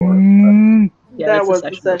Yeah, that that's was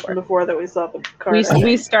the session before that we saw the card.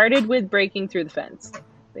 We started with breaking through the fence,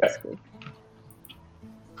 basically.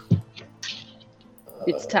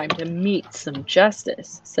 It's time to meet some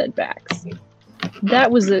justice, said Bax. That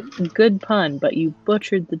was a good pun, but you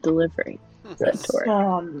butchered the delivery, said Tor.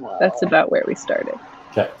 Oh, no. That's about where we started.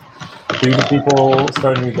 Okay. Due to people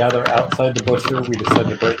starting to gather outside the butcher, we decided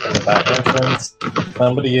to break in the back entrance.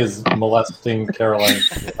 Somebody is molesting Caroline.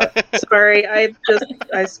 Sorry,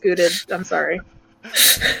 I scooted. I'm sorry.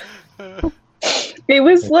 It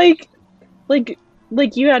was like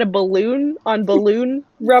you had a balloon on balloon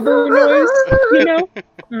rubber noise, you know?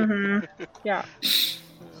 Mm-hmm. Yeah.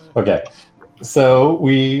 Okay. So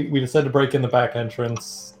we decided to break in the back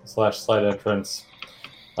entrance / side entrance.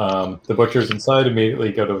 The butchers inside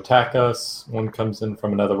immediately go to attack us. One comes in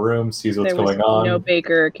from another room, sees what's going on. No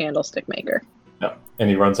baker or candlestick maker. No. And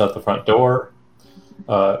he runs out the front door.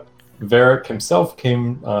 Varric himself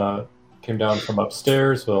came down from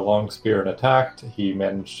upstairs with a long spear and attacked. He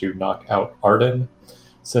managed to knock out Arden.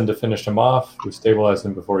 Cinda finished him off. We stabilized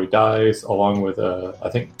him before he dies, along with I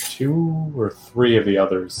think 2 or 3 of the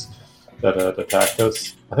others that had attacked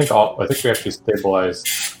us. I think we actually stabilized.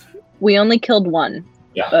 We only killed 1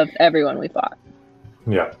 of everyone we fought.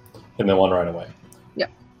 Yeah, and then 1 ran away. Yeah.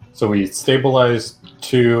 So we stabilized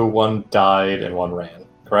 2, 1 died, and 1 ran.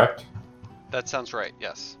 Correct? That sounds right.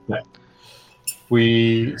 Yes. Yeah.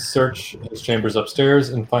 We search his chambers upstairs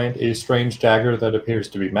and find a strange dagger that appears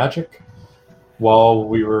to be magic. While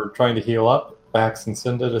we were trying to heal up, Bax and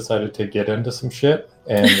Cinda decided to get into some shit,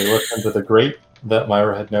 and they looked into the grate that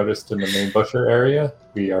Myra had noticed in the main butcher area.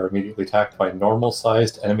 We are immediately attacked by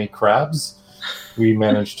normal-sized enemy crabs. We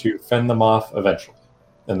managed to fend them off eventually,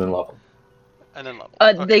 and then level.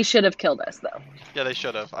 Okay. They should have killed us, though. Yeah, they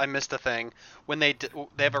should have. I missed a thing. When they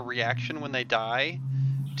have a reaction when they die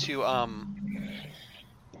to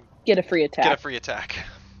get a free attack.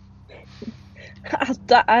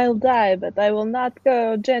 I'll die, but I will not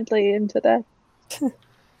go gently into that.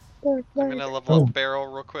 I'm gonna level up Barrel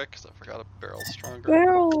real quick because I forgot a Barrel's stronger.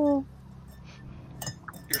 Barrel.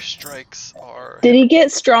 Your strikes are. Did he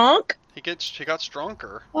get strong? He got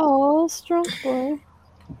stronger. Oh, strong boy.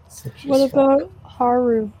 What about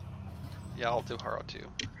Haru? Yeah, I'll do Haru too.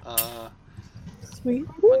 Sweet.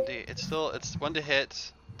 1D. It's 1 to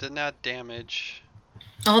hit. Didn't add damage.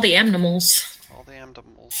 All the animals.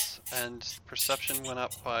 And perception went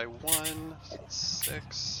up by 1.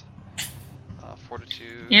 6.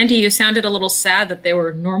 Fortitude. Andy, you sounded a little sad that they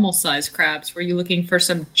were normal-sized crabs. Were you looking for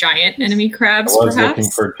some giant enemy crabs? I was perhaps?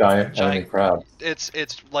 looking for giant enemy crabs. It's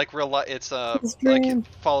like real. It's like it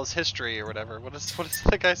follows history or whatever. What is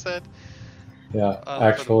the guy said? Yeah,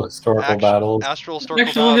 actual historical battles. Actual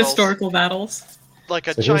historical battles. Like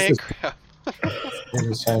a giant crab.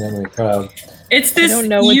 It's a giant enemy crab. It's this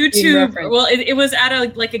YouTube. Well, it was at a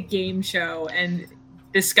game show, and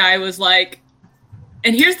this guy was like,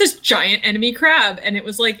 and here's this giant enemy crab, and it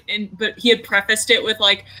was like, but he had prefaced it with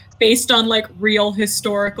like based on like real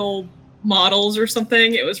historical models or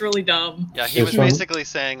something. It was really dumb. Yeah, he was basically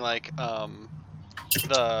saying like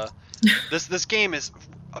this game is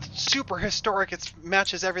super historic. It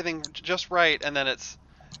matches everything just right, and then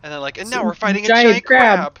now we're fighting a giant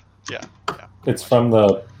crab. Yeah. It's from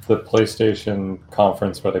the PlayStation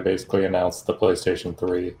conference where they basically announced the PlayStation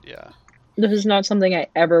 3. Yeah. This is not something I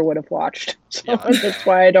ever would have watched, so that's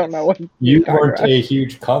why I don't know what you weren't a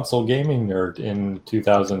huge console gaming nerd in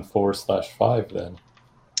 2004/5 then.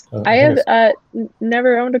 I have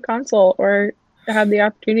never owned a console or had the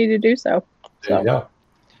opportunity to do so. There you go.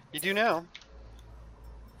 You do now.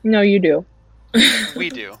 No, you do. We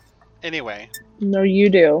do. Anyway. No, you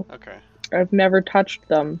do. Okay. I've never touched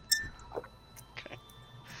them.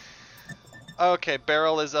 Okay,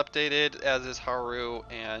 Barrel is updated, as is Haru,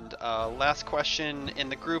 and last question in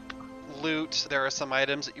the group loot, there are some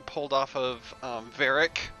items that you pulled off of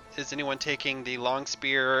Varric. Is anyone taking the long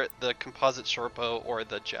spear, the composite shortbow, or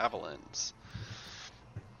the javelins?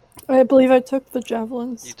 I believe I took the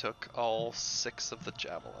javelins. You took all 6 of the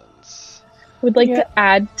javelins. Would like to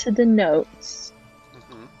add to the notes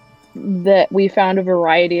that we found a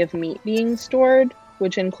variety of meat being stored,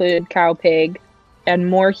 which included cow, pig, and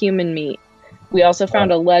more human meat. We also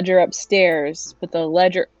found a ledger upstairs, but the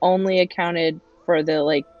ledger only accounted for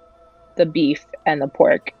the beef and the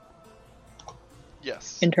pork.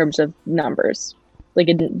 Yes. In terms of numbers,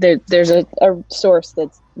 there's a source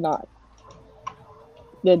that's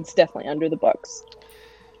definitely under the books,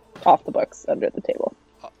 off the books, under the table.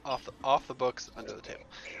 Off the books, under the table.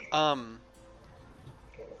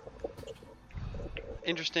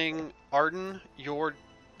 Interesting, Arden. Your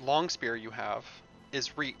long spear you have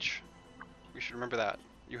is reach. We should remember that.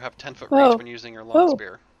 You have 10-foot reach when using your long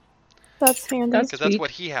spear. That's handy. Because that's what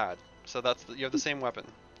he had. So you have the same weapon.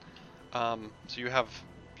 So you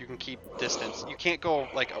can keep distance. You can't go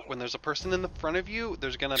like when there's a person in the front of you.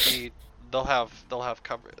 There's gonna be they'll have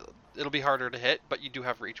cover. It'll be harder to hit, but you do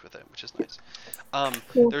have reach with it, which is nice.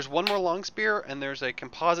 Cool. There's one more long spear, and there's a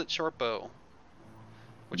composite short bow.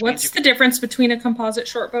 What's the difference between a composite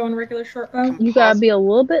short bow and a regular short bow? You gotta be a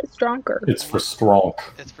little bit stronger. It's for strong.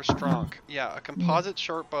 It's for strong. Yeah, a composite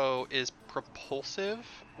short bow is propulsive,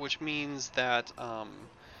 which means that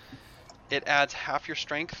it adds half your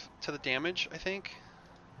strength to the damage, I think.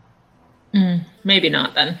 Maybe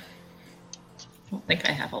not then. I don't think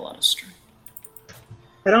I have a lot of strength.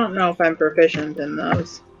 I don't know if I'm proficient in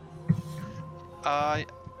those. I'm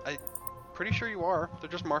pretty sure you are. They're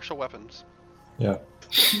just martial weapons. Yeah.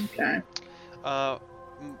 Okay.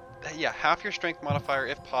 Yeah, half your strength modifier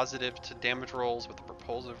if positive to damage rolls with a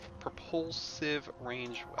propulsive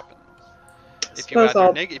range weapon. If you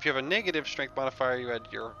have a negative strength modifier, you add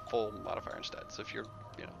your full modifier instead. So if you're,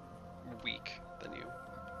 weak, then you.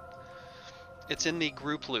 It's in the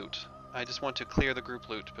group loot. I just want to clear the group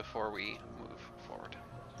loot before we move forward.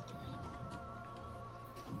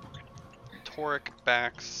 Toric,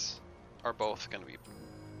 Bax are both going to be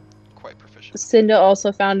quite proficient. Cinda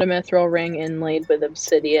also found a mithril ring inlaid with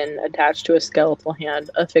obsidian attached to a skeletal hand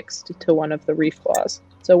affixed to one of the reef claws.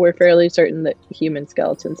 So we're fairly certain that human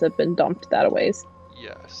skeletons have been dumped that a ways.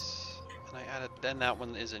 Yes. And I added, then that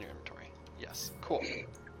one is in your inventory. Yes. Cool.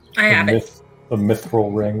 I have it. The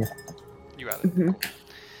mithril ring. You added it.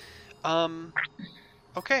 Cool.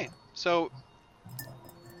 Okay. So,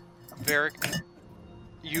 Varric,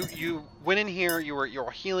 you went in here, you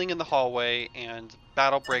were healing in the hallway, and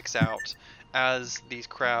battle breaks out as these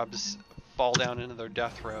crabs fall down into their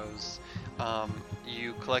death throes.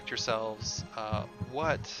 You collect yourselves.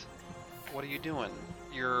 What are you doing?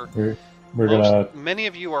 Many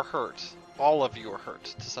of you are hurt. All of you are hurt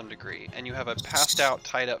to some degree, and you have a passed out,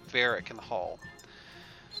 tied up Varric in the hall.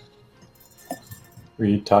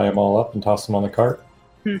 We tie them all up and toss them on the cart.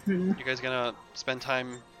 Mm-hmm. You guys gonna spend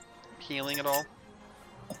time healing at all?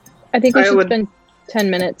 I think we should spend 10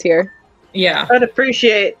 minutes here. Yeah. I'd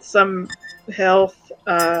appreciate some health.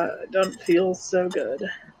 Don't feel so good.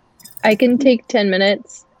 I can take 10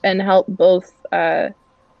 minutes and help both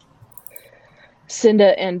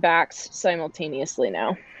Cinda and Bax simultaneously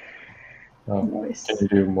now. Oh, Nice. Can you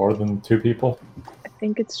do more than 2 people? I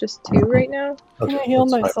think it's just 2 right now. Can I heal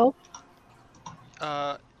myself?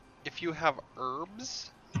 If you have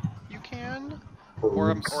herbs, you can,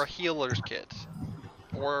 or a healer's kit,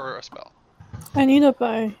 or a spell. I need to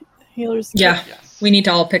buy healer's kit. Yeah, Yes. we need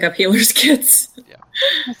to all pick up healer's kits. Yeah.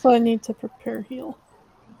 Also, I need to prepare heal.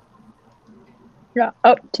 Yeah,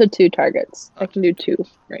 up to 2 targets. I can do 2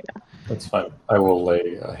 right now. That's fine. I will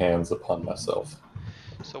lay hands upon myself.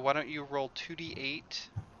 So why don't you roll 2d8,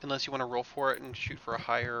 unless you want to roll for it and shoot for a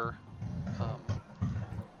higher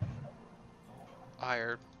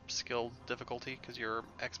skill difficulty because you're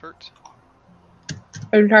expert.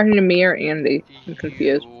 Are you talking to me or Andy? I'm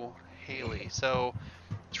confused. Haley. So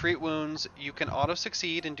treat wounds, you can auto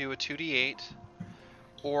succeed and do a 2d8,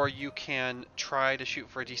 or you can try to shoot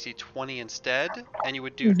for a DC 20 instead, and you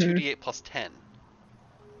would do 2d8 plus 10.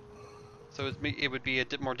 So it would be a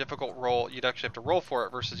more difficult roll. You'd actually have to roll for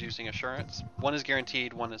it versus using assurance. One is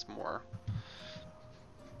guaranteed, one is more.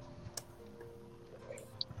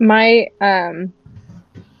 My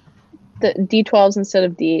the D12s instead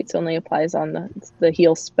of D8s only applies on the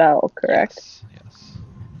heal spell, correct? Yes.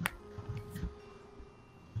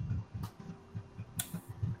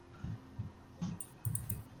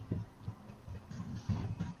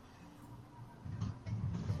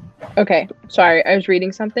 Okay, sorry, I was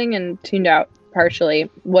reading something and tuned out partially.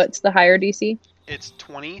 What's the higher DC? It's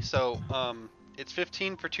 20, so it's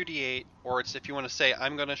 15 for 2d8, or it's if you want to say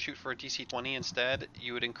I'm going to shoot for a DC 20 instead,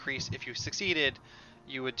 you would increase, if you succeeded,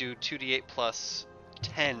 you would do 2d8 plus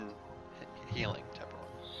 10 healing temporal.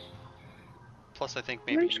 Plus I think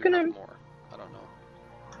maybe you have more. I don't know.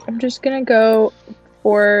 I'm just going to go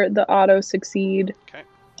for the auto succeed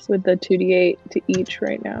with the 2d8 to each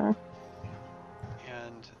right now.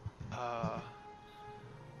 And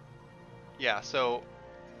yeah, so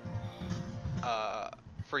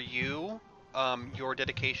for you, your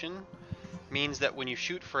dedication means that when you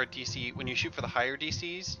shoot for a DC, when you shoot for the higher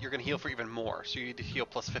DCs, you're going to heal for even more. So you need to heal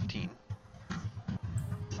plus 15.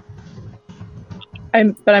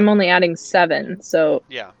 But I'm only adding 7, so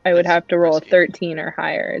yeah, I would have to roll risky. a 13 or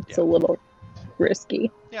higher. It's a little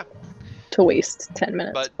risky. Yeah. To waste 10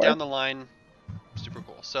 minutes. But down the line, super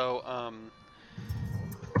cool. So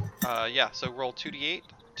yeah, so roll 2d8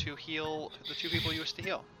 to heal the 2 people you wish to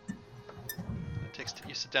heal. It takes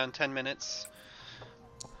you sit down 10 minutes.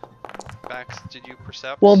 Bax, did you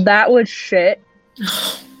percept? Well, that was shit.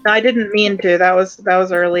 I didn't mean to. That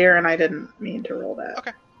was earlier, and I didn't mean to roll that.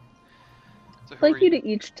 Okay. So I'd like you to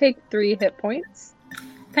each take 3 hit points.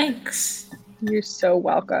 Thanks. You're so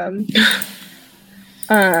welcome.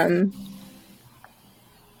 3?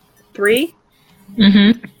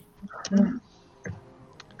 Mm-hmm.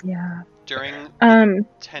 Yeah. During the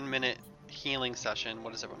 10-minute healing session,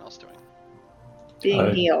 what is everyone else doing?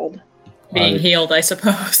 Being healed. Being healed, I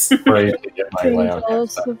suppose. Ready to get my lay on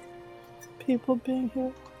hands back. Of people being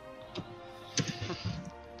here.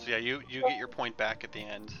 So yeah, you get your point back at the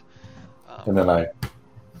end. And then and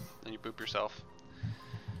you boop yourself.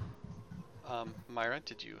 Myra,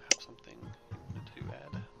 did you have something to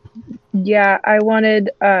add? Yeah, I wanted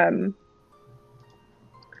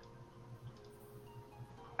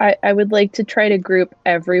I would like to try to group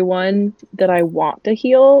everyone that I want to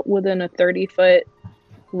heal within a 30-foot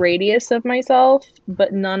radius of myself,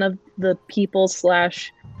 but none of the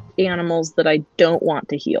people/animals that I don't want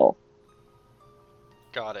to heal.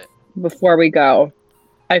 Got it. Before we go,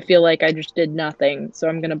 I feel like I just did nothing, so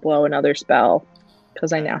I'm going to blow another spell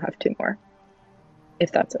because I now have 2 more.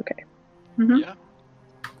 If that's okay. Mm-hmm. Yeah.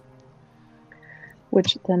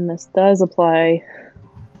 Which then this does apply.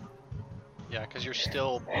 Yeah, because you're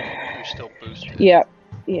still boosted. Yep.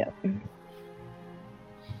 Yep.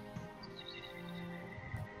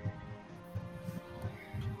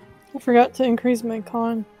 I forgot to increase my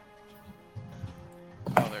con.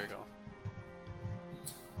 Oh, there you go.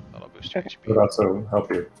 That'll boost your Okay. HP. But also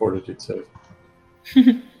help your fortitude save.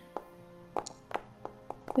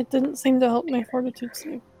 It didn't seem to help my fortitude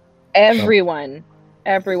save. Everyone,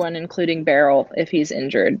 including Beryl, if he's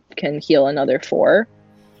injured, can heal another 4.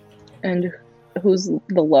 And who's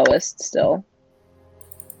the lowest still?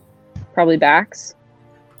 Probably Bax.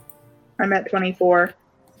 I'm at 24.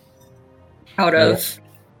 Out of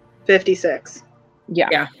 56.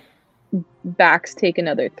 Yeah. Bax take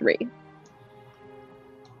another 3.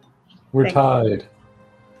 We're Thank tied.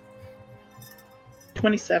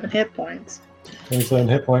 27 hit points. 27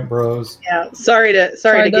 hit point bros. Yeah. Sorry to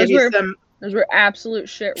give you some. Those were absolute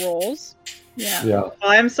shit rolls. Yeah. Yeah. Well,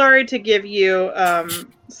 I'm sorry to give you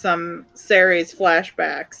some Ceres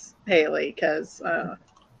flashbacks, Haley, because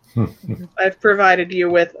I've provided you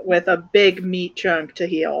with a big meat chunk to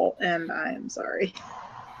heal, and I am sorry.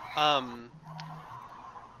 I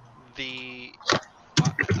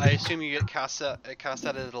assume you get cast at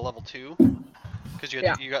a level 2, because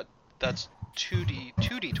you got that's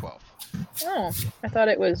 2d12. Oh, I thought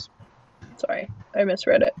it was. Sorry, I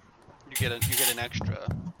misread it. You get an extra die.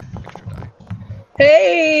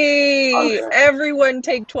 Hey, everyone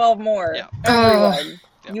take 12 more. Yeah. Everyone.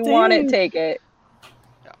 Yeah. You want it, take it.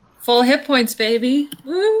 Yeah. Full hit points, baby.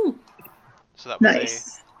 Woo! So that was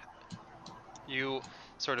Nice.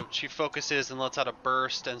 she focuses and lets out a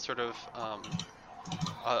burst, and sort of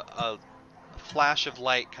a flash of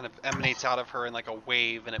light kind of emanates out of her in like a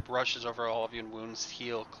wave, and it brushes over all of you, and wounds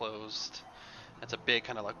heal closed. It's a big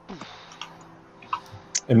kind of like.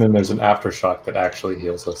 And then there's an aftershock that actually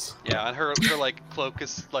heals us. Yeah, and her like cloak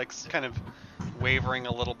is like kind of wavering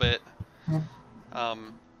a little bit.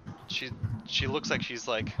 She looks like she's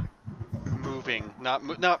like moving,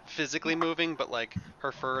 not physically moving, but like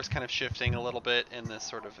her fur is kind of shifting a little bit in this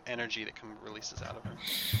sort of energy that releases out of her.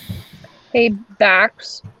 Hey,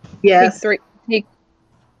 Bax. Yes. Take 3.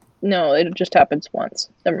 No, it just happens once.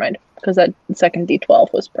 Never mind. Because that second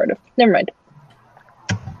D12 was part of. Never mind.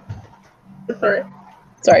 Sorry.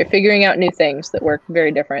 Sorry, figuring out new things that work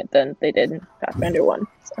very different than they did in Pathfinder 1.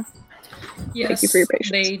 So. Yes, thank you for your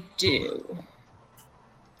patience. They do.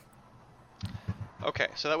 Okay,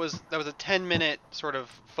 so that was a 10-minute sort of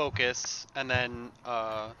focus, and then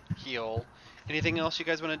heal. Anything else you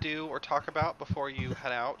guys want to do or talk about before you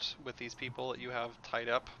head out with these people that you have tied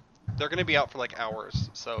up? They're going to be out for like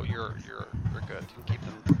hours, so you're good. You can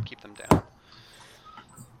keep them down.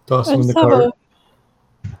 Toss I them in just the have cart.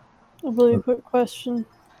 a really quick question.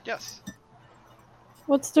 Yes.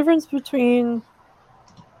 What's the difference between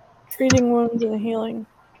treating wounds and healing?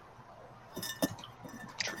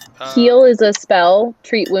 Heal is a spell.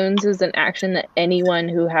 Treat wounds is an action that anyone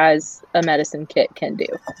who has a medicine kit can do.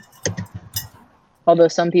 Although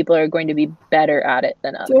some people are going to be better at it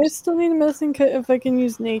than others. Do I still need a medicine kit if I can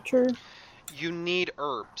use nature? You need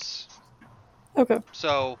herbs. Okay.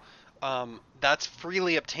 So that's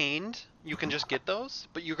freely obtained. You can just get those,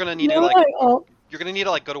 but you're gonna need to go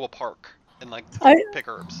to a park and like pick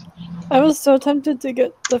herbs. I was so tempted to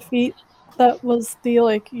get the feat that was the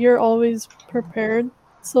like you're always prepared.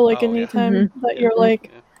 So like anytime that you're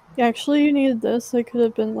like Actually, you needed this. I could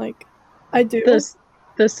have been like, I do. This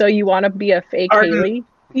so you want to be a fake Haley?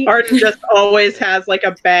 Arden just always has like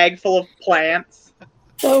a bag full of plants.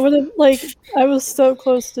 So would have like I was so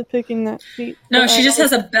close to picking that feat. No, she just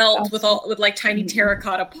has a belt with like tiny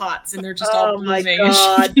terracotta pots, and they're just all blooming. Oh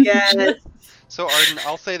my god! Yes. So Arden,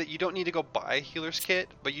 I'll say that you don't need to go buy a healer's kit,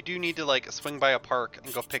 but you do need to like swing by a park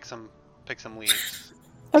and go pick some leaves.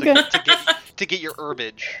 Okay. To get your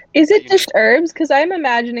herbage. Is it just herbs? Because I'm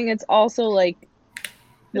imagining it's also like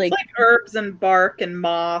herbs and bark and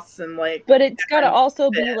moss and like. But it's got to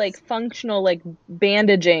also be like functional, like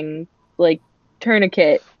bandaging, like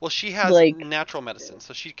tourniquet. Well, she has like natural medicine,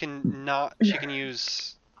 so she can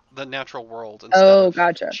use the natural world.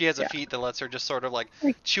 Gotcha. She has a feat that lets her just sort of like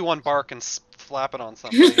chew on bark and flap it on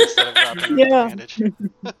something instead of wrapping it in a bandage.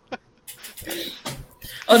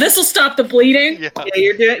 Oh, this will stop the bleeding. Yeah,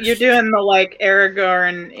 you're doing the like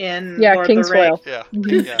Aragorn in Lord King's of the Rings. Yeah,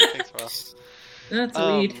 King's Foil. That's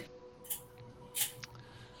weird.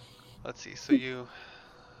 Let's see. So you.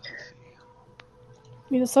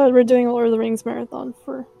 We decided we're doing a Lord of the Rings marathon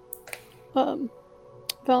for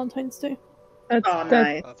Valentine's Day. That's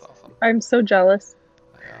nice. That's awesome. I'm so jealous.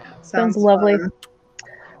 Yeah. Sounds lovely. Fun.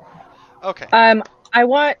 Okay. I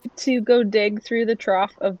want to go dig through the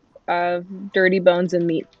trough of dirty bones and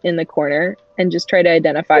meat in the corner and just try to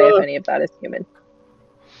identify if any of that is human.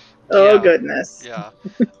 Oh goodness. Yeah.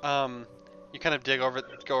 You kind of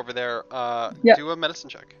go over there. Do a medicine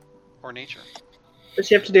check or nature. Does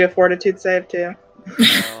she have to do a fortitude save too?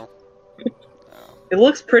 No. It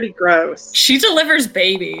looks pretty gross. She delivers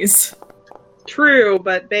babies. True,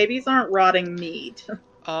 but babies aren't rotting meat.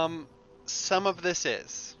 Some of this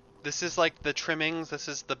is. This is like the trimmings. This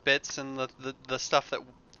is the bits and the stuff that,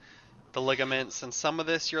 the ligaments, and some of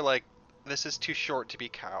this you're like, this is too short to be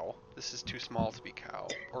cow. This is too small to be cow.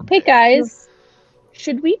 Or Hey pig. guys,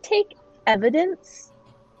 should we take evidence?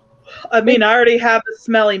 I mean, I already have the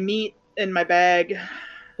smelly meat in my bag.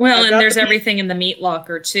 Well, and there's everything in the meat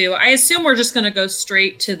locker too. I assume we're just going to go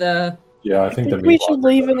straight to the. Yeah, I think we should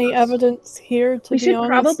leave any evidence here. We should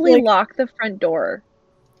probably lock the front door.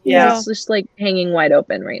 Yeah, it's just like hanging wide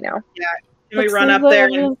open right now. Yeah, can we run up there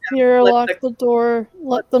and here, lock the door,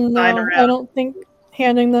 let them know. I don't think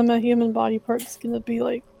handing them a human body part is going to be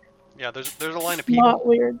like. Yeah, there's a line of people. Not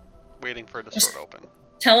weird. Waiting for it to sort open.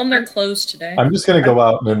 Tell them they're closed today. I'm just gonna go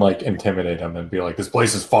out and like intimidate them and be like, "This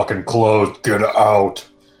place is fucking closed. Get out!"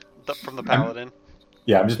 From the paladin.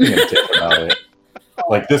 I'm just being a dick about it.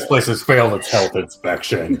 Like, this place has failed its health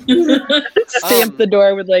inspection. Stamp the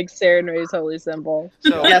door with like Sarenrae's holy symbol.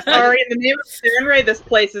 So yeah, sorry, in the name of Sarenrae, this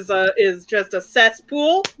place is just a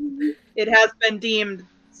cesspool. It has been deemed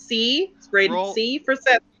C. It's rated C for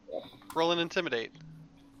cesspool. Roll and intimidate.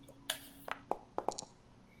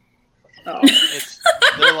 Oh.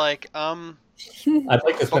 They're like, I'd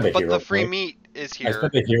like to spend a hero point. But the free meat is here. I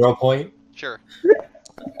spend a hero point. Sure.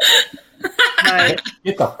 Nice.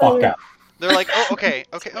 Get the fuck out. They're like, oh, okay.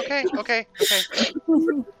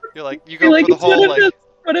 You're like, you go for the whole like.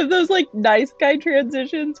 One of those like nice guy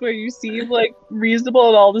transitions where you seem like reasonable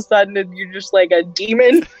and all of a sudden you're just like a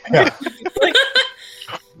demon. Yeah. Like,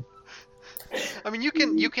 I mean, you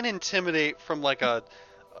can intimidate from like a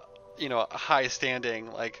high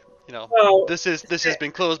standing, like, this has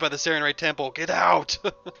been closed by the Sarenrae Temple. Get out.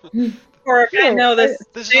 Or I know this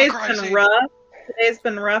day's been rough. Today's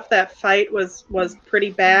been rough. That fight was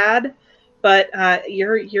pretty bad, but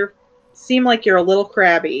you seem like you're a little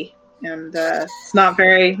crabby, and it's not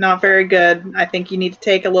very good. I think you need to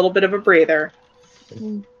take a little bit of a breather.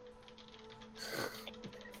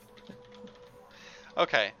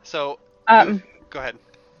 Okay, so go ahead.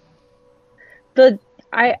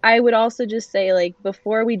 I would also just say, like,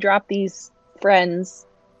 before we drop these friends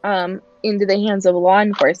into the hands of law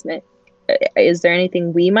enforcement, is there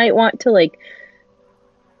anything we might want to like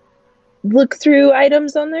look through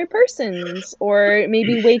items on their persons, or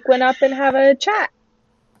maybe wake one up and have a chat?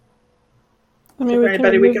 I mean, we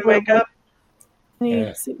can wake up.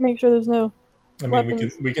 Make sure there's no. I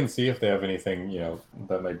mean, we can see if they have anything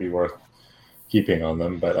that might be worth keeping on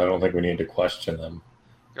them, but I don't think we need to question them.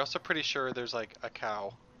 You're also pretty sure there's like a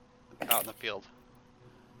cow out in the field,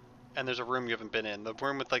 and there's a room you haven't been in. The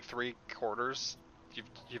room with like 3 quarters. You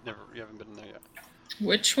haven't been in there yet.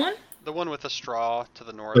 Which one? The one with the straw to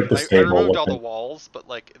the north. Like I removed all the walls, but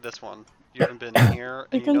like this one, you haven't been in here,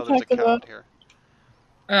 and there's a cow out here.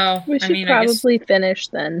 Oh, we should probably finish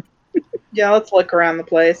then. Yeah, let's look around the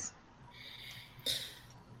place.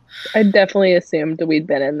 I definitely assumed we'd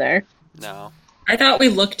been in there. No. I thought we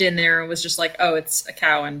looked in there and was just like, oh, it's a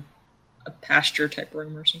cow and pasture type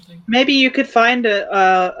room or something. Maybe you could find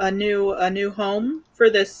a new home for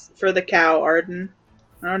the cow, Arden.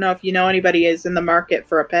 I don't know if you know anybody is in the market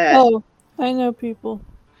for a pet. Oh, I know people.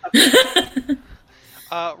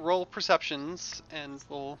 Roll perceptions, and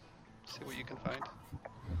we'll see what you can find.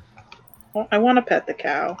 Well, I want to pet the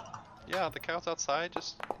cow. Yeah, the cow's outside.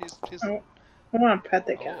 Just he's. I want to pet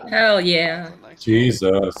the cow. Hell yeah! Nice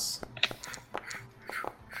Jesus.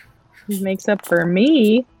 He makes up for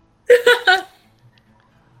me.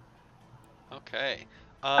 Okay.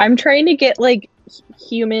 I'm trying to get like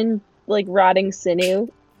human like rotting sinew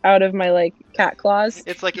out of my like cat claws.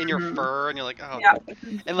 It's like in your fur, and you're like, oh, Yeah.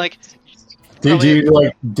 and like. Did you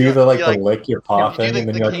like do the you, like, lick your paw thing, and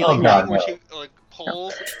then you're like, oh Kaylee god, thing where no. she like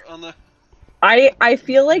pulls on the. I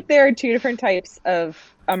feel like there are two different types of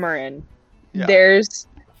Amarin. Yeah. There's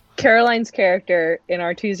Caroline's character in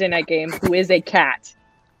our Tuesday night game who is a cat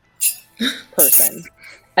person.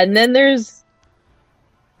 And then there's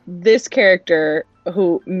this character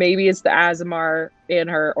who maybe it's the Azamar in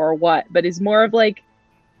her or what, but is more of like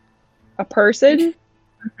a person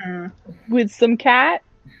with some cat.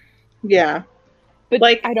 Yeah. But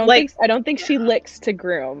Like- I don't think she licks to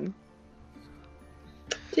groom.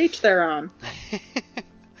 Teach their own.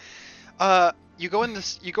 You go in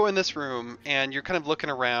this room, and you're kind of looking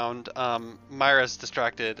around. Myra's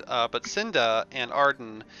distracted, but Cinda and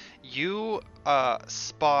Arden, you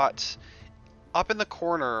spot up in the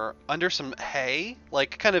corner under some hay,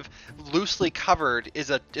 like kind of loosely covered, is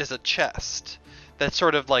a chest that's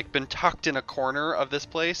sort of like been tucked in a corner of this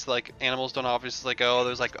place. Like animals don't obviously like, oh,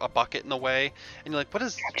 there's like a bucket in the way, and you're like, what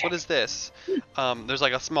is this? There's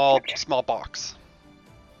like a small box.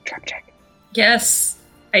 Trap check. Yes,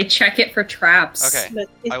 I check it for traps. Okay, But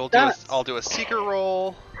it I'll does. do a seeker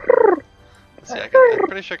roll. Let's see, I'm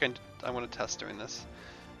pretty sure I want to test doing this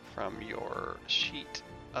from your sheet.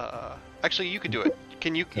 Actually, you can do it.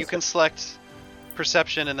 You can select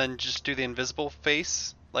perception and then just do the invisible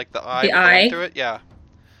face, like the eye. The eye? Through it, yeah.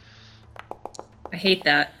 I hate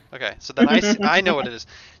that. Okay, so then I know what it is.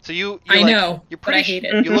 So you're know, you're but I pretty hate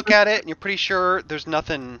it. You look at it and you're pretty sure there's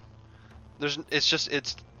nothing.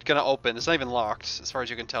 It's gonna open. It's not even locked, as far as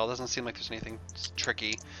you can tell. It doesn't seem like there's anything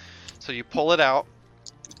tricky. So you pull it out,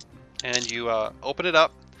 and you open it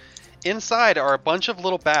up. Inside are a bunch of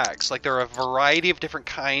little bags. Like there are a variety of different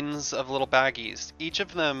kinds of little baggies. Each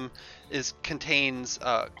of them contains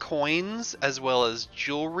coins as well as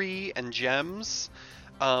jewelry and gems,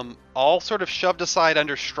 all sort of shoved aside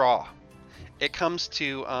under straw. It comes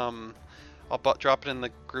to I'll drop it in the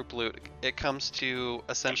group loot. It comes to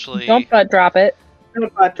essentially. Don't butt drop it.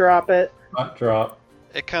 Don't butt drop it. Not drop.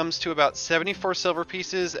 It comes to about 74 silver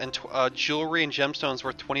pieces and jewelry and gemstones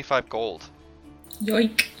worth 25 gold.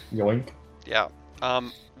 Yoink. Yoink. Yeah.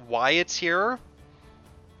 Why it's here?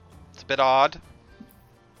 It's a bit odd.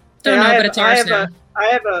 Don't know, but it's ours now.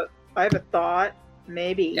 I have a thought.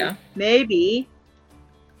 Maybe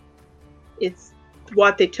it's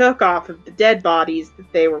what they took off of the dead bodies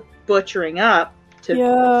that they were butchering up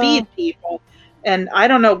to feed people. And I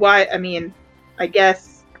don't know why. I mean, I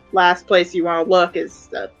guess last place you want to look is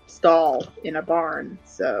a stall in a barn.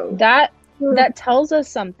 So That tells us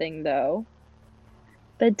something, though.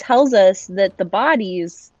 That tells us that the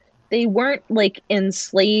bodies, they weren't like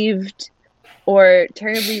enslaved or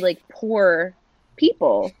terribly like poor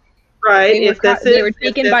people. right, They were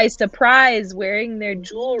taken by surprise wearing their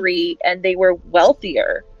jewelry, and they were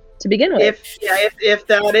wealthier to begin with. if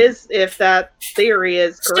that theory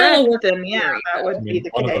is Still a correct, working then yeah, theory, that though. would be the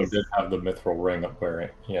One of them case. did have the mithril ring up wearing.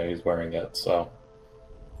 Yeah, he's wearing it. So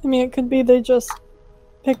I mean, it could be they just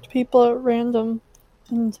picked people at random.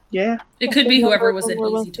 And Yeah. It could be whoever was an We're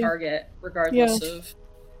easy wealthy. target, regardless of.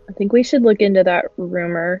 I think we should look into that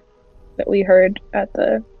rumor that we heard at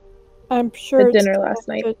the I'm sure it's dinner last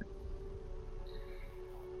night. connected.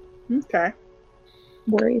 Okay.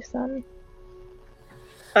 Worrisome.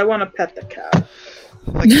 I want to pet the cow.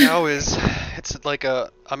 The cow it's like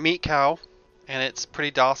a meat cow, and it's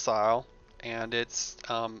pretty docile, and it's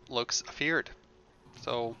looks feared.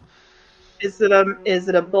 So Is it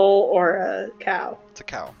a bull or a cow? it's a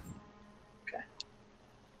cow.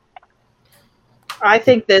 I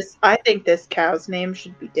think this cow's name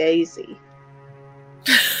should be Daisy.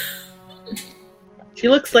 She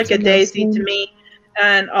looks like a daisy to me,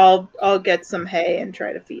 and I'll get some hay and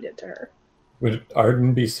try to feed it to her. would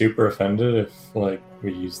Arden be super offended if like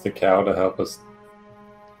we used the cow to help us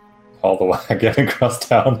haul the wagon across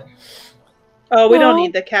town? Oh, we don't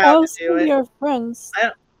need the cow to do We it. are friends.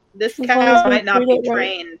 This as long cow as we might not treat be it right.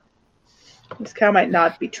 trained. This cow might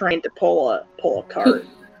not be trained to pull a cart.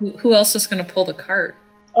 Who else is going to pull the cart?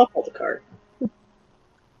 I'll pull the cart.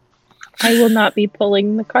 I will not be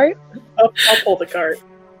pulling the cart. I'll pull the cart.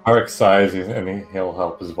 Tarek sighs, and he'll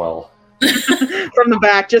help as well. From the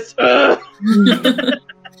back, just.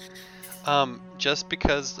 Just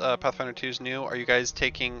because Pathfinder 2 is new, are you guys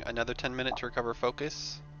taking another 10 minutes to recover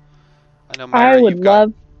focus? I know, Myra, I would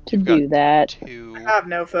love to do that. I have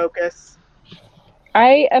no focus.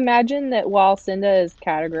 I imagine that while Cinda is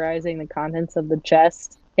categorizing the contents of the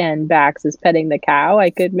chest and Bax is petting the cow, I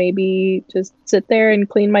could maybe just sit there and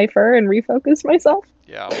clean my fur and refocus myself.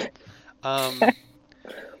 Yeah.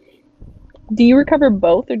 Do you recover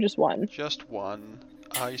both or just one? Just one.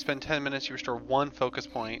 You spend 10 minutes, you restore one focus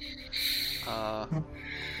point.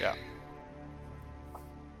 Yeah.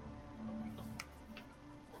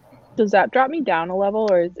 Does that drop me down a level,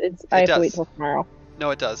 or I have to wait till tomorrow? No,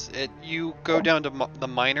 it does. You go down to the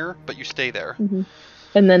minor, but you stay there. Mm-hmm.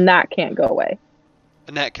 And then that can't go away.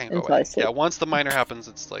 And that can't go away. Yeah, once the minor happens,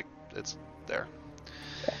 it's there.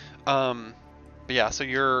 Okay. But yeah,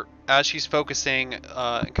 so as she's focusing,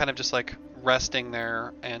 kind of just like resting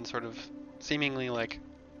there and sort of seemingly like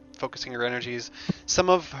focusing her energies, some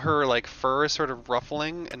of her like fur is sort of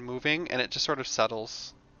ruffling and moving, and it just sort of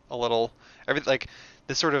settles a little. Like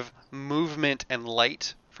this sort of movement and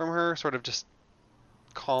light from her sort of just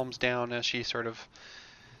calms down as she sort of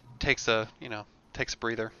takes a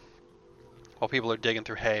breather while people are digging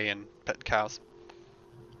through hay and petting cows.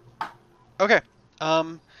 Okay.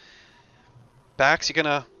 Bax, you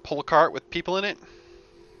gonna pull a cart with people in it?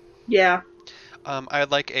 Yeah. I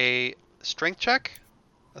would like a strength check.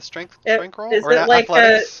 A strength roll? Is or it like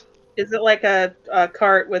athletics? Is it like a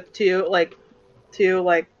cart with two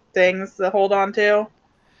things to hold on to?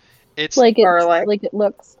 It's like it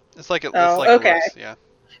looks. It's like it okay. looks, yeah.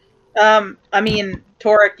 I mean,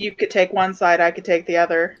 Torek, you could take one side, I could take the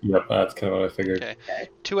other. Yep, that's kind of what I figured. Okay.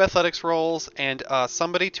 2 athletics rolls and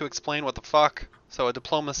somebody to explain what the fuck. So a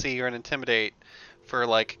diplomacy or an intimidate for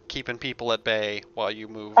like keeping people at bay while you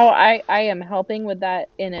move. Oh, I am helping with that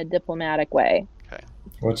in a diplomatic way. Okay.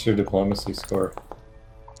 What's your diplomacy score?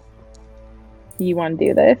 You want to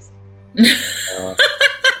do this?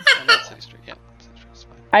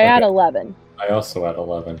 I had 11. I also had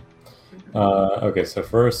 11. Okay, so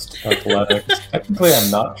first, athletics. Technically, I'm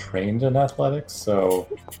not trained in athletics, so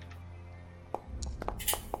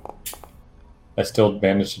I still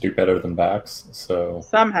managed to do better than Bax. So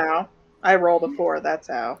somehow, I rolled a 4. That's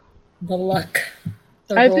how. The luck.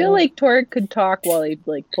 I feel like Torek could talk while he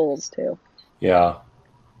pulls too. Yeah,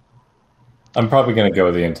 I'm probably gonna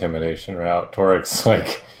go the intimidation route. Torek's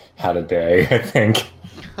had a day, I think.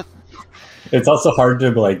 It's also hard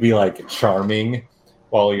to be charming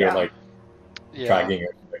while you're dragging it.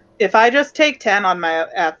 If I just take 10 on my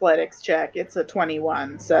athletics check, it's a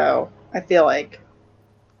 21. So I feel like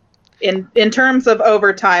in terms of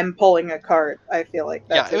overtime pulling a cart, I feel like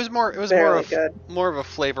that's it was more of a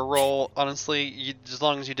flavor roll. Honestly, as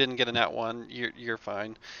long as you didn't get a nat 1, you're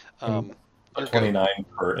fine. You're 29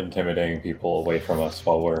 for intimidating people away from us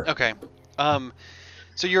while we're okay.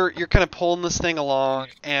 So you're kind of pulling this thing along,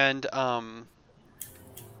 and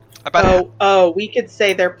we could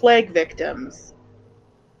say they're plague victims.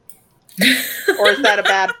 Or is that a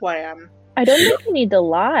bad plan? I don't think you need to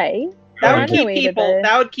lie. That would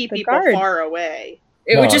keep people far away.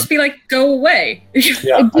 It would just be go away.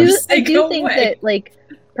 Yeah, I do think that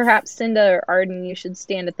perhaps Cinda or Arden, you should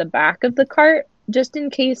stand at the back of the cart just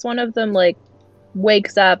in case one of them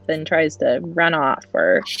wakes up and tries to run off,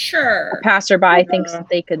 or a passerby thinks that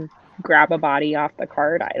they could grab a body off the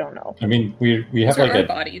cart. I don't know. I mean, we have we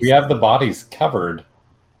have the bodies covered.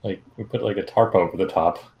 We put a tarp over the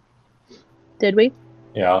top. Did we?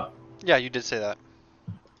 Yeah. Yeah, you did say that.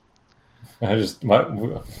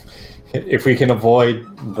 If we can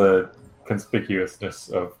avoid the conspicuousness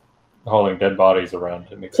of hauling dead bodies around,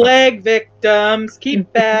 it makes plague victims,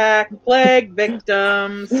 keep back. Plague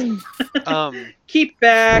victims, keep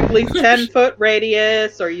back. At least 10-foot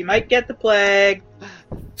radius, or you might get the plague.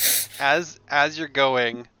 As you're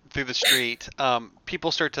going through the street, people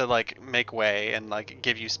start to make way and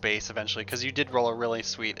give you space eventually, because you did roll a really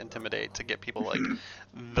sweet intimidate to get people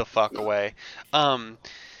the fuck away.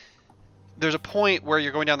 There's a point where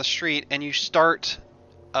you're going down the street and you start.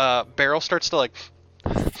 Beryl starts to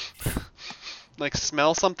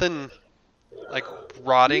smell something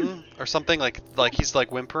rotting or something, like he's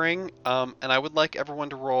whimpering. And I would like everyone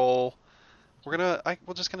to roll. We're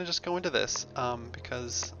just gonna go into this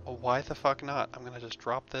because why the fuck not? I'm gonna just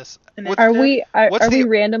drop this. Are we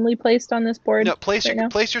randomly placed on this board? No, place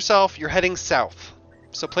yourself. You're heading south,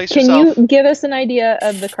 so place yourself. Can you give us an idea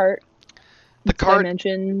of the cart? The cart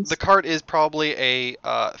dimensions. The cart is probably a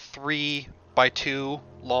 3x2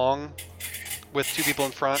 long, with 2 people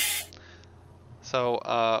in front.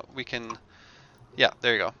 So we can. Yeah,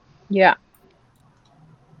 there you go. Yeah.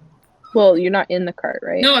 Well, you're not in the cart,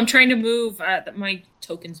 right? No, I'm trying to move. My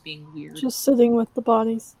token's being weird. Just sitting with the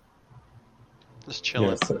bodies. Just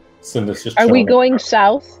chilling. Yeah, Cinda's just Are we chilling. going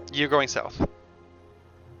south? You're going south.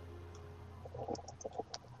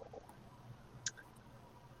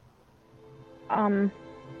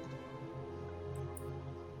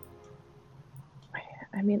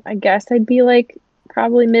 I mean, I guess I'd be like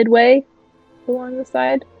probably midway along the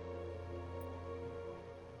side.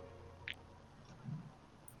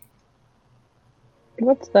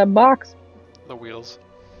 What's that box? The wheels.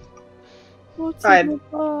 What's I'd in the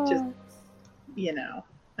box? just-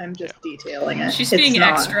 I'm just detailing it. She's It's being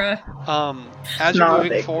not- extra. As you're Not a moving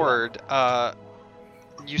big forward,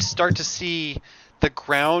 you start to see the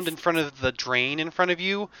ground in front of the drain in front of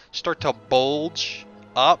you start to bulge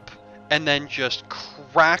up and then just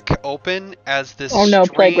crack open as this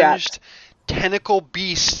plague rats. strange tentacle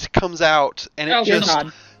beast comes out, and it Oh, just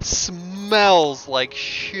God. smells like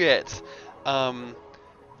shit. And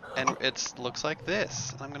it looks like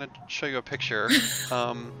this. I'm gonna show you a picture.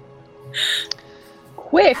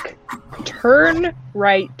 Quick! Turn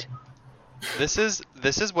right. This is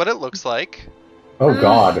what it looks like. Oh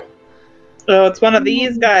God. Oh, it's one of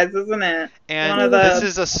these guys, isn't it? And One of the- this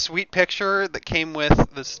is a sweet picture that came with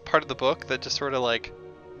this part of the book that just sort of like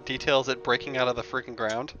details it breaking out of the freaking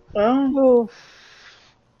ground. Oh, Oh,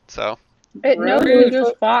 So It knows Really? you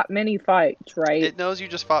just fought many fights, right? it knows you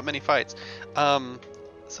just fought many fights.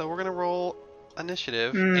 So we're gonna roll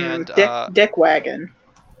initiative and dick wagon.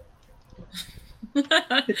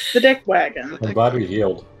 It's the dick wagon. I'm glad we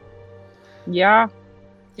healed. Yeah.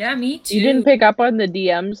 Yeah, me too. You didn't pick up on the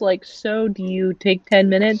DMs, like, so do you take 10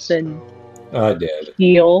 minutes and I did.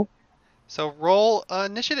 heal? So roll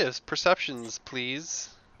initiatives, perceptions, please.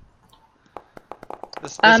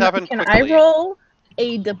 This happened can quickly. I roll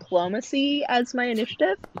a diplomacy as my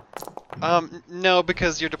initiative? No,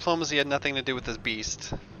 because your diplomacy had nothing to do with this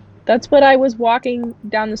beast. That's what I was walking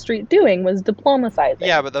down the street doing, was diplomatizing.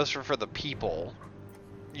 Yeah, but those were for the people.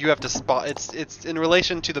 You have to spot. It's in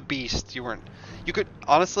relation to the beast. You weren't. You could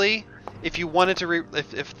honestly, if you wanted to,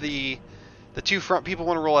 if the two front people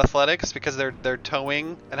want to roll athletics because they're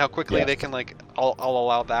towing and how quickly Yes. they can like. I'll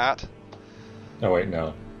allow that. Oh wait,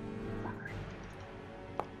 no.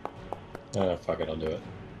 Fuck it, I'll do it.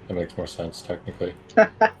 That makes more sense technically.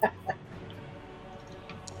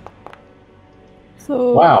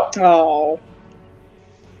 so Wow. Oh,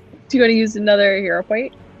 Do you want to use another hero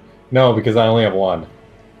point? No, because I only have one.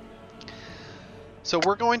 So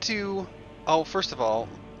we're going to. Oh, first of all,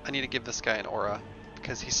 I need to give this guy an aura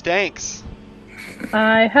because he stanks.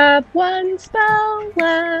 I have one spell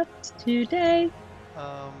left today.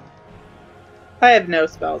 I have no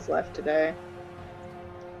spells left today.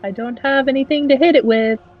 I don't have anything to hit it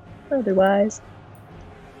with, otherwise.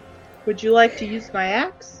 Would you like to use my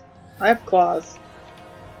axe? I have claws.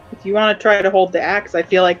 If you want to try to hold the axe, I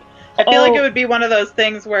feel like it would be one of those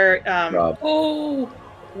things where Rob.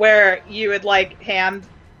 where you would like hand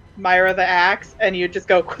Myra the axe and you'd just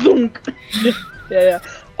go clunk. Yeah.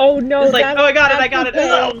 Oh no! It's like, oh, I got it.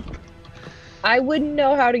 Oh. I wouldn't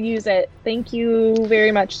know how to use it. Thank you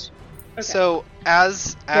very much. Okay. So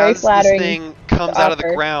as Very this flattering thing comes out of the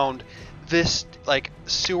offer. ground, this like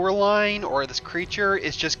sewer line or this creature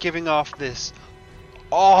is just giving off this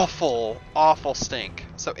awful stink.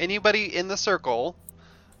 So anybody in the circle,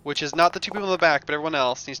 which is not the two people in the back, but everyone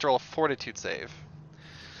else, needs to roll a fortitude save.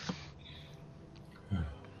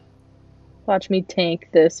 Watch me tank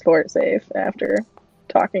this fort save after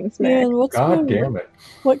talking smack. man, what's God my, damn it.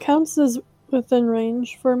 what counts as within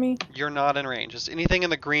range for me? You're not in range. It's anything in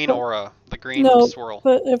the green Oh. aura, the green No, swirl.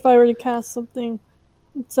 but if I were to cast something,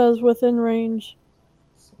 it says within range.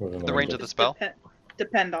 Within The range of the of- spell?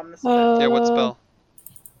 Depend on the spell. Yeah, what spell?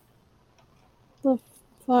 The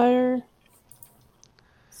fire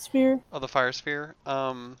sphere. Oh, the fire sphere.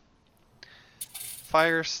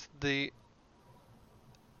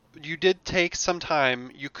 You did take some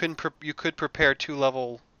time. You could prepare 2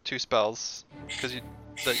 level 2 spells because you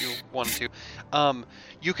wanted to.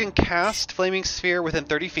 You can cast Flaming Sphere within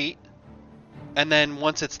 30 feet, and then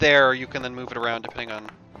once it's there, you can then move it around depending on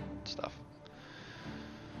stuff.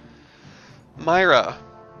 Myra,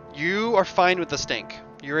 you are fine with the stink.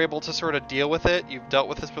 You're able to sort of deal with it. You've dealt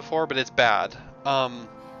with this before, but it's bad.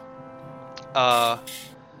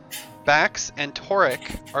 Bax and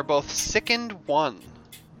Toric are both sickened 1.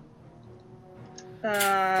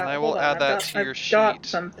 And I will add that to your I've got sheet.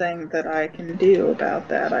 something that I can do about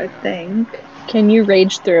that, I think. Can you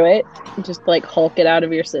rage through it? Just like Hulk it out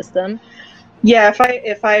of your system? Yeah,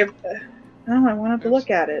 if I I wanted to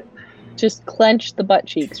look at it. Just clench the butt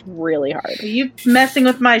cheeks really hard. Are you messing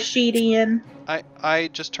with my sheet, Ian? I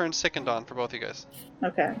just turned sickened on for both of you guys.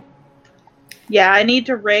 Okay. Yeah, I need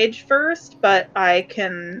to rage first, but I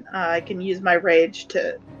can use my rage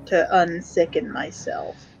to unsicken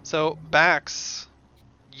myself. So Bax,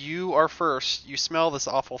 you are first. You smell this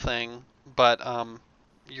awful thing, but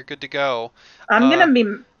you're good to go. I'm gonna be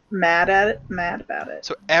mad about it.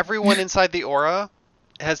 So everyone inside the aura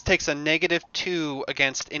takes a -2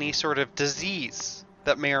 against any sort of disease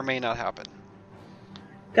that may or may not happen.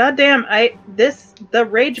 Goddamn, the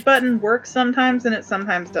rage button works sometimes and it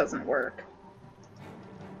sometimes doesn't work.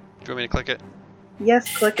 Do you want me to click it?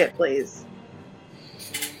 Yes, click it, please.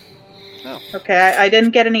 No. Okay, I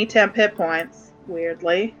didn't get any temp hit points,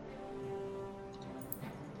 weirdly.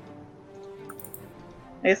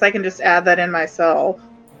 I guess I can just add that in myself.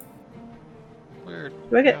 Weird.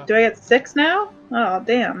 Do I get 6 now? Oh,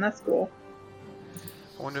 damn, that's cool.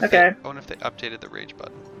 I wonder if they updated the rage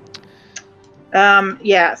button.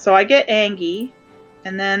 Yeah, so I get Angie,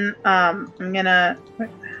 and then I'm gonna.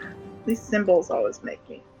 These symbols always make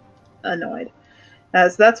me annoyed.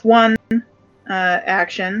 So that's one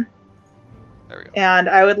action. There we go. And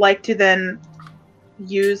I would like to then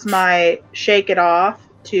use my Shake It Off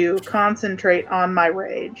to concentrate on my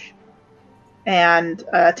rage and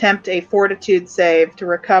attempt a fortitude save to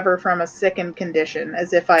recover from a sickened condition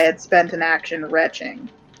as if I had spent an action retching.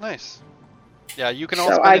 Nice. Yeah, you can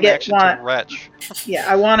also spend an action to retch. Yeah,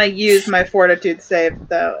 I want to use my fortitude save,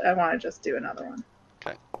 though. I want to just do another one.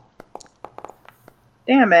 Okay.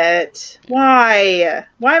 Damn it. Why?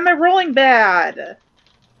 Why am I rolling bad?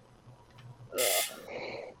 Ugh.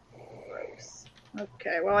 Gross.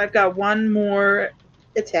 Okay, well, I've got one more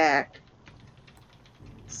attack.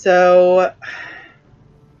 So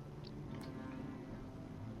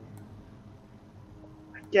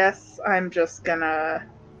I guess I'm just gonna...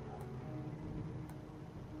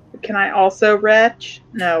 Can I also retch?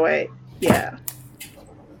 No, wait. Yeah.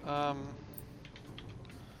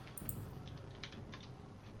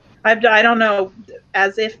 I don't know.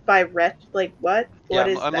 As if by retch, like what? What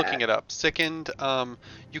is I'm that? looking it up. Sickened.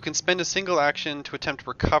 You can spend a single action to attempt to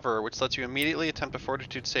recover, which lets you immediately attempt a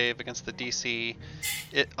fortitude save against the DC.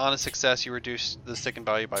 On a success, you reduce the sickened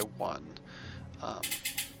value by 1.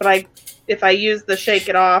 But if I use the Shake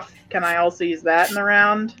It Off, can I also use that in the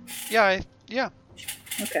round? Yeah.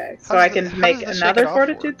 Okay, so I can make another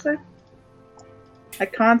fortitude save? I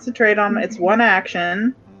concentrate on it's one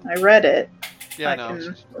action. I read it. Yeah, I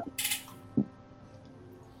know.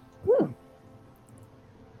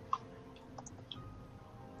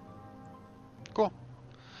 Cool.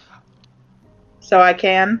 So I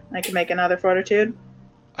can make another fortitude?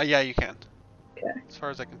 Yeah, you can. Okay. As far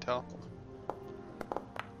as I can tell.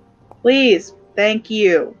 Please. Thank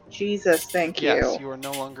you. Jesus, thank you. Yes, you are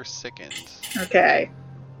no longer sickened. Okay.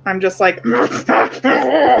 I'm just like...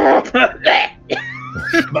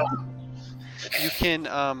 You can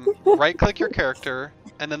right-click your character,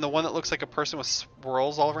 and then the one that looks like a person with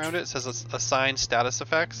swirls all around it says assign status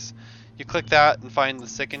effects. You click that and find the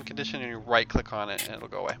sickened condition, and you right-click on it, and it'll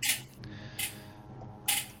go away.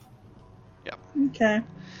 Yeah. Okay.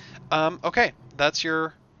 Okay, that's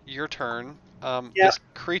your turn. Yep. This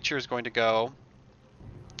creature is going to go.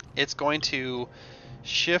 It's going to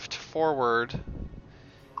shift forward.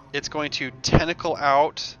 It's going to tentacle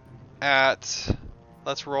out at...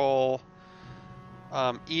 Let's roll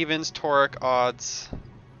evens, toric, odds,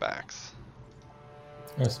 Bax.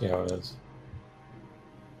 I see how it is.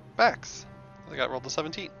 Bax. I got rolled a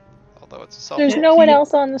 17. Although it's a self. There's no one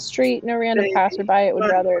else on the street, no random passerby. It would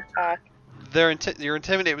rather attack. Your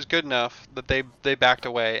intimidate was good enough that they backed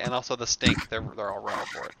away, and also the stink. They're all running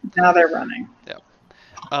for it. Now they're running. Yeah.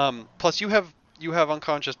 Plus you have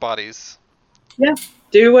unconscious bodies. Yeah.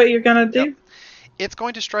 Do what you're gonna do. Yep. It's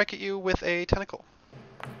going to strike at you with a tentacle.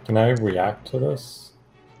 Can I react to this?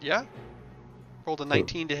 Yeah. Rolled a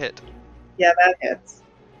 19 to hit. Yeah, that hits.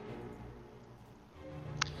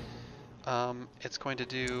 It's going to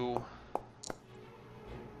do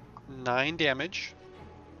 9 damage.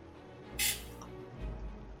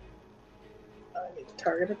 I need to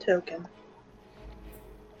target a token.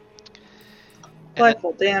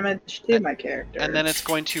 Delightful damage to my character. And then it's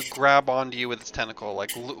going to grab onto you with its tentacle.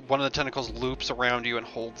 Like one of the tentacles loops around you and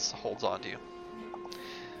holds onto you.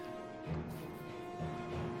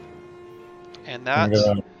 And that.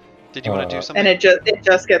 Did you want to do something? And it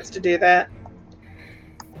just gets to do that.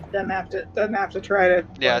 Doesn't have to try to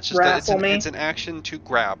me. It's an action to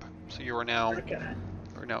grab. So you are now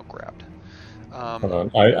grabbed. Hold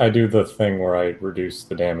on. I do the thing where I reduce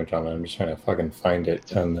the damage on it. I'm just trying to fucking find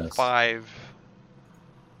it on this. 5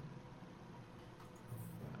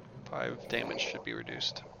 5 damage should be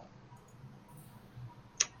reduced.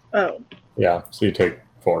 Oh. Yeah, so you take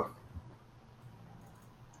 4.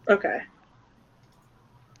 Okay.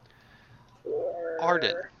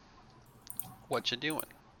 Arden, what you doing?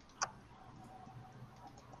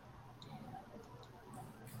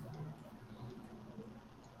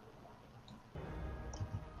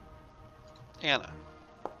 Anna.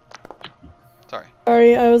 Sorry.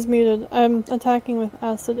 Sorry, I was muted. I'm attacking with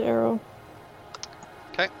acid arrow.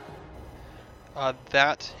 Okay.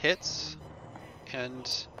 That hits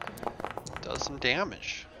and does some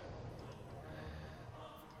damage.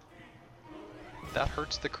 That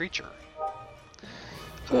hurts the creature.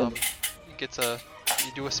 You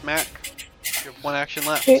do a smack. You have 1 action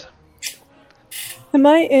left. Hey, am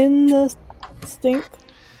I in the stink?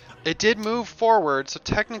 It did move forward, so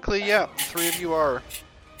technically, yeah, 3 of you are.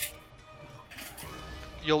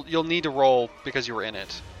 You'll need to roll because you were in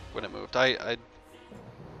it when it moved. Okay.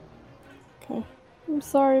 I'm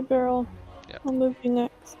sorry, Beryl. Yeah. I'll move you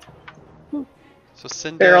next. So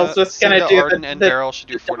Cinda, Barrel's just gonna do Arden, and Beryl should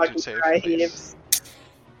do fortitude save. Heaves.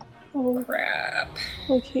 Oh Crap.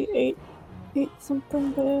 Okay, 8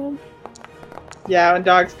 something bad. Yeah, and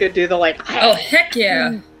dogs could do the like. Oh heck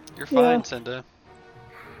yeah! You're fine, Yeah. Cinda.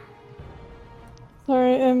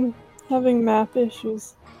 Sorry, I'm having map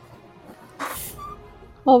issues.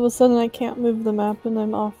 All of a sudden I can't move the map and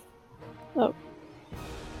I'm off. Oh.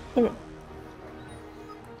 Okay.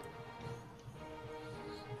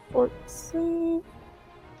 Fort save.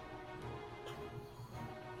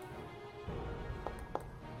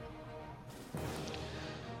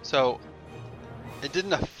 So it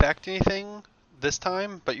didn't affect anything this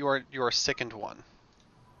time, but you are sickened 1.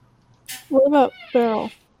 What about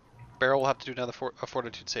Beryl? Beryl will have to do another a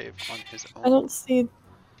fortitude save on his own. I don't see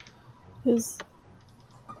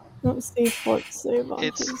fort save on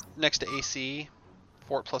It's his. next to AC,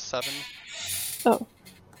 fort +7. Oh.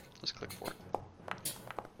 Just click fort.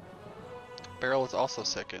 Beryl is also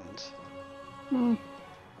sickened, Hmm.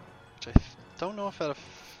 which I don't know if that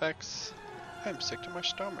affects. I'm sick to my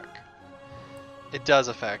stomach. It does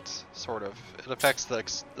affect, sort of. It affects the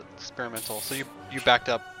experimental. So you backed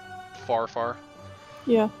up far.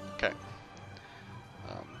 Yeah. Okay.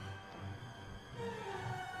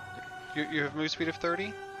 You have move speed of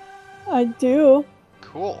 30? I do.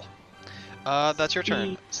 Cool. That's your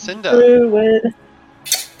turn. Cinda. Druid.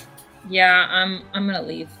 Yeah, I'm gonna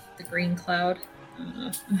leave the green cloud.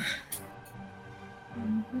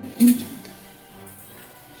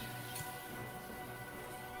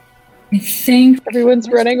 I think Everyone's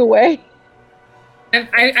running away.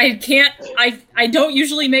 I can't. I don't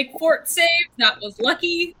usually make fort saves. That was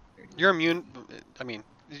lucky. You're immune. I mean,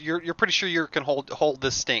 you're pretty sure you can hold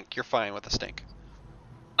this stink. You're fine with the stink.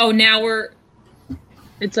 Oh, now we're.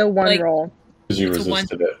 It's a 1 roll. Because you It's a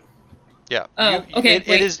resisted it. Yeah. Oh, okay, It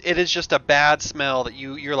wait. is just a bad smell that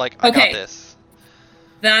you're like, I Okay. got this.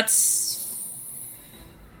 That's.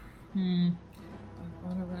 I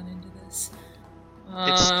want to run into this.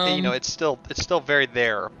 It's it's still very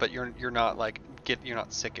there, but you're not like you're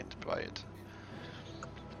not sickened by it.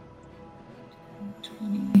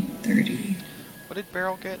 20, 30. What did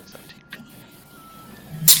Beryl get? 17.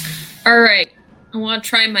 All right, I want to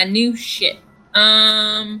try my new shit.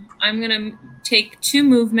 I'm gonna take 2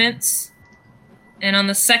 movements, and on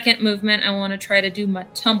the second movement, I want to try to do my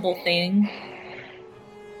tumble thing.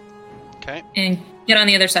 Okay. And get on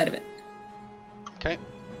the other side of it. Okay.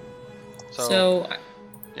 So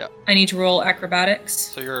yeah. I need to roll acrobatics.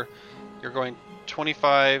 So you're going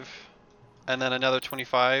 25, and then another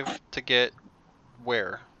 25 to get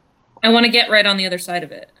where? I want to get right on the other side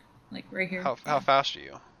of it, like right here. How fast are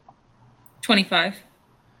you? 25.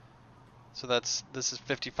 So this is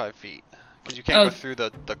 55 feet because you can't go through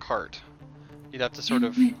the cart. You'd have to sort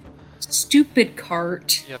of. Stupid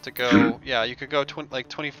cart. You have to go. Yeah, you could go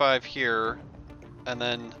 25 here, and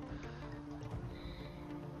then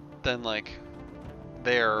like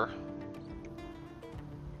there.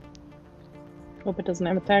 Hope it doesn't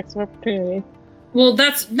have attacks of opportunity. Well,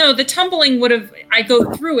 the tumbling would have. I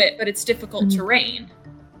go through it, but it's difficult terrain.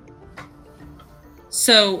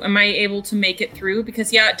 So, am I able to make it through?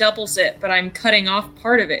 Because yeah, it doubles it, but I'm cutting off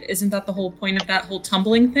part of it. Isn't that the whole point of that whole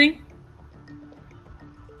tumbling thing?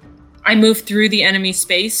 I move through the enemy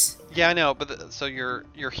space. Yeah, I know, but so you're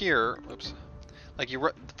here. Oops. Like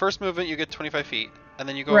the first movement, you get 25 feet, and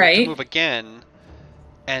then you go to move again,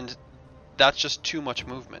 and that's just too much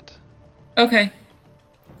movement. Okay.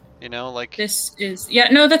 You know, like this is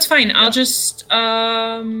no, that's fine. Yeah. I'll just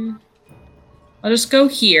go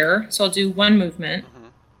here. So I'll do 1 movement.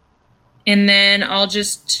 And then I'll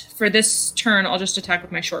just, for this turn, I'll just attack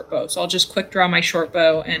with my short bow. So I'll just quick draw my short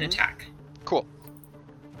bow and attack. Cool.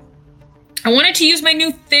 I wanted to use my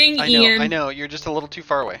new thing, Ian. I know. You're just a little too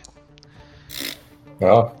far away.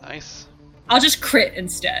 Well. Nice. I'll just crit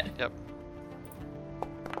instead. Yep.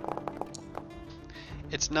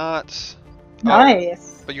 It's not...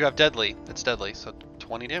 Nice. But you have deadly. It's deadly, so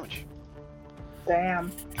 20 damage.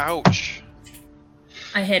 Damn. Ouch.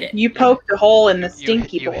 I hit it. You poked a hole in the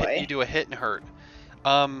stinky boy. You do a hit and hurt.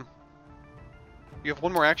 You have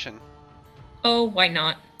one more action. Oh, why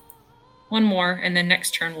not? One more, and then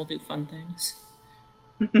next turn we'll do fun things.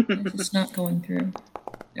 It's not going through.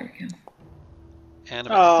 There we go. And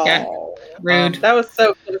oh, yeah. Rude. That was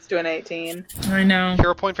so close to an 18. I know.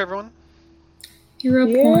 Hero point for everyone? Hero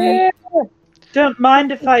point. Don't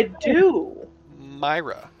mind if I do.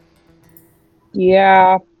 Myra.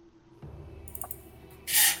 Yeah.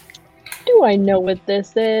 Do I know what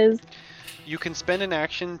this is? You can spend an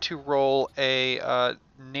action to roll a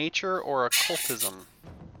nature or occultism.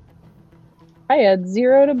 I had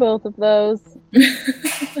 0 to both of those.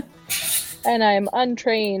 And I'm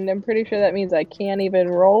untrained. I'm pretty sure that means I can't even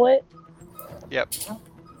roll it. Yep.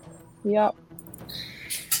 Yep.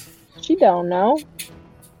 She don't know.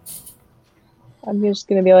 I'm just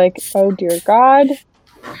gonna be like, oh dear God.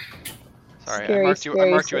 Sorry, scary, I marked you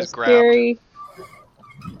so as grabbed. scary.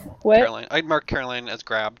 What? Caroline. I'd mark Caroline as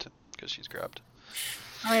grabbed because she's grabbed.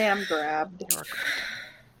 I am grabbed. You are grabbed.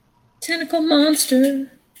 Tentacle monster.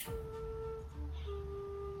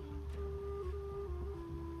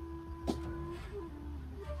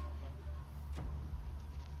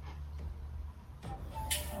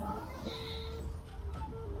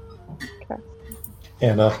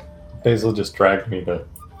 And Basil just dragged me to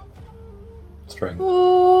string.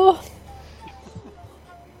 Oh,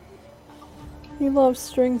 he loves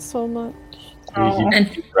string so much.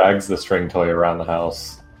 He drags the string toy around the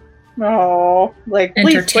house. Oh, like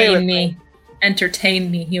please play with me. Entertain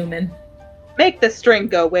me, human. Make the string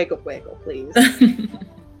go wiggle wiggle, please.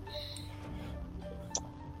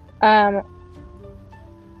 I'm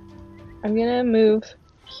gonna move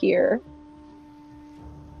here.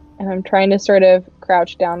 And I'm trying to sort of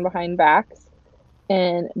crouch down behind Vax.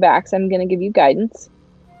 And Vax, I'm gonna give you guidance.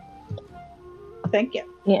 Thank you.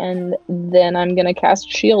 And then I'm gonna cast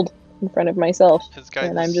shield in front of myself. His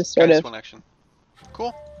guidance, and I'm just sort of one action.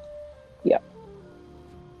 Cool. Yep.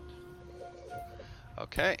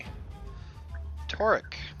 Okay.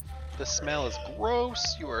 Toric. The smell is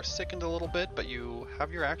gross. You are sickened a little bit, but you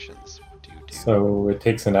have your actions. What do you do? So it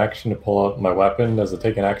takes an action to pull out my weapon. Does it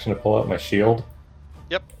take an action to pull out my shield?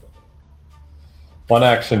 Yep. 1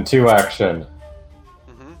 action, 2 action.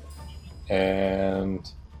 Mm-hmm. And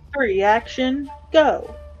 3 action,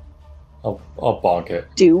 go. I'll bonk it.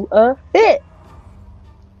 do a hit.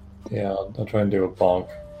 Yeah, I'll try and do a bonk.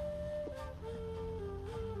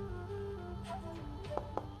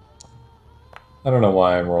 I don't know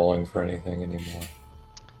why I'm rolling for anything anymore.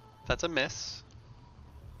 That's a miss.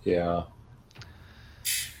 Yeah.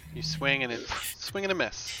 You swing and a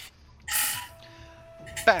miss.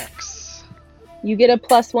 Vax. You get a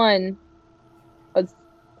 +1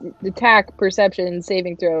 attack, perception,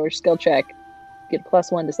 saving throw, or skill check. You get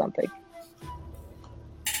 +1 to something.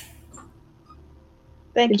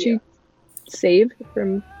 Thank Did you. she save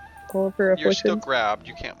from all of her You're afflictions? still grabbed.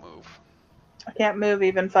 You can't move. I can't move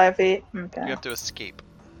even 5 feet. Okay. You have to escape.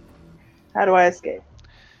 How do I escape?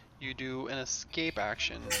 You do an escape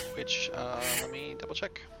action, which, let me double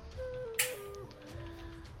check.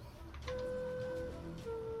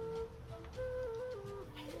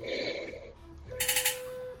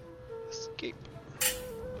 Escape.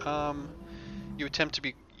 You attempt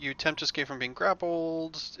to escape from being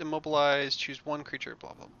grappled, immobilized, choose one creature,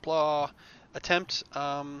 blah blah blah. Attempt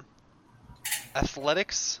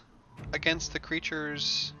athletics against the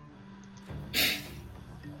creature's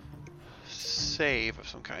save of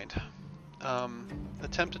some kind.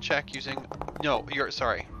 Attempt to check using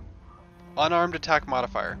unarmed attack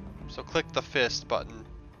modifier. So click the fist button,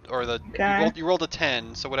 or the you rolled a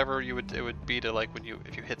 10. So whatever it would be to like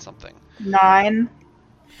if you hit something. 9,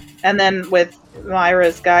 and then with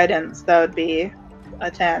Myra's guidance, that would be a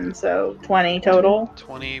 10. So 20 total.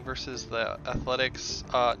 20 versus the athletics.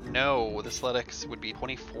 No, the athletics would be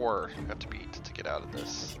 24. You have to beat to get out of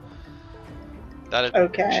this. That is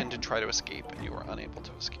action to try to escape, and you are unable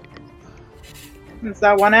to escape. Is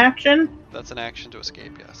that 1 action? That's an action to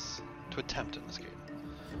escape, yes. To attempt an escape.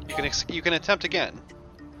 You can attempt again.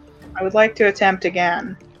 I would like to attempt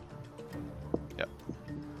again. Yep.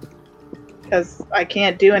 Because I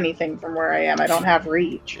can't do anything from where I am. I don't have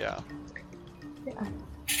reach. Yeah.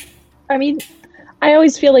 I mean, I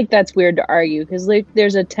always feel like that's weird to argue because like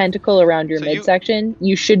there's a tentacle around your midsection.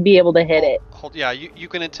 You should be able to hit it. Yeah, you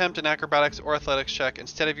can attempt an acrobatics or athletics check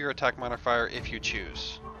instead of your attack modifier if you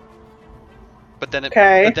choose. But then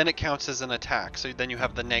it counts as an attack. So then you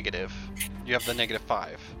have the negative. You have the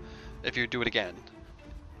 -5 if you do it again.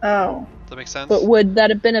 Oh. Does that make sense? But would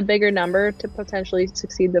that have been a bigger number to potentially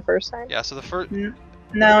succeed the first time? Yeah. So the first.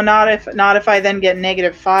 No, not if I then get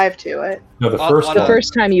 -5 to it. No, the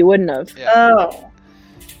first time you wouldn't have. Yeah. Oh.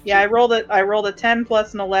 Yeah, I rolled a 10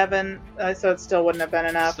 plus an 11, so it still wouldn't have been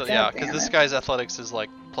enough. So, yeah, because this guy's athletics is like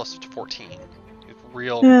plus 14. It's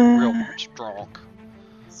real strong.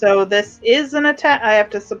 So this is an attack. I have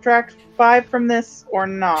to subtract 5 from this or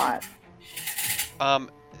not. An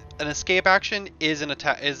escape action is an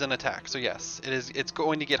attack. So yes, it is. It's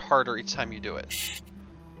going to get harder each time you do it.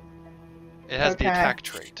 It has the attack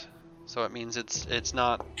trait, so it means it's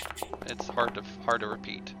hard to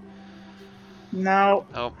repeat. No.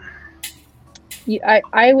 Oh. Yeah,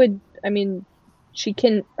 I mean, she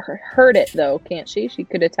can hurt it though, can't she? She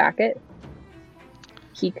could attack it.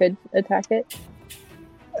 He could attack it.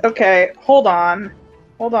 Okay, hold on.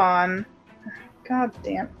 God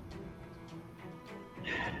damn.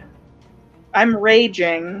 I'm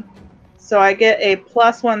raging, so I get a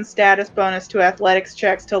 +1 status bonus to athletics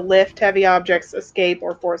checks to lift heavy objects, escape,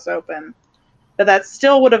 or force open. But that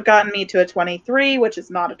still would have gotten me to a 23, which is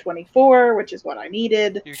not a 24, which is what I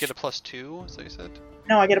needed. You get a +2, so you said?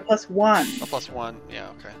 No, I get a +1. A +1, yeah,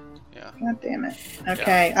 okay. Yeah. God damn it.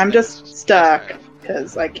 Okay, yeah, I'm just stuck,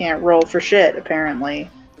 because I can't roll for shit, apparently.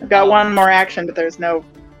 I've got one more action, but there's no...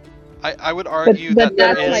 I would argue but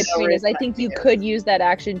that that's my point, is I think you could use that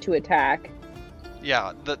action to attack.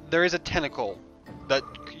 Yeah, there is a tentacle that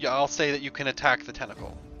I'll say that you can attack the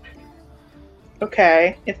tentacle.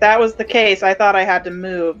 Okay, if that was the case, I thought I had to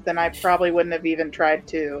move, then I probably wouldn't have even tried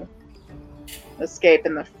to escape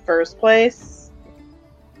in the first place.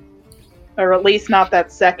 Or at least not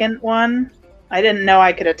that second one. I didn't know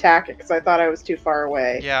I could attack it because I thought I was too far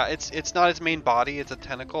away. Yeah, it's not its main body, it's a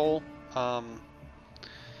tentacle.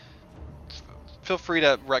 Feel free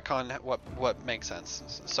to retcon what makes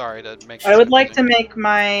sense. Sorry to make. I would like to make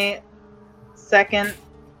my second.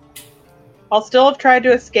 I'll still have tried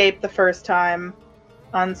to escape the first time,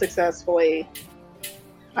 unsuccessfully.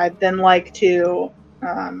 I'd then like to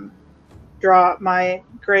draw my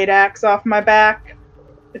great axe off my back,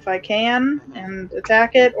 if I can, and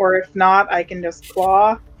attack it, or if not, I can just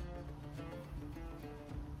claw.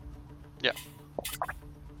 Yeah.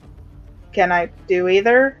 Can I do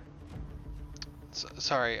either?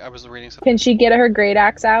 Sorry, I was reading something. Can she get her great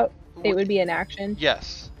axe out? It would be an action.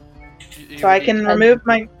 Yes. So I can remove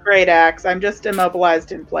my great axe. I'm just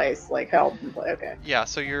immobilized in place, like held in place. Okay. Yeah.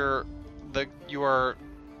 So you are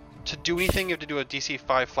to do anything. You have to do a DC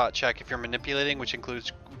 5 flat check if you're manipulating, which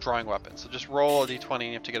includes drawing weapons. So just roll a d20 and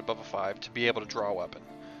you have to get above a 5 to be able to draw a weapon.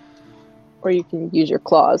 Or you can use your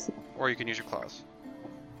claws. Or you can use your claws.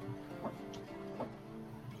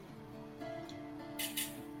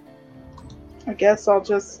 I guess I'll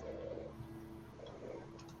just...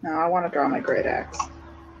 No, I want to draw my great axe.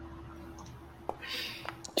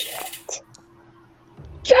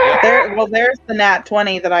 There's the nat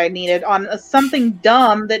 20 that I needed on something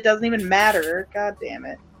dumb that doesn't even matter. God damn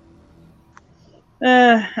it.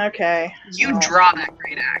 Okay. You draw that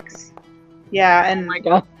great axe. Yeah, and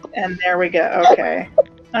and there we go. Okay.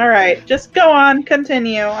 All right, just go on.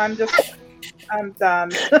 Continue. I'm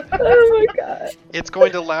done. Oh my god. It's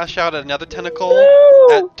going to lash out at another tentacle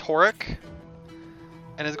at Torek,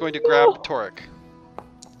 and is going to grab Torek.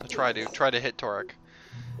 Try to hit Torek.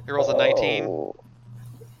 He rolls a 19.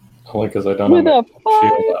 Only because I don't have my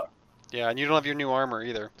shield up. Yeah, and you don't have your new armor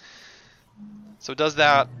either. So it does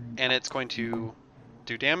that, and it's going to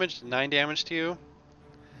do damage, 9 damage to you.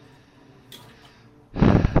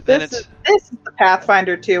 This is the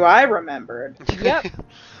Pathfinder 2 I remembered. Yep.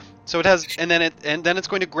 So it has, and then it's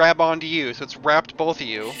going to grab onto you. So it's wrapped both of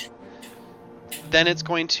you. Then it's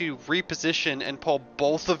going to reposition and pull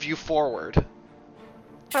both of you forward.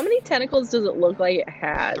 How many tentacles does it look like it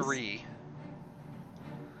has? 3.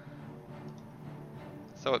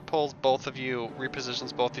 So it pulls both of you,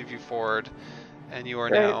 repositions both of you forward, and you are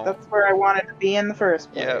now... That's where I wanted to be in the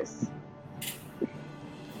first place. Yep.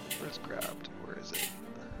 Where's grabbed? Where is it?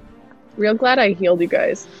 Real glad I healed you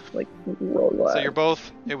guys. Like, real glad. So you're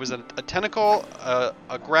both... It was a tentacle,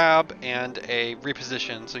 a grab, and a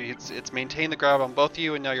reposition. So it's maintained the grab on both of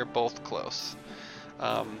you, and now you're both close.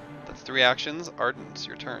 That's 3 actions. Arden, it's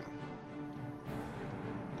your turn.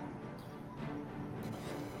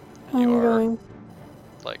 I'm going.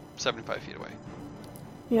 Like 75 feet away.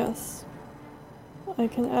 Yes. I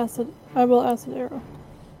can acid. I will acid arrow.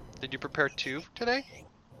 Did you prepare 2 today?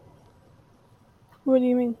 What do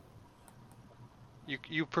you mean?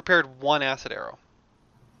 You prepared 1 acid arrow.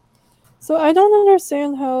 So I don't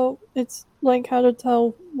understand how it's like how to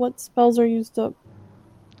tell what spells are used up.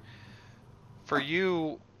 For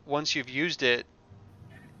you, once you've used it,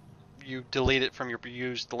 you delete it from your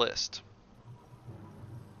used list.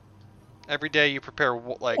 Every day you prepare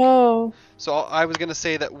like. Oh. So I was gonna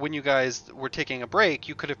say that when you guys were taking a break,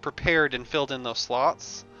 you could have prepared and filled in those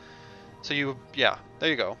slots. So yeah, there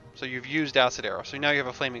you go. So you've used acid arrow. So now you have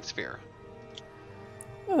a flaming sphere.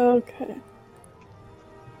 Okay.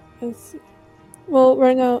 Let's see. Well,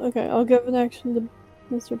 right now, okay, I'll give an action to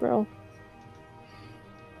Mr. Barrel.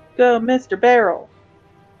 Go, Mr. Barrel.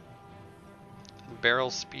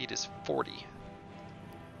 Barrel's speed is 40.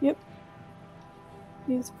 Yep.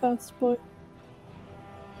 He's a fast boy.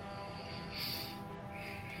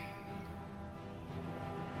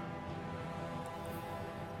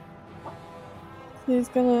 So he's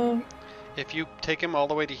gonna... If you take him all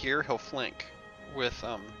the way to here, he'll flank with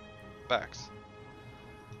backs.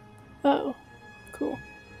 Oh, cool.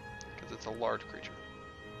 Because it's a large creature.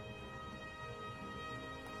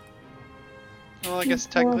 Well, I guess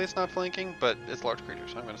technically it's not flanking, but it's large creature,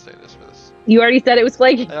 so I'm going to say this for this. You already said it was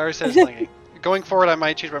flanking. I already said it's flanking. Going forward, I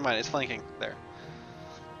might change my mind. It's flanking. There.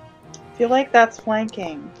 I feel like that's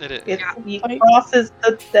flanking. It is. He crosses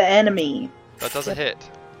the enemy. That doesn't hit.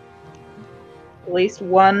 At least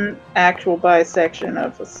one actual bisection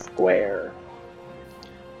of a square.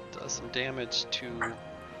 Does some damage to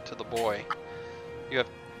the boy. You have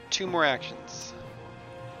 2 more actions.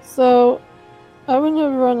 So, I wouldn't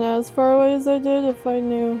have run as far away as I did if I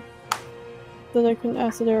knew that I couldn't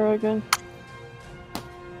acid arrow again.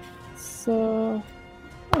 So,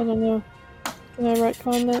 I don't know. Can I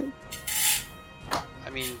retcon that? I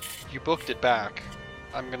mean, you booked it back.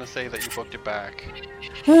 I'm gonna say that you booked it back.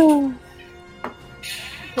 Cool.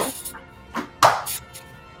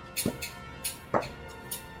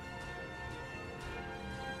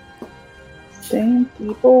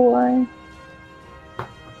 Stinky boy.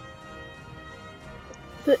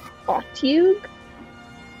 The Otyugh?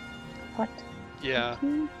 Yeah.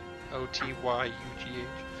 Otyugh.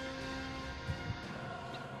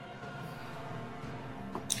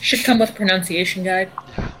 Should come with pronunciation guide.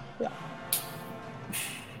 Yeah.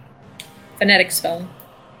 Phonetic spelling.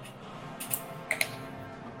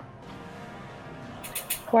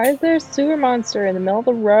 Why is there a sewer monster in the middle of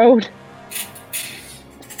the road?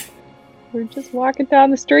 We're just walking down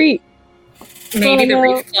the street. Maybe the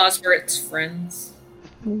reef claws were its friends.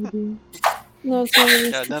 Maybe. No, it's not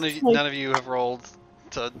really. Yeah, none of you have rolled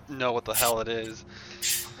to know what the hell it is.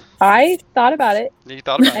 I thought about it. You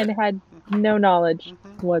thought about and it. had no knowledge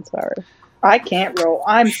whatsoever. I can't roll.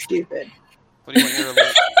 I'm stupid. What do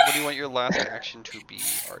you want your last action to be,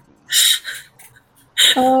 Arden?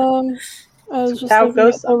 I was just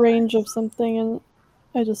looking at the range of something, and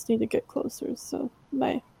I just need to get closer. So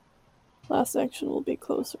my last action will be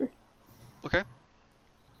closer. Okay.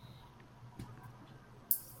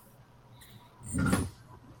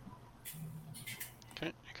 Okay,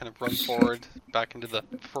 you kind of run forward back into the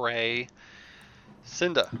fray.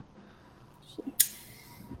 Cinda.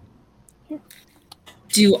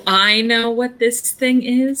 Do I know what this thing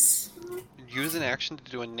is? Use an action to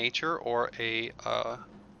do a nature or a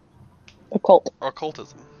occult. Or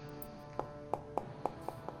occultism.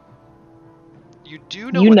 You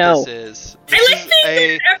do know what this is.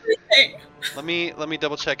 Everything. Let me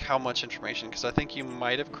double check how much information, because I think you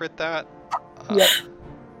might have crit that. Yep.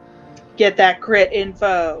 Get that crit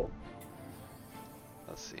info.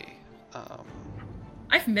 Let's see.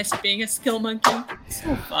 I've missed being a skill monkey. It's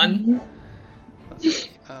so fun. Let's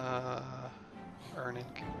see. Earning.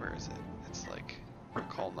 Where is it? It's like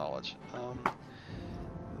recall knowledge.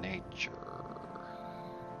 Nature.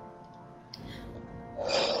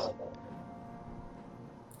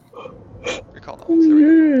 Recall knowledge. There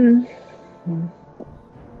we go.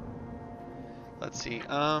 Let's see.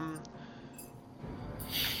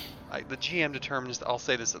 The GM determines. I'll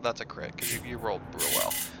say this. That's a crit because you rolled real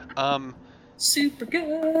well. Super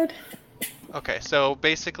good. Okay, so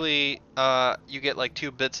basically, you get like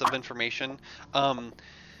 2 bits of information.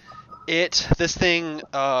 This thing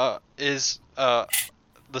is the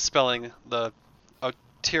spelling, the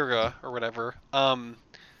Tira or whatever.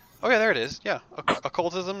 Okay, there it is. Yeah,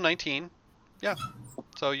 occultism 19. Yeah,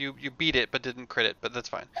 so you beat it but didn't crit it, but that's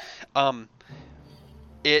fine.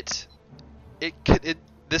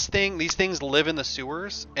 These things live in the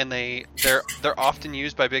sewers, and they're often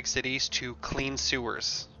used by big cities to clean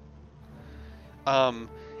sewers.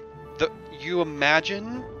 You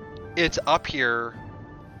imagine it's up here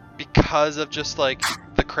because of just like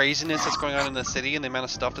the craziness that's going on in the city and the amount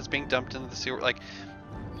of stuff that's being dumped into the sewer. Like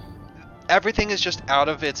everything is just out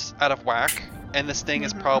of whack, and this thing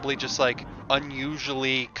is probably just like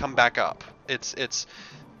unusually come back up. It's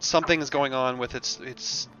something is going on with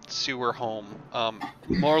its sewer home.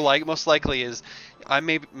 Most likely is I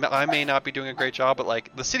may not be doing a great job, but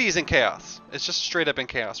like the city is in chaos. It's just straight up in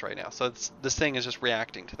chaos right now. So this thing is just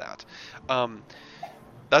reacting to that.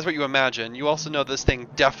 That's what you imagine. You also know this thing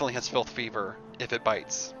definitely has filth fever if it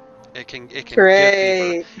bites. It can give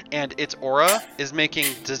fever, and its aura is making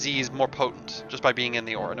disease more potent just by being in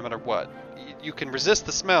the aura, no matter what. You can resist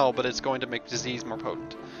the smell, but it's going to make disease more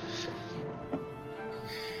potent.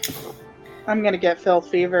 I'm gonna get filth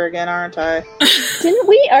fever again, aren't I? Didn't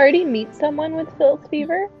we already meet someone with filth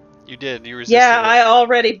fever? You did. You resisted it. I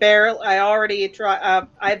already try.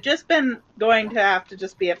 I've just been going to have to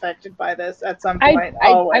just be affected by this at some point.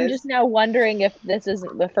 I'm just now wondering if this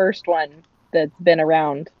isn't the first one that's been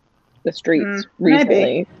around the streets recently.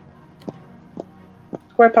 Maybe.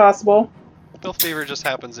 Quite possible. Filth fever just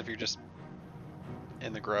happens if you're just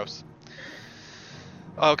in the gross.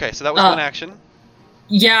 Okay, so that was one action.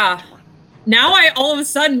 Yeah. Now I all of a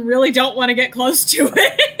sudden really don't want to get close to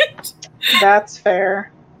it. That's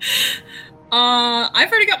fair. I've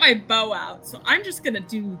already got my bow out, so I'm just gonna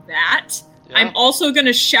do that. Yeah. I'm also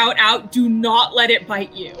gonna shout out, "Do not let it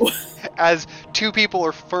bite you." As two people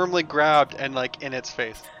are firmly grabbed and like in its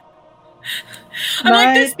face. I'm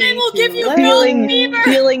like, this thing will give you filth fever.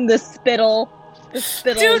 Feeling the spittle. The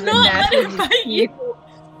spittle. Do not let it bite you.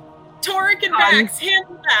 Torek and Max,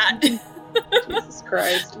 handle that. Jesus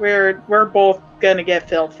Christ, we're both gonna get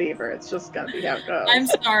filth fever. It's just gonna be how it goes. I'm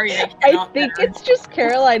sorry. I think it's just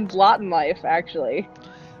Caroline's lot in life, actually.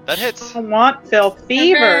 That hits. I want filth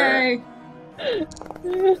fever.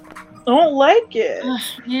 Don't like it. Oh,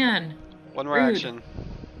 man. One more action.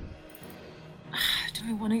 Do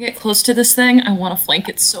I want to get close to this thing? I want to flank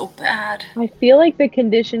it so bad. I feel like the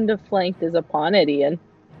condition to flank is upon it, Ian.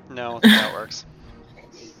 No, that's how it works.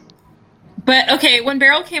 But, okay, when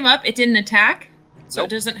Beryl came up, it didn't attack? So Nope. It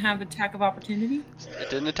doesn't have attack of opportunity? It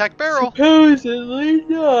didn't attack Beryl. Supposedly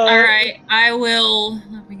not. Alright, I will...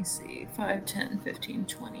 Let me see. 5, 10, 15,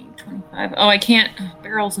 20, 25... Oh, I can't...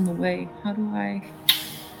 Beryl's in the way. How do I...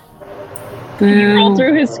 Can you roll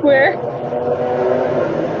through his square?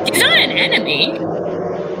 He's not an enemy!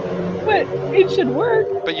 But it should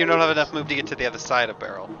work. But you don't have enough move to get to the other side of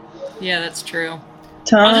Beryl. Yeah, that's true.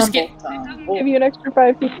 I'll just get... It doesn't give you an extra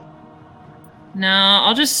 5 feet. No,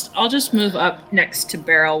 I'll just move up next to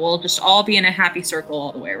Beryl. We'll just all be in a happy circle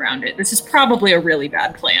all the way around it. This is probably a really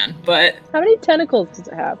bad plan, but... How many tentacles does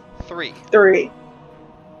it have? 3.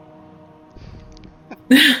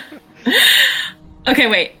 Okay,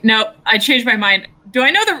 wait. No, I changed my mind. Do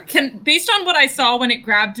I know based on what I saw when it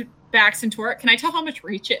grabbed Bax and Torek, can I tell how much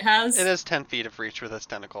reach it has? It has 10 feet of reach with its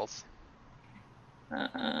tentacles.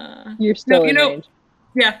 You're still in range.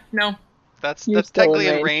 Yeah, no. That's technically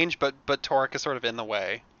in range, but Torek is sort of in the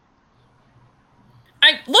way.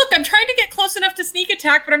 I'm trying to get close enough to sneak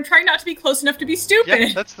attack, but I'm trying not to be close enough to be stupid.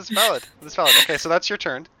 Yeah, that's valid. That's valid. Okay, so that's your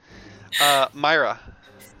turn. Myra.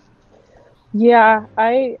 Yeah,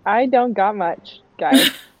 I don't got much, guys.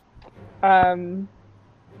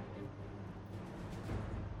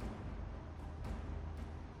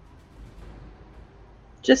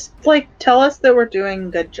 Just tell us that we're doing a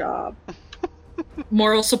good job.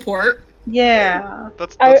 Moral support. Yeah.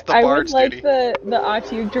 That's the I bard's would like duty. the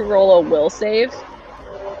Atug to roll a will save.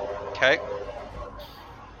 Okay.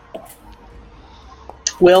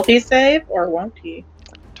 Will he save or won't he?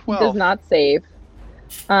 12. He does not save.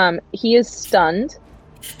 He is stunned.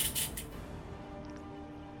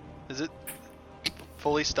 Is it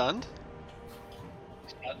fully stunned?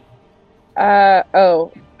 I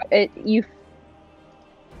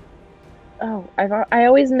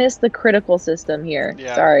always miss the critical system here.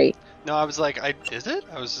 Yeah. Sorry. No, I was like, is it?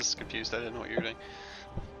 I was just confused. I didn't know what you were doing.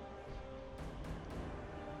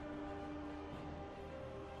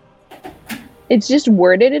 It's just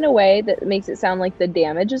worded in a way that makes it sound like the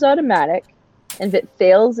damage is automatic, and if it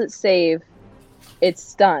fails its save, it's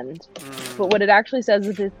stunned. But what it actually says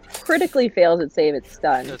is if it critically fails its save, it's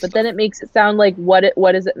stunned. But then it makes it sound like what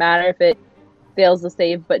does it matter if it fails the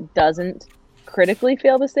save but doesn't critically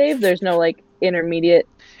fail the save? There's no intermediate.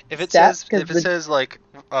 If it says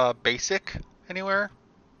basic anywhere,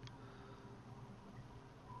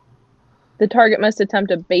 the target must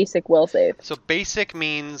attempt a basic will save. So basic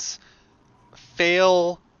means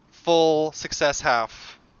fail full, success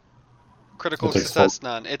half, critical success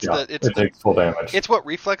none. It takes full damage. It's what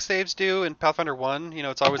reflex saves do in Pathfinder 1.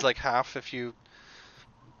 It's always half if you.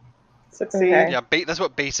 succeed. Okay. Yeah, that's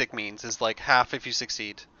what basic means. Is like half if you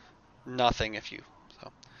succeed, nothing if you.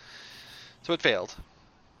 So it failed.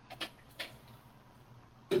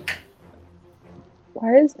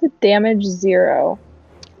 Why is the damage 0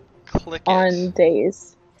 Click on it.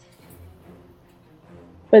 days?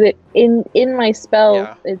 But it in my spell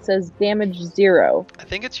Yeah. it says damage 0. I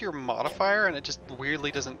think it's your modifier, and it just weirdly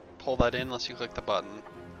doesn't pull that in unless you click the button.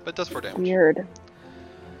 But it does 4 damage. Weird.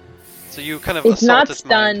 So you kind of It's assault not its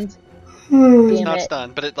mind. stunned. It's Damn not it.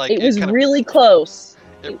 stunned, but it It was kind of, really close.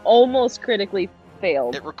 It- You almost critically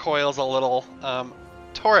failed. It recoils a little.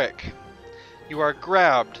 Toric, you are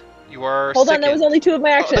grabbed. You are Hold on, sickened. that was only 2 of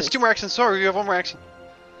my Oh, actions. that's 2 more actions. Sorry, you have 1 more action.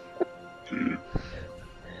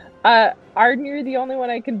 Arden, you're the only one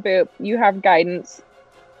I can boop. You have guidance.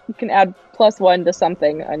 You can add +1 to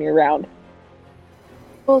something on your round.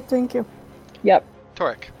 Well, thank you. Yep.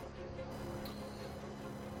 Toric.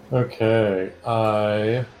 Okay,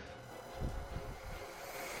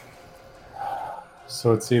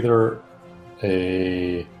 so it's either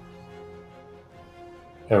a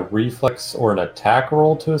reflex or an attack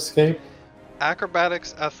roll to escape?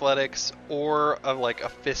 Acrobatics, athletics, or a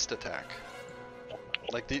fist attack.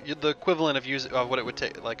 Like the equivalent of what it would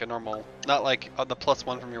take, like a normal, not like the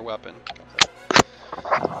 +1 from your weapon.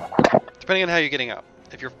 Depending on how you're getting out.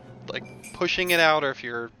 If you're like pushing it out, or if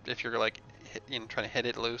you're like trying to hit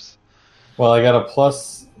it loose. Well, I got a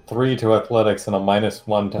 +3 to athletics and a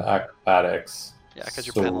 -1 to acrobatics. Yeah, because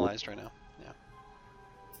you're penalized right now. Yeah.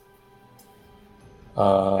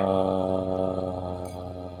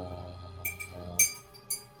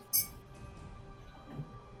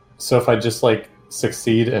 So if I just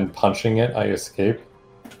succeed in punching it, I escape?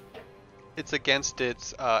 It's against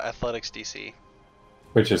its athletics DC.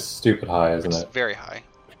 Which is stupid high, isn't It's it? very high.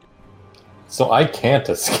 So I can't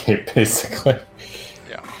escape, basically.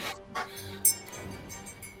 Yeah.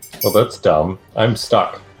 Well, that's dumb. I'm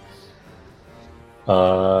stuck.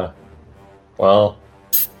 Well,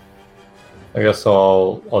 I guess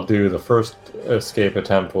I'll do the first escape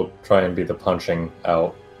attempt. Will try and be the punching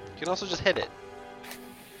out. You can also just hit it.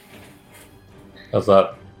 How's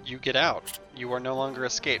that? You get out. You are no longer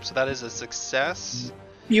escaped. So that is a success.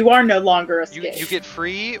 You are no longer escaped. You get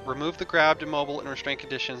free, remove the grabbed, immobile, and restraint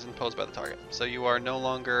conditions imposed by the target. So you are no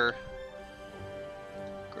longer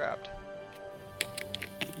grabbed.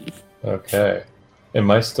 Okay. Am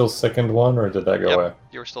I still sickened 1, or did that go away?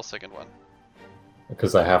 You're still sickened 1.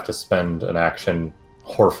 Because I have to spend an action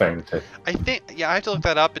horfing to... I think, I have to look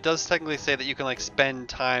that up. It does technically say that you can spend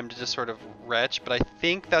time to just sort of retch, but I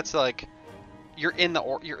think that's you're in the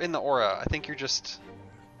aura. I think you're just...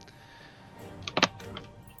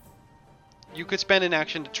 You could spend an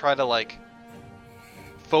action to try to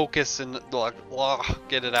focus and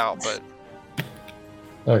get it out, but...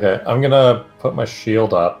 Okay, I'm gonna put my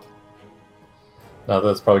shield up. Now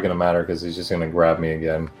that's probably gonna matter because he's just gonna grab me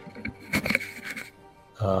again.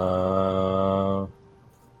 I'm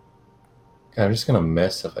just gonna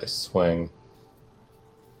miss if I swing.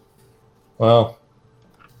 Well,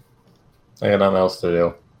 I got nothing else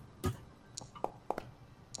to do.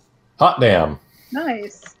 Hot damn!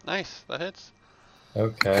 Nice. Nice, that hits.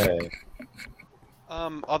 Okay.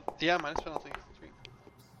 Yeah, minus penalty. Sweet.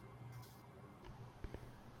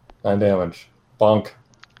 9 damage. Bonk.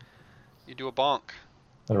 You do a bonk.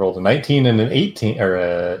 I rolled a 19 and an 18,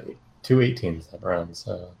 or 2 18s that round,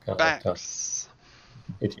 so kind of Backs.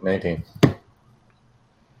 18, 19.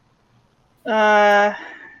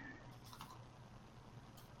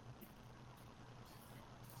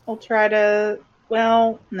 I'll try to...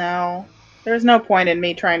 Well, no. There's no point in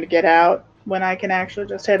me trying to get out when I can actually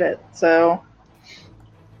just hit it, so...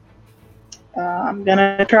 I'm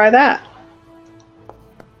gonna try that.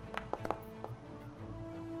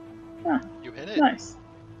 Huh, You hit it. nice.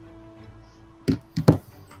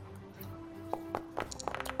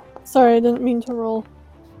 Sorry, I didn't mean to roll.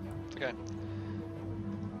 Okay.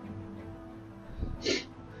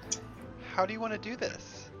 How do you want to do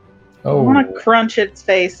this? Oh. I want to crunch its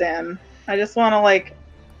face in. I just want to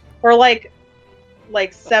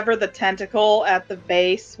sever the tentacle at the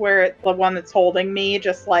base where the one that's holding me,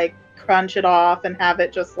 just crunch it off and have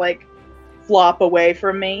it just flop away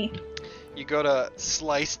from me. You go to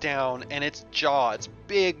slice down, and its jaw, its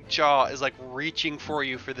big jaw, is reaching for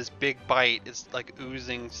you for this big bite. It's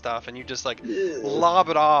oozing stuff, and you just lob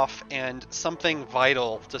it off, and something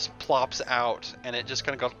vital just plops out, and it just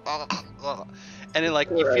kind of goes, ugh, ugh. And it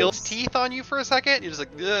you feel its teeth on you for a second. You're just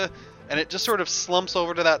ugh, and it just sort of slumps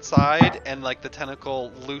over to that side, and the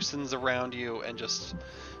tentacle loosens around you and just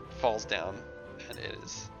falls down, and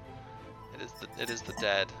it is the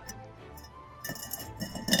dead.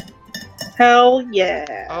 Hell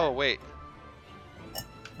yeah. Oh, wait.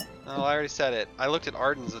 Oh, I already said it. I looked at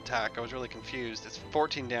Arden's attack. I was really confused. It's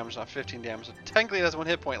 14 damage, not 15 damage. So technically it has 1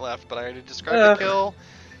 hit point left, but I already described the kill.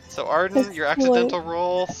 So Arden, your accidental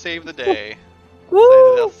roll, save the day.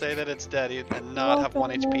 I'll say that it's dead and not have 1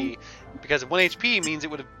 HP. Because 1 HP means it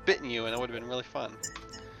would have bitten you, and it would have been really fun.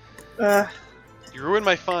 You ruined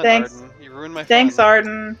my fun, Arden. You ruined my fun. Thanks,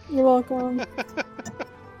 Arden. You're welcome.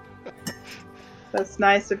 That's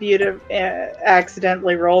nice of you to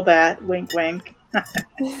accidentally roll that. Wink, wink.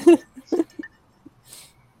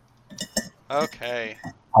 Okay.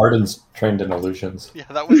 Arden's trained in illusions. Yeah,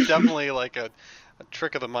 that was definitely like a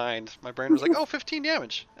trick of the mind. My brain was like, oh, 15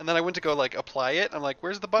 damage. And then I went to go like apply it. I'm like,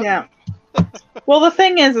 where's the button? Yeah. Well, the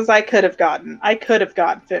thing is I could have gotten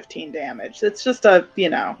 15 damage. It's just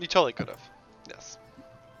You totally could have. Yes.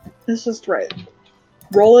 It's just right.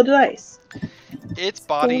 Roll a dice. Its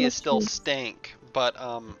body is still stank, but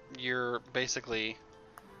you're basically...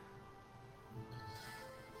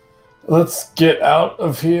 Let's get out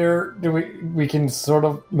of here. We can sort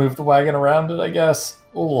of move the wagon around it, I guess.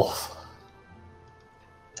 Ooh.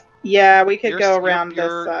 Yeah, we could go around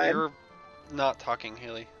this side. You're not talking,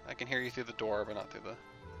 Haley. I can hear you through the door, but not through the...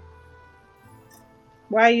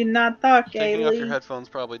 Why are you not talking, Taking Haley? off your headphones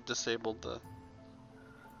probably disabled the...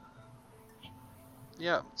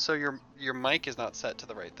 Yeah, so your mic is not set to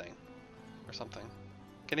the right thing. Or something.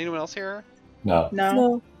 Can anyone else hear her? No.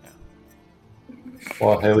 No. Yeah.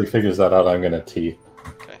 While Haley figures that out, I'm gonna tea.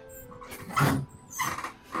 Okay.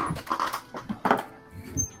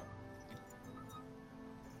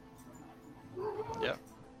 Yep.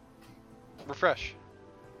 Refresh.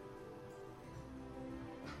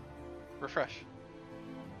 Refresh.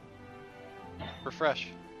 Refresh.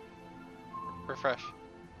 Refresh.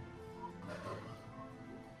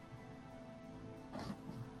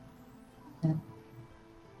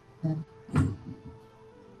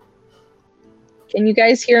 Can you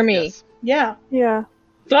guys hear me? Yes. Yeah. Yeah.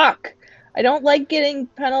 Fuck! I don't like getting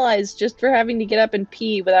penalized just for having to get up and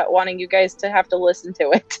pee without wanting you guys to have to listen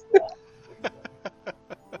to it.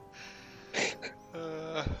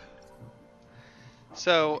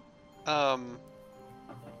 So,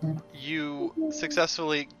 you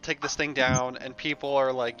successfully take this thing down, and people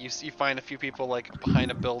are like, you find a few people like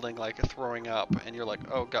behind a building, like throwing up, and you're like,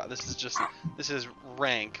 oh god, this is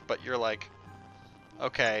rank, but you're like,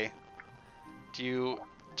 okay, do you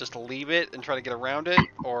just leave it and try to get around it,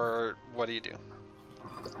 or what do you do?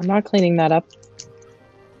 I'm not cleaning that up.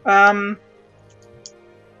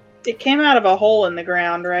 It came out of a hole in the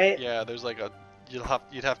ground, right? Yeah, there's like you'd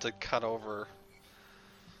have to cut over.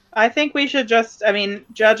 I think we should just,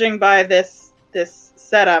 judging by this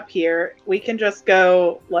setup here, we can just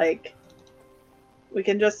go, we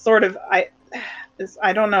can just sort of, I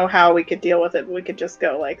don't know how we could deal with it, but we could just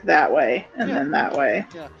go, that way, and then that way.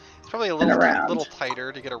 Yeah, it's probably a little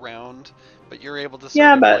tighter to get around, but you're able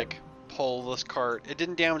to pull this cart. It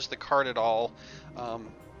didn't damage the cart at all,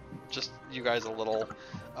 just you guys a little,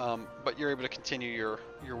 but you're able to continue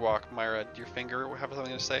your walk. Myra, your finger have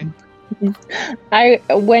something to say?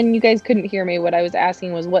 When you guys couldn't hear me, what I was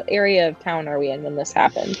asking was, what area of town are we in when this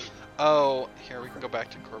happened? Oh, here we can go back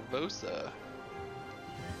to Corvosa.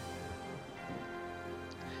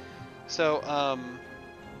 So,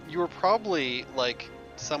 you were probably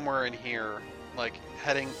somewhere in here,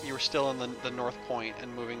 heading. You were still in the North Point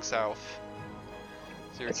and moving south.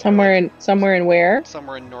 So somewhere in where?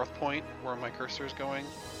 Somewhere in North Point, where my cursor is going,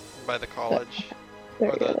 by the college. There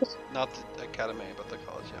or it is. Not the academy, but the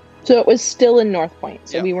college, yeah. So it was still in North Point,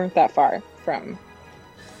 so yeah. We weren't that far from.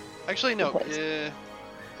 Actually, no.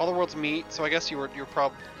 All the worlds meet, so I guess you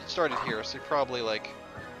started here, so you're probably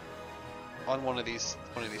on one of these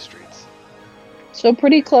streets. So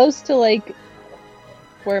pretty close to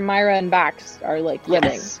where Myra and Bax are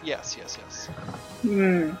living. Yes.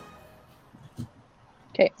 Hmm.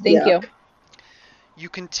 Okay, thank you. You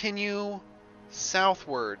continue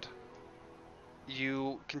southward.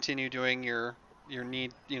 You continue doing your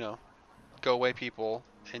need, go away people,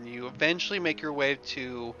 and you eventually make your way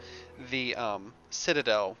to the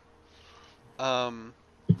Citadel. When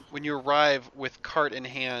you arrive with cart in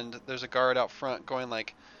hand, there's a guard out front going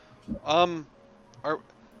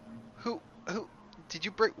who did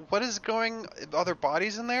you bring? What is going? Are there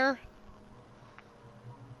bodies in there?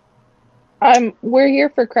 We're here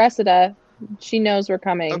for Cressida. She knows we're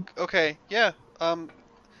coming. Okay, yeah.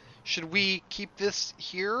 Should we keep this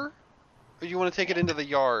here, or do you want to take it into the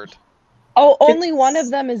yard? Oh, only one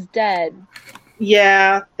of them is dead.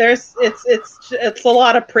 Yeah, it's a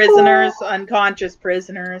lot of prisoners, unconscious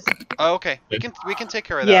prisoners. Oh, okay. We can take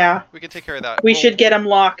care of that. Yeah, we can take care of that. We should get them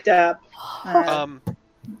locked up.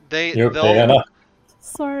 You're okay, Hannah?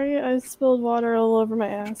 Sorry, I spilled water all over my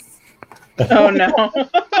ass. Oh no.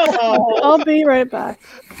 I'll be right back.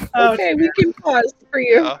 Okay, we can pause for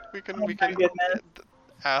you. Yeah, we can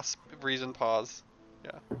ass reason pause.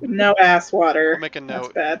 Yeah. No ass water. I'll make a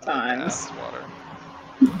note. That's bad of times. Ass water.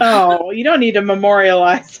 Oh, you don't need to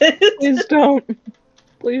memorialize it. Please don't.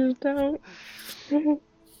 Please don't.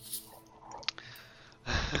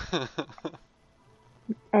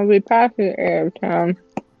 I'll be passing the air of town.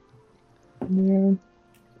 Yeah.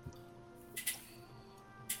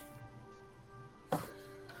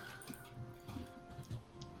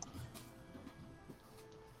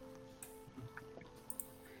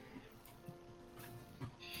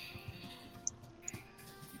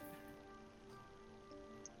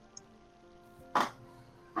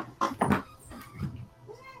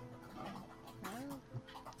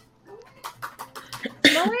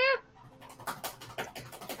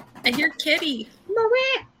 I hear kitty.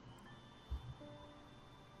 Maria.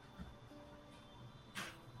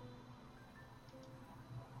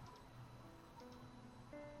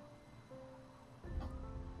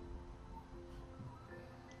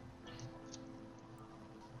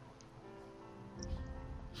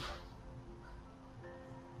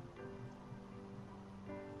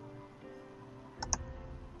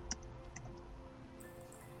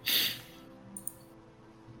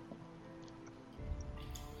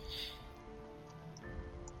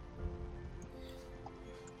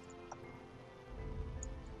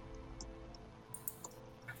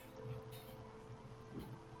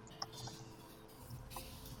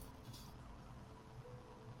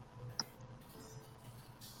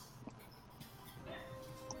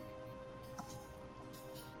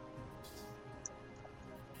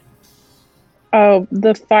 Oh,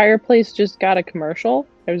 the fireplace just got a commercial?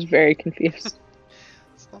 I was very confused.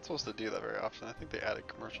 It's not supposed to do that very often. I think they added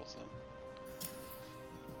commercials in.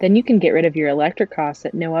 Then you can get rid of your electric costs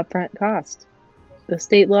at no upfront cost. The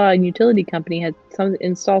state law and utility company had some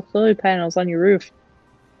install solar panels on your roof.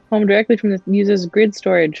 Home directly from the user's grid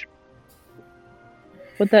storage.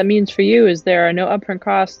 What that means for you is there are no upfront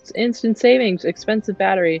costs, instant savings, expensive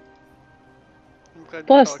battery.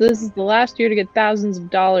 Plus, this is the last year to get thousands of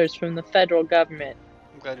dollars from the federal government.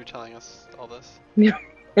 I'm glad you're telling us all this. You're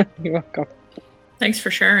welcome. Thanks for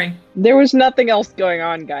sharing. There was nothing else going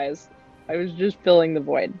on, guys. I was just filling the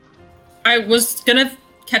void. I was gonna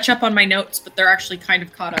catch up on my notes, but they're actually kind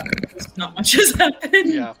of caught up because not much has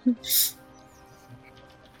happened. Yeah.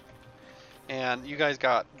 And you guys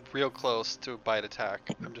got real close to a bite attack.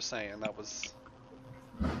 I'm just saying that was.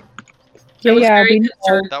 Yeah, we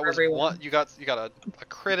know. That was one. You got a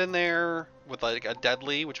crit in there with like a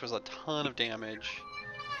deadly, which was a ton of damage.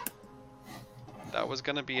 That was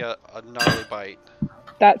gonna be a gnarly bite.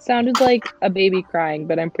 That sounded like a baby crying,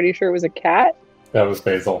 but I'm pretty sure it was a cat. That was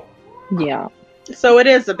Basil. Yeah. So it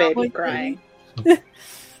is a baby crying.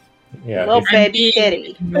 Yeah. Little baby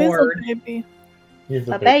kitty. Basil baby. He's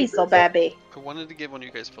A basil baby. I wanted to give one of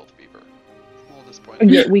you guys Filth Fever. I'm a little disappointed.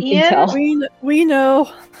 Yeah, we can tell. We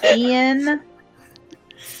know. Ian.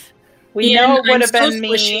 We Ian, know it would I'm have so been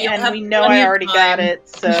squishy. me, You'll and have we know plenty I of already time. got it,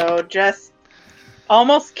 so just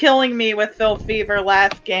almost killing me with Filth Fever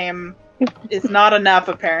last game is not enough,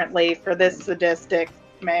 apparently, for this sadistic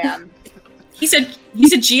man. He's a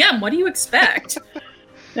GM. What do you expect? So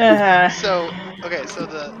the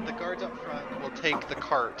guards up front will take the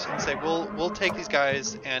cart and say we'll take these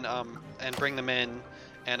guys and bring them in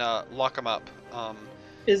and lock them up.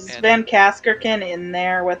 Is Van Kaskerkin in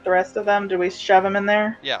there with the rest of them? Do we shove him in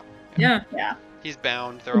there? Yeah. Yeah. Yeah. He's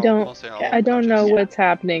bound. They're all mostly all I don't know unconscious. what's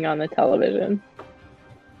happening on the television.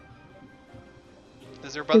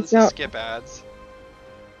 Is there buttons to skip ads?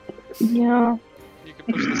 Yeah. You can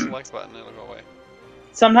push the select button and it'll go away.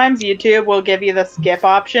 Sometimes YouTube will give you the skip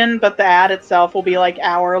option, but the ad itself will be like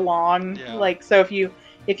hour long. Yeah. Like, so if you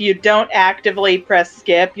don't actively press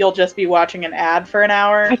skip, you'll just be watching an ad for an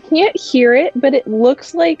hour. I can't hear it, but it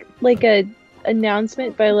looks like a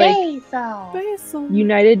announcement by like Basil.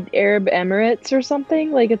 United Arab Emirates or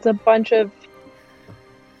something. Like it's a bunch of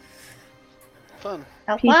Fun.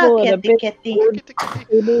 people at a big board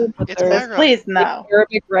table, but It's there's Magra. Please no.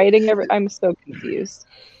 Arabic writing. I'm so confused.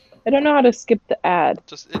 I don't know how to skip the ad.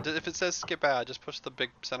 If it says skip ad, just push the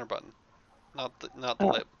big center button, not the Oh.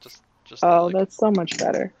 lip. Just. Oh, that's so much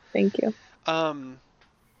better. Thank you.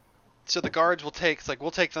 So the guards will take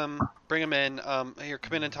them, bring them in. Here,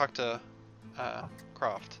 come in and talk to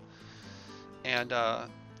Croft. And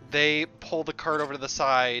they pull the cart over to the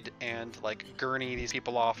side and like gurney these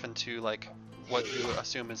people off into like what you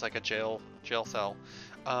assume is like a jail cell.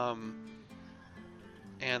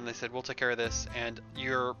 and they said, we'll take care of this. And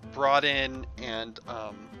you're brought in, and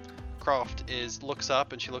Croft looks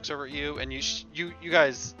up, and she looks over at you, and you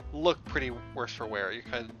guys look pretty worse for wear. You're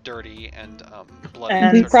kind of dirty and bloody.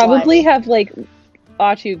 And we probably have like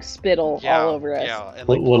Atuk spittle all over us. Yeah, and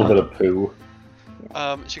a little bit of poo.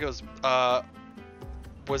 She goes,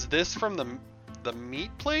 was this from the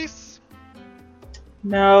meat place?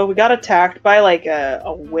 No, we got attacked by like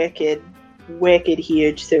a wicked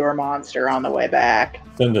huge sewer monster on the way back.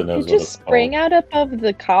 Cinda knows it just sprang out above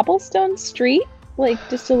the cobblestone street, like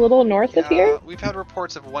just a little north of here. We've had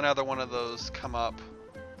reports of one of those come up.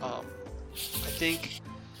 I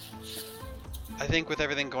think with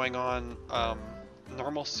everything going on,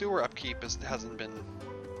 normal sewer upkeep hasn't been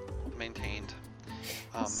maintained.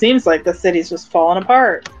 Seems like the city's just falling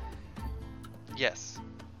apart. Yes,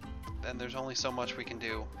 and there's only so much we can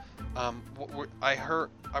do. I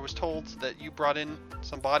was told that you brought in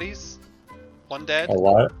some bodies. One dead. A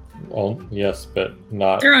lot. Well, yes, but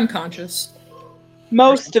not. They're unconscious.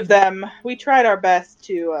 Most of them. We tried our best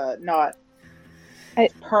to not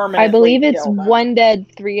permanently. I believe it's one dead,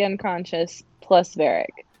 3 unconscious, plus Varric.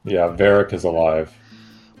 Yeah, Varric is alive.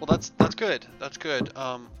 Well, that's good. That's good.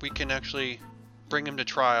 We can actually bring him to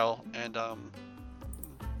trial, and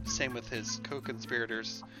same with his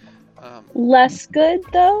co-conspirators. Less good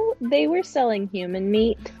though. They were selling human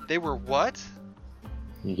meat. They were what?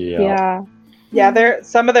 Yeah. Yeah.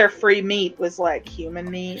 Some of their free meat was like human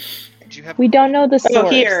meat. We don't know the source. Oh,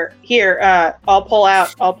 here. I'll pull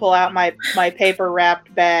out my paper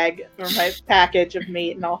wrapped bag or my package of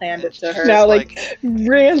meat, and I'll hand it to her. Now, like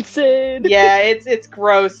rancid. Yeah, it's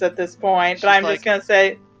gross at this point. But I'm just gonna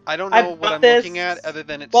say, I don't know what I'm looking at other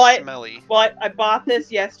than it's smelly. I bought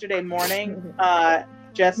this yesterday morning,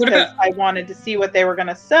 just because I wanted to see what they were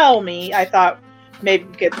gonna sell me. I thought maybe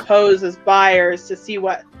we could pose as buyers to see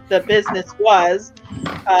what the business was,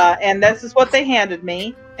 and this is what they handed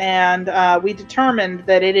me. And we determined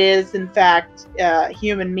that it is, in fact,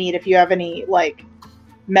 human meat. If you have any, like,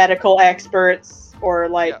 medical experts or,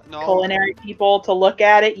 culinary people to look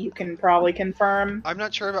at it, you can probably confirm. I'm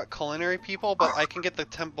not sure about culinary people, but I can get the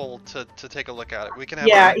temple to take a look at it. We can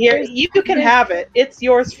have you can have it. It's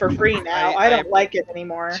yours for free now. I don't like it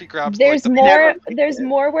anymore. She grabs There's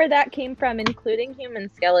more where that came from, including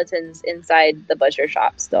human skeletons inside the butcher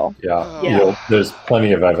shop still. Yeah. There's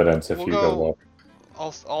plenty of evidence if you go look.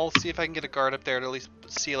 I'll see if I can get a guard up there to at least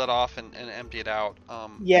seal it off and empty it out.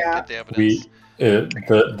 Get the evidence.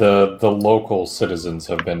 The local citizens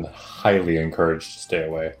have been highly encouraged to stay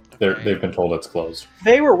away. They've been told it's closed.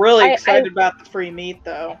 They were really excited about the free meat,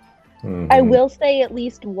 though. Mm-hmm. I will say at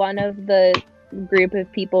least one of the group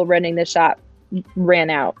of people running the shop ran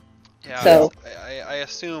out. Yeah, so I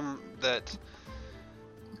assume that.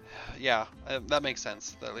 Yeah, that makes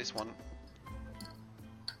sense. That at least one.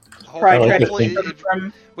 Hopefully,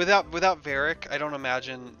 without Varric, I don't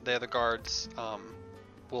imagine the other guards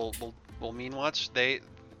will mean much.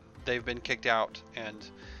 They've been kicked out, and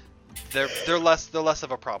they're less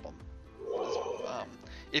of a problem.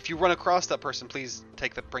 If you run across that person, please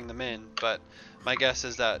bring them in. But my guess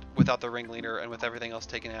is that without the ringleader and with everything else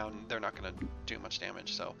taken down, they're not going to do much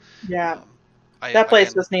damage. So yeah, that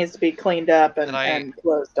place just needs to be cleaned up and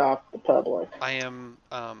closed off the public. I am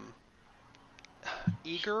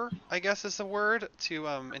eager, I guess is the word, to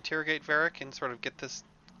interrogate Varric and sort of get this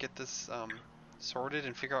sorted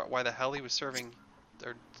and figure out why the hell he was serving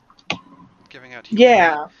or giving out.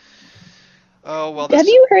 Yeah. Oh well. Have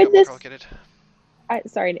you heard this?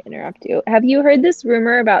 Sorry to interrupt you. Have you heard this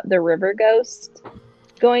rumor about the river ghost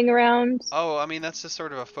going around? Oh, I mean that's just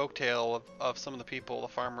sort of a folktale of some of the people, the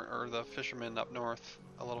farmer or the fishermen up north,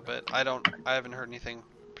 a little bit. I haven't heard anything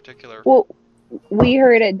particular. Well, we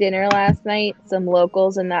heard at dinner last night some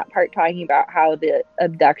locals in that part talking about how the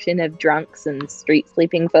abduction of drunks and street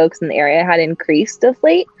sleeping folks in the area had increased of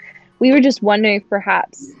late. We were just wondering if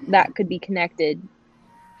perhaps that could be connected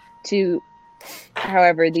to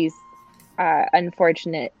however these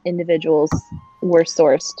unfortunate individuals were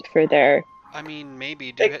sourced for their... I mean,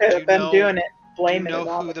 maybe. They could have been doing it, blaming it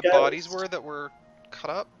on the ghosts. Do you know who the bodies were that were cut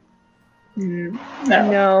up?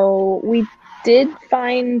 No, we did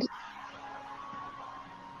find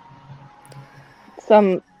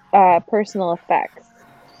some personal effects.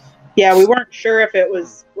 Yeah, we weren't sure if it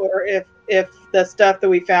was, or if the stuff that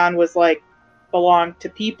we found was like belonged to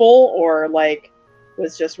people or like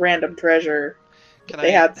was just random treasure. Can I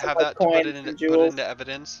have that put it into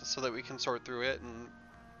evidence so that we can sort through it and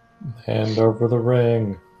hand over the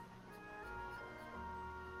ring?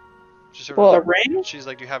 The ring? She's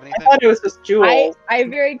like, "Do you have anything?" I thought it was just jewels. I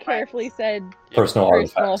very carefully said personal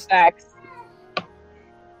effects.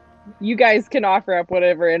 you guys can offer up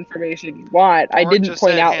whatever information you want. I didn't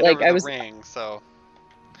point out like I was ring, so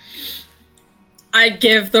I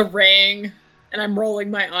give the ring, and I'm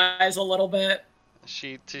rolling my eyes a little bit.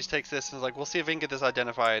 She takes this and is like, we'll see if we can get this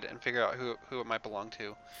identified and figure out who it might belong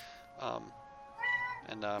to.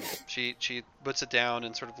 She puts it down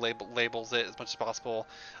and sort of labels it as much as possible.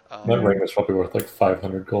 That ring is probably worth like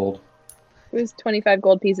 500 gold. It was 25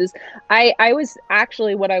 gold pieces. I was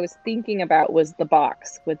actually, what I was thinking about was the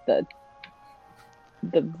box with the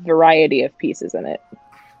variety of pieces in it.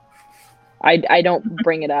 I don't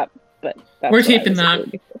bring it up, but that's we're keeping that.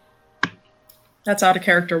 That's out of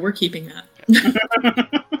character. We're keeping that. Yeah.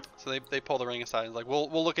 So they pull the ring aside and like, we'll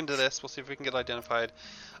look into this. We'll see if we can get it identified.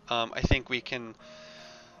 I think we can,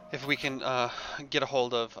 if we can get a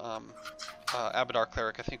hold of Abadar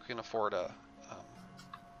Cleric, I think we can afford a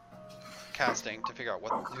casting to figure out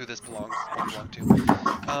who this belongs to.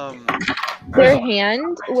 Their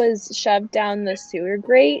hand was shoved down the sewer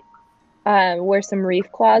grate where some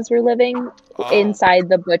reef claws were living inside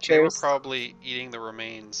the butchers. They were probably eating the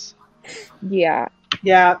remains. Yeah.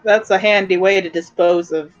 Yeah, that's a handy way to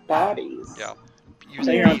dispose of bodies. Yeah.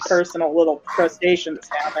 So your own personal little crustaceans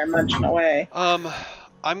down there munching away. I'm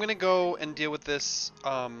gonna go and deal with this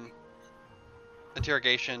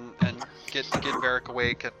interrogation and get Varric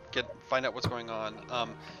awake, find out what's going on.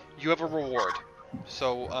 You have a reward.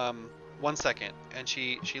 So 1 second, and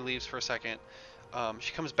she leaves for a second.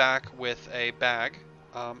 She comes back with a bag,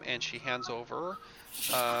 and she hands over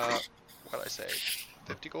what did I say?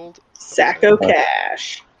 50 gold? Sacco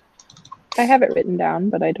cash. I have it written down,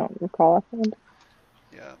 but I don't recall offhand.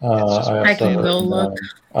 Yeah. I can go look.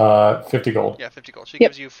 50 gold. Yeah, 50 gold. She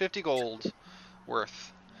gives you 50 gold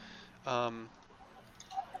worth.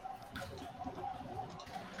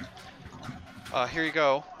 Here you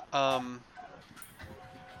go.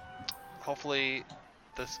 Hopefully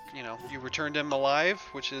this, you returned him alive,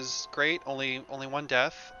 which is great. Only one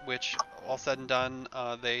death, which all said and done,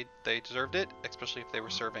 they deserved it, especially if they were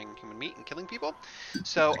serving human meat and killing people.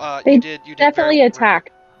 So they you did definitely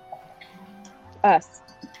attack us.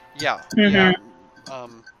 Yeah. Mm-hmm. Yeah.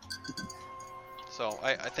 So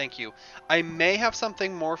I thank you. I may have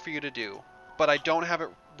something more for you to do, but I don't have it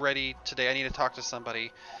ready today. I need to talk to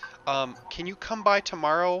somebody. Can you come by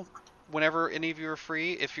tomorrow, whenever any of you are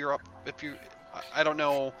free? I don't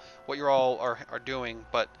know what you all are doing,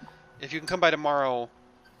 but if you can come by tomorrow,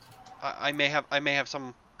 I may have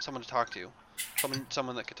someone to talk to,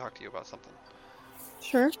 someone that could talk to you about something.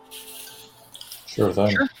 Sure. Sure thing.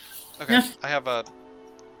 Sure. Okay. Yeah. I have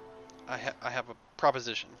a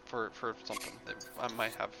proposition for something that I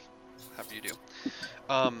might have you do.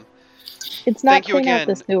 It's not clean out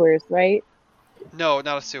the sewers, right? No,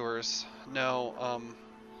 not a sewers. No.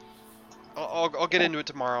 I'll get into it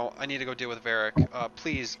tomorrow. I need to go deal with Varric.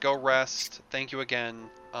 Please go rest. Thank you again.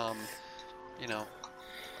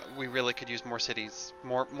 We really could use more cities,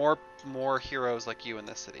 more heroes like you in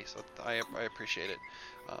this city. So I appreciate it.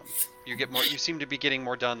 You seem to be getting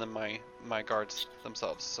more done than my guards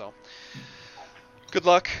themselves. So good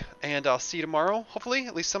luck, and I'll see you tomorrow. Hopefully,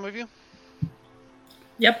 at least some of you.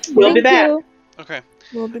 Yep. We'll be back. Okay.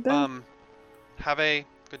 We'll be back. Have a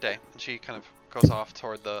good day. And she kind of goes off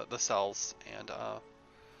toward the cells, and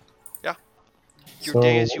yeah, your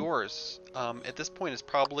day is yours. At this point, it's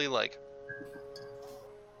probably like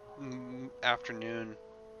afternoon,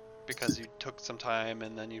 because you took some time,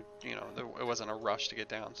 and then it wasn't a rush to get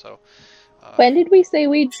down. So when did we say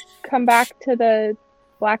we'd come back to the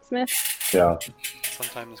blacksmith? Yeah,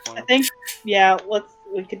 sometime this morning. I think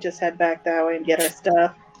we could just head back that way and get our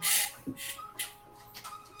stuff.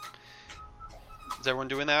 Is everyone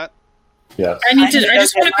doing that? Yes. I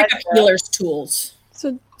just want to pick up healer's tools.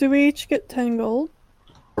 So do we each get 10 gold?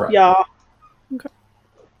 Right. Yeah. Okay.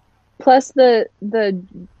 Plus the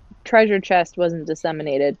treasure chest wasn't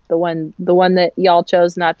disseminated. The one that y'all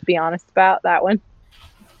chose not to be honest about, that one.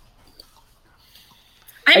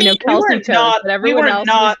 I know Kelsey chose, but everyone else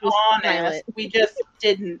not was honest. silent. We just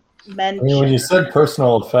didn't mention. When you said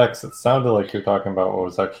personal effects, it sounded like you're talking about what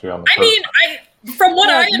was actually on the from what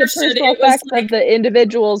I understood, the personal it was effects of the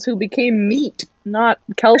individuals who became meat, not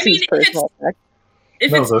Kelsey's personal effects.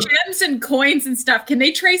 If it's gems and coins and stuff, can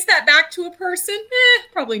they trace that back to a person?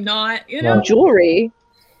 Probably not. Jewelry.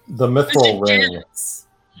 The mithril ring. Gems.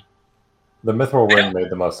 The mithril ring made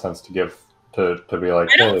the most sense to give to be like.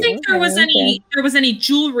 I don't think there was any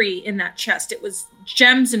jewelry in that chest. It was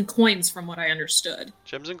gems and coins, from what I understood.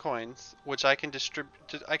 Gems and coins, which I can distribute.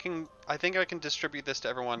 I think I can distribute this to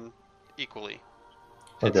everyone equally.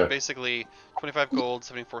 It's Okay. basically 25 gold,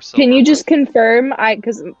 74 silver. Can you just confirm?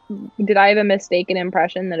 Because did I have a mistaken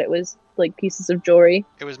impression that it was like pieces of jewelry?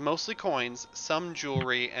 It was mostly coins, some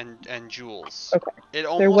jewelry, and jewels. Okay. It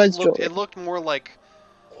There was looked. jewelry. It looked more like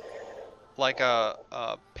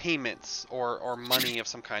payments or money of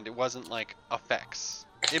some kind. It wasn't like effects.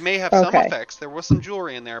 It may have some effects. There was some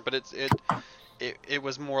jewelry in there, but it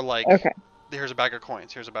was more like, here's a bag of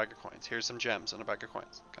coins, here's a bag of coins, here's some gems and a bag of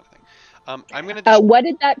coins, kind of thing. I'm gonna. What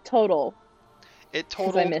did that total? It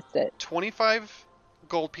totaled. I missed it. 25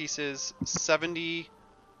 gold pieces,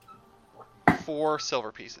 74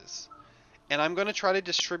 silver pieces, and I'm gonna try to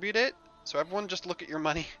distribute it. So everyone, just look at your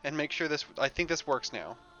money and make sure this. I think this works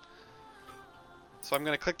now. So I'm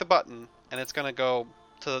gonna click the button, and it's gonna go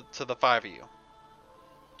to the 5 of you.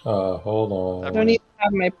 Hold on. I don't even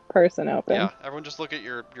have my person open. Yeah, everyone just look at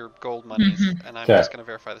your gold monies, and I'm just gonna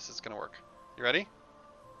verify this is gonna work. You ready?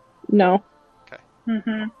 No. Okay.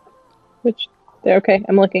 Which? Okay,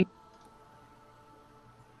 I'm looking.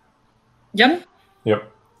 Yep.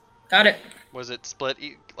 Got it. Was it split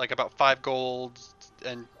like about 5 gold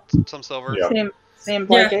and some silver? Yep. Same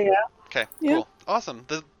like it, yeah. Okay, cool, awesome.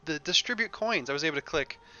 The distribute coins. I was able to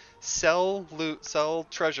click sell loot, sell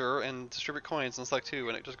treasure, and distribute coins, and select 2,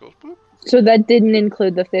 and it just goes boop. So that didn't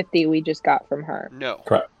include the 50 we just got from her. No.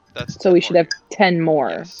 Correct. That's so we should have 10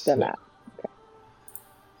 more than that.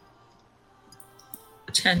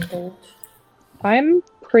 10 gold. I'm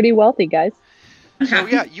pretty wealthy, guys. So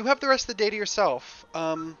yeah, you have the rest of the day to yourself.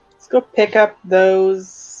 Let's go pick up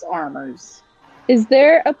those armors. Is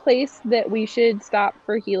there a place that we should stop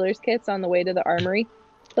for healer's kits on the way to the armory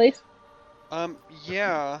place?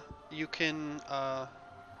 Yeah, you can, that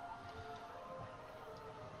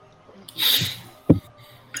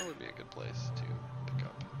would be a good place to pick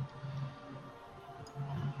up.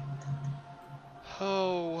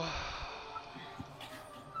 Oh,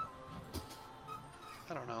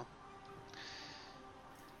 I don't know.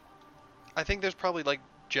 I think there's probably like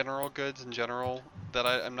general goods in general that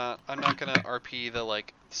I'm not gonna RP the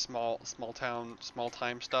like small time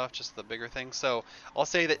stuff, just the bigger things. So I'll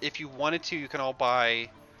say that if you wanted to, you can all buy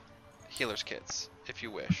healer's kits if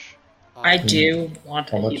you wish. I do want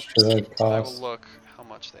How much do they cost? I will look how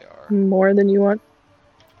much they are. More than you want?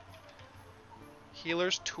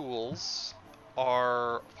 Healer's tools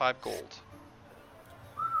are 5 gold.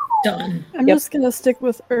 Done. I'm just gonna stick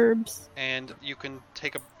with herbs. And you can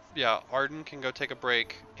take Arden can go take a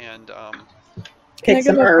break and take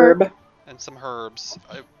some herb and some herbs.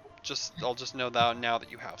 I'll just know that now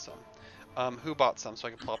that you have some. Who bought some so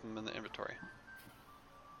I can plop them in the inventory?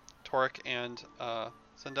 Torek and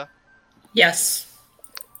Cinda? Yes.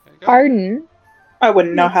 There you go. Arden? I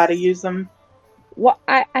wouldn't know how to use them. Well,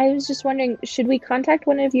 I was just wondering, should we contact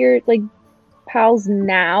one of your pals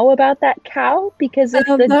now about that cow? Because if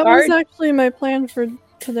the that guard... was actually my plan for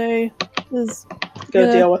today. Is go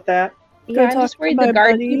deal with that. Yeah, I'm just worried the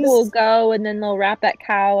guard people will go and then they'll wrap that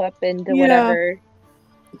cow up into whatever.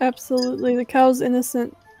 Absolutely, the cow's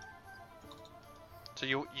innocent. So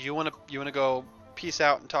you wanna go peace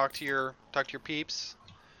out and talk to your peeps?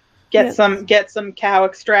 Get some cow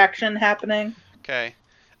extraction happening. Okay.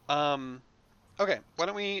 Okay. Why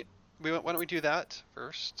don't we do that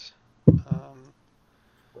first?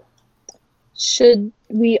 Should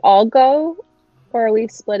we all go, or are we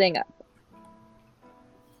splitting up?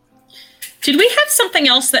 Did we have something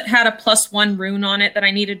else that had a +1 rune on it that I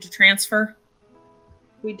needed to transfer?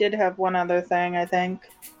 We did have one other thing, I think.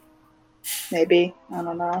 Maybe. I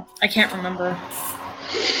don't know. I can't remember.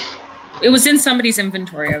 It was in somebody's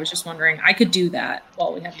inventory. I was just wondering. I could do that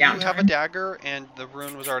while we have downtime. You have a dagger, and the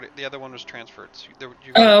rune was already. The other one was transferred. So you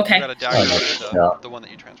okay. You got a dagger and the one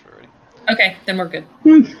that you transferred already. Okay, then we're good.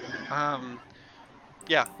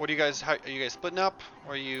 Yeah. What do you guys? Are you guys splitting up?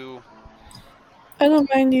 Or are you? I don't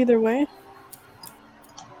mind either way.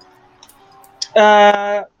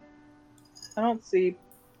 I don't see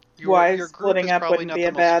why your group splitting is up probably wouldn't not be the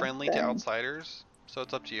a most bad friendly thing. to outsiders, so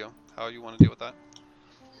it's up to you how you want to deal with that.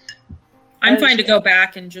 I'm fine to go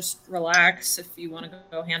back and just relax if you want to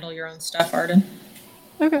go handle your own stuff, Arden.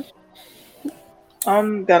 Okay.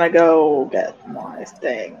 I'm gonna go get my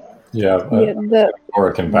thing.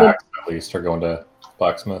 Torek and Bax at least are going to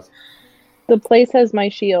blacksmith. The place has my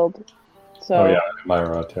shield. So. Oh yeah,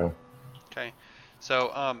 Myra too. Okay,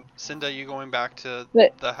 so Cinda, you going back to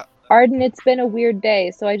the Arden? It's been a weird day,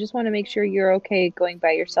 so I just want to make sure you're okay going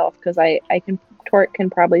by yourself because Torek can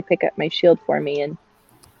probably pick up my shield for me and.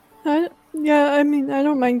 Yeah, I mean, I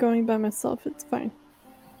don't mind going by myself. It's fine.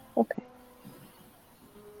 Okay.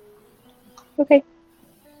 Okay.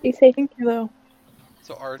 Be safe. Thank you, though.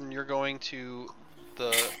 So Arden, you're going to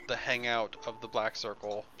the hangout of the Black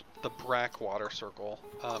Circle, the Brackwater Circle.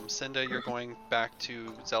 Cinda, you're going back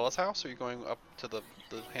to Zella's house, or are you going up to the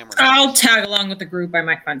Hammer? I'll tag along with the group. I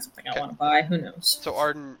might find something I want to buy. Who knows? So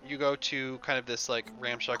Arden, you go to kind of this like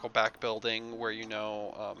ramshackle back building where you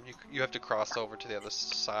have to cross over to the other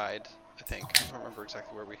side. I think I don't remember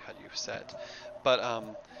exactly where we had you set, but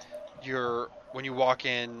when you walk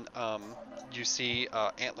in, you see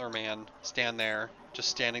Antler Man standing there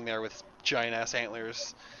with giant ass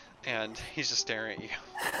antlers, and he's just staring at you,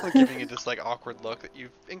 giving you this like awkward look that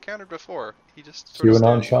you've encountered before. He just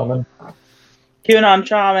QAnon Shaman. QAnon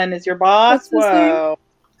Shaman is your boss. Whoa.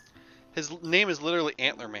 His name is literally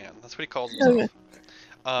Antler Man. That's what he calls himself.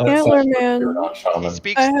 Antler Man.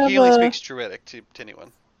 He only speaks Druidic to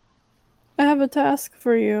anyone. I have a task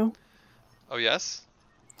for you. Oh yes.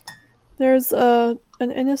 There's an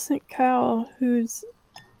innocent cow who's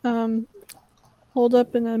holed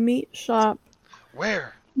up in a meat shop.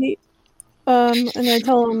 Where? And I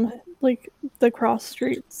tell him like the cross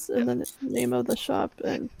streets and the name of the shop,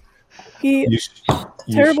 and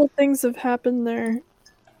terrible things have happened there.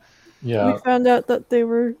 Yeah. We found out that they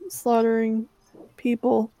were slaughtering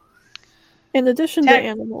people in addition to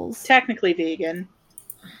animals. Technically vegan.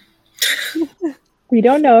 We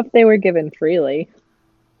don't know if they were given freely.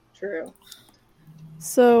 True.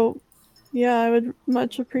 So, yeah, I would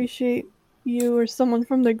much appreciate you or someone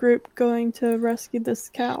from the group going to rescue this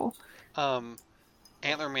cow.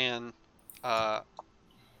 Antler Man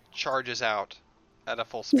charges out at a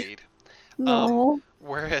full speed. No.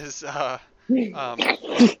 Whereas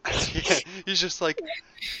he's just like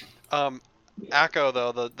Akko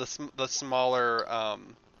though, the smaller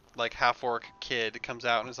like half-orc kid comes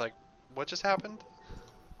out and is like, what just happened?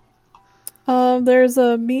 There's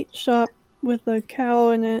a meat shop with a cow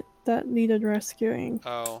in it that needed rescuing.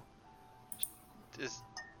 Oh.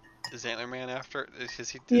 Is Antler Man after?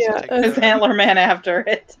 Is Antler Man after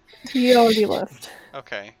it? He already left.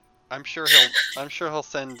 Okay, I'm sure he'll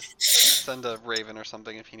send a raven or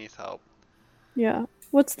something if he needs help. Yeah.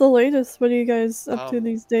 What's the latest? What are you guys up to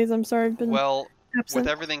these days? I'm sorry, I've been absent. With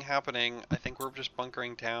everything happening, I think we're just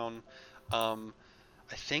bunkering down.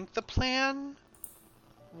 I think the plan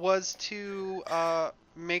was to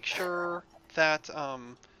make sure that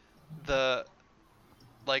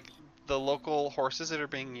the local horses that are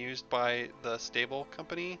being used by the stable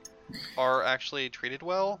company are actually treated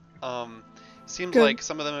well. Seems Good. like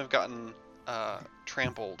some of them have gotten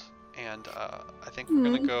trampled, and I think we're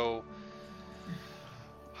gonna go.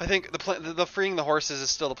 I think the freeing the horses is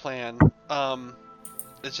still the plan.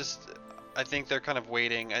 It's just I think they're kind of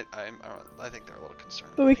waiting. I think they're a little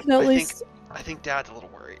concerned. But we can at least. I think Dad's a little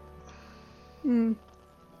worried.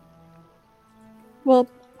 Well,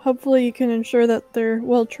 hopefully you can ensure that they're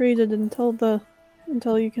well treated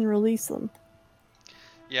until you can release them.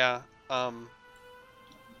 Yeah. In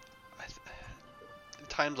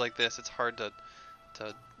times like this, it's hard to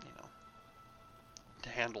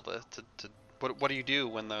handle this. What do you do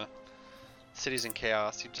when the city's in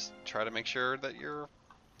chaos? You just try to make sure that your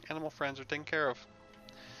animal friends are taken care of.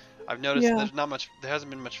 I've noticed there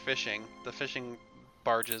hasn't been much fishing. The fishing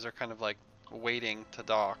barges are kind of like waiting to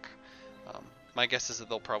dock. My guess is that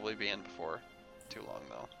they'll probably be in before too long,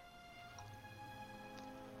 though.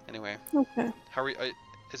 Anyway. Okay.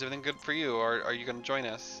 Is everything good for you, or are you going to join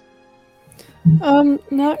us?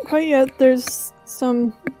 Not quite yet. There's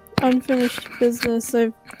some unfinished business.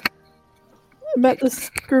 I've met this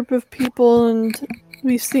group of people, and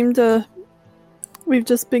we've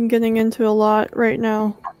just been getting into a lot right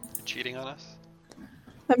now. You're cheating on us?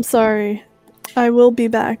 I'm sorry. I will be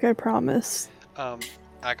back, I promise.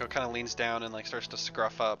 Akko kind of leans down and like starts to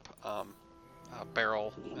scruff up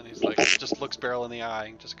Beryl, and he's like, just looks Beryl in the eye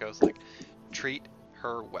and just goes like, treat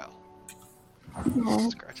her well.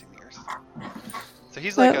 Scratching the ears. So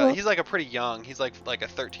he's like a pretty young. He's like a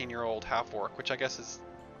 13-year-old half-orc, which I guess is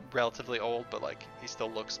relatively old, but like he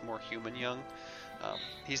still looks more human young.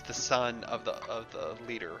 He's the son of the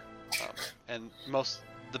leader, and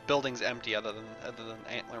the building's empty other than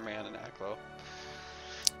Antler Man and Akko.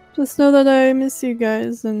 Just know that I miss you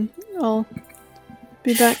guys, and I'll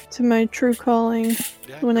be back to my true calling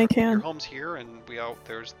when I can. Your home's here, and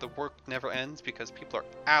the work never ends because people are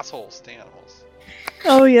assholes to animals.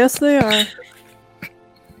 Oh yes, they are.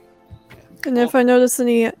 And if I notice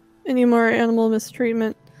any more animal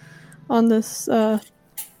mistreatment on this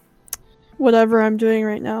whatever I'm doing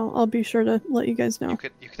right now, I'll be sure to let you guys know. You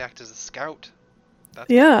could act as a scout.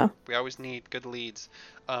 We always need good leads.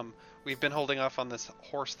 We've been holding off on this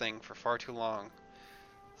horse thing for far too long.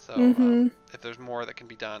 So if there's more that can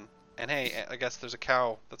be done. And hey, I guess there's a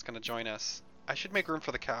cow that's going to join us. I should make room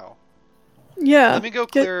for the cow. Yeah. Let me go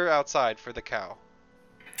clear outside for the cow.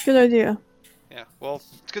 Good idea. Yeah. Well,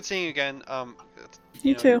 it's good seeing you again.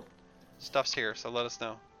 You know, too. Stuff's here, so let us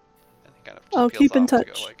know. And he kind of I'll peels keep in off to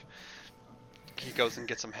touch. go, like, he goes and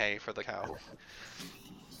gets some hay for the cow.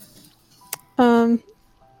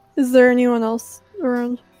 Is there anyone else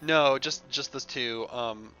around? No, just those two.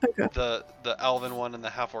 Okay. The elven one and the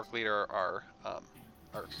half-orc leader are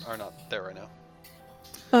not there right now.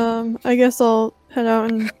 I guess I'll head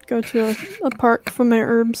out and go to a park for my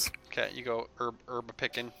herbs. Okay, you go herb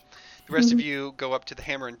picking. The rest of you go up to the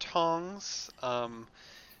hammer and tongs,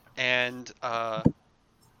 and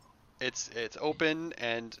it's open,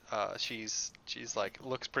 and she's like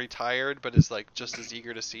looks pretty tired, but is like just as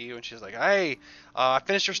eager to see you, and she's like, "Hey, I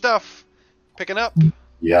finished your stuff, picking up."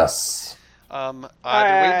 Yes. I've been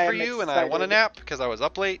waiting for you, excited. and I want a nap because I was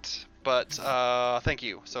up late. But thank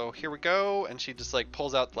you. So here we go, and she just like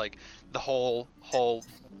pulls out like the whole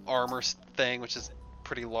armor thing, which is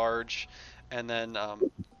pretty large, and then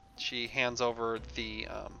she hands over the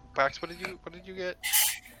Bax. What did you get?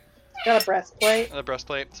 Got a breastplate. The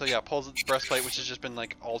breastplate. So yeah, pulls the breastplate, which has just been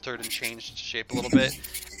like altered and changed shape a little bit.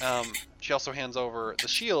 She also hands over the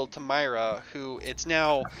shield to Myra, who it's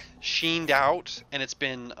now sheened out, and it's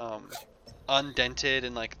been undented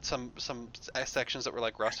and like some sections that were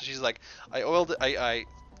like rusted. She's like, I oiled it, I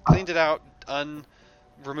cleaned it out,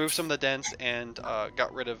 removed some of the dents, and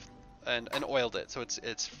got rid of and oiled it. So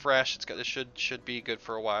it's fresh. It should be good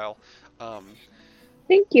for a while.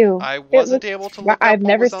 Thank you. I wasn't able to look up I've what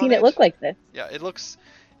never was seen on it look like this. Yeah, it looks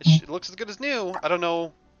as good as new. I don't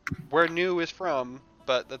know where new is from,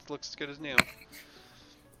 but that looks as good as new.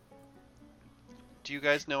 Do you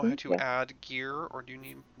guys know how to add gear, or do you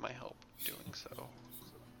need my help doing so?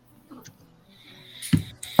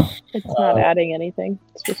 It's not adding anything.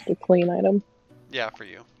 It's just a clean item. Yeah, for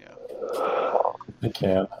you. Yeah. I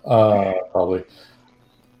can. Probably.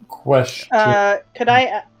 Question. Could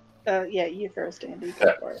I? Yeah, you first, Andy.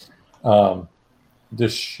 Go for it.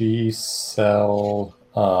 Does she sell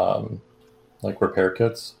like repair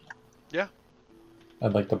kits? Yeah.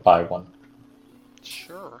 I'd like to buy one.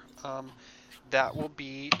 Sure. That will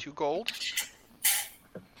be 2 gold.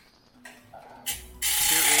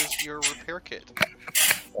 Here is your repair kit.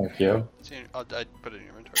 Thank you. I put it in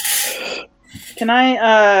your inventory. Can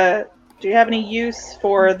I? Do you have any use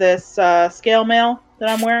for this scale mail that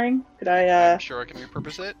I'm wearing? Could I? I'm sure I can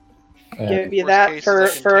repurpose it. Give you that for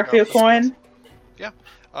a few coin. Yeah.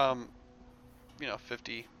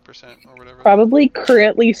 50% or whatever. Probably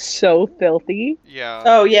currently so filthy. Yeah.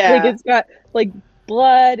 Oh yeah. Like it's got like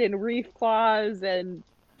blood and reef claws and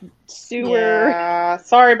sewer. Yeah.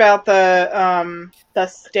 Sorry about the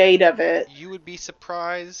state of it. You would be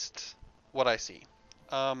surprised what I see.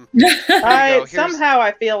 Somehow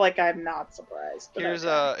I feel like I'm not surprised.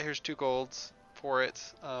 Here's 2 golds for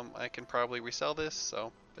it. I can probably resell this,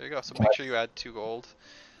 so there you go. So make sure you add 2 gold.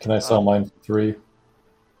 Can I sell mine for 3?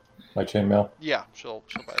 My chainmail? Yeah, she'll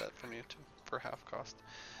buy that from you too for half cost.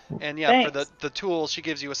 And yeah, Thanks. for the tool, she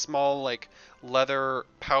gives you a small like leather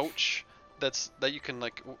pouch that you can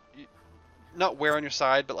like not wear on your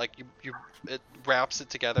side, but like it wraps it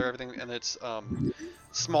together, everything, and it's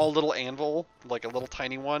small little anvil, like a little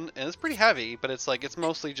tiny one, and it's pretty heavy, but it's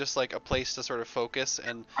mostly just like a place to sort of focus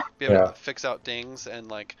and be able to fix out dings, and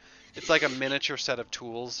like it's like a miniature set of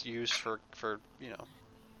tools used for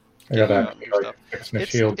I got that.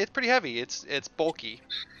 It's pretty heavy. It's bulky,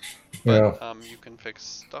 but you can fix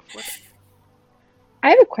stuff with it. I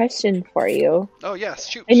have a question for you. Oh yes,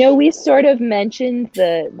 shoot. I know we sort of mentioned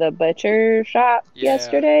the butcher shop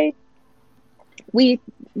yesterday. We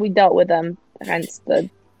dealt with them, hence the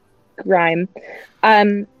grime.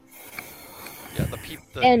 And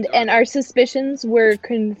our suspicions were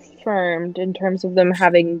confirmed in terms of them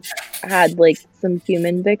having had like some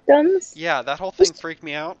human victims. Yeah, that whole thing freaked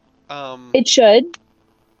me out. It should.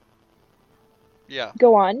 Yeah.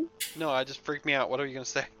 Go on. No, it just freaked me out. What are you gonna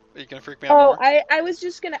say? Are you gonna freak me out more? I was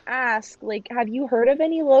just gonna ask, like, have you heard of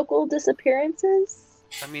any local disappearances?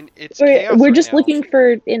 I mean, it's chaos we're right just now. looking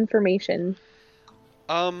for information.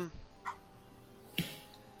 I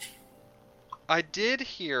did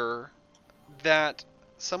hear that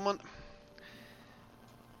someone.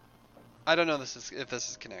 I don't know if this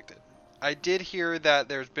is connected. I did hear that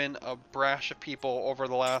there's been a brash of people over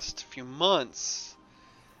the last few months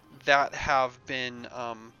that have been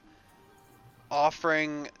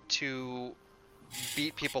offering to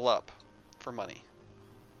beat people up for money,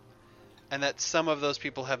 and that some of those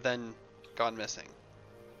people have then gone missing.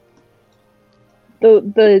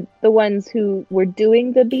 The ones who were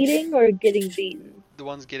doing the beating or getting beaten? The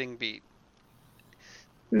ones getting beat.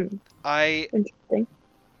 Interesting.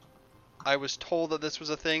 I was told that this was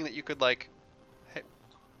a thing that you could like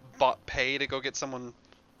pay to go get someone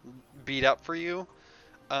beat up for you.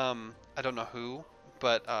 I don't know who,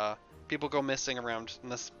 but people go missing around in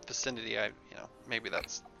this vicinity. Maybe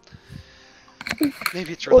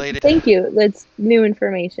it's related. Well, thank you. That's new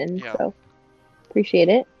information. Yeah. So appreciate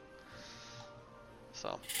it.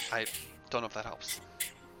 So I don't know if that helps.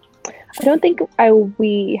 I don't think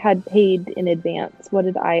we had paid in advance. What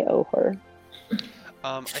did I owe her?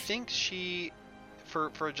 I think she,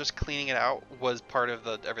 for just cleaning it out, was part of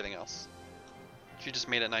the everything else. She just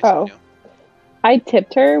made it nice and new. I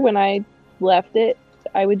tipped her when I left it.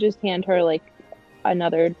 I would just hand her like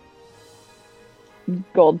another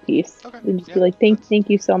gold piece. Okay. And just be like, thank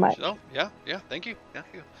you so much. Oh, yeah, thank you.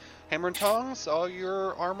 Hammer and tongs, all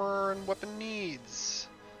your armor and weapon needs.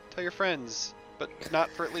 Tell your friends, but not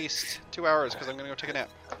for at least 2 hours, because I'm going to go take a nap,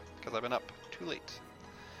 because I've been up too late.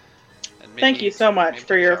 And thank you so much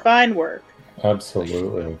for your fine work.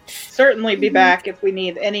 Absolutely. Certainly be back if we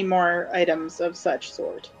need any more items of such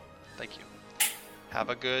sort. Thank you. Have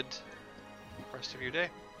a good rest of your day.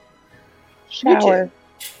 Shower.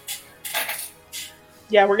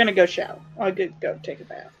 Yeah, we're gonna go shower. I'll go take a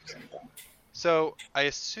bath or something. So I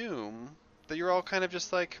assume that you're all kind of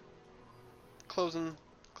just like closing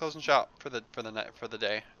shop for the night, for the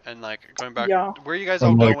day, and like going back. Yeah. Where are you guys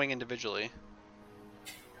all going individually?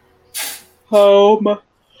 Home.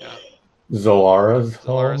 Yeah. Zolara's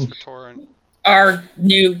for home. Torin. Our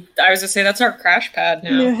new, I was gonna say, that's our crash pad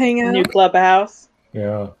now. New hangout. New clubhouse.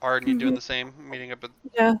 Yeah. Arden, you doing the same? Meeting up at...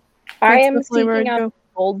 Yeah. I am definitely where seeking I'd out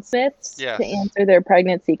goldsmiths Yes. to answer their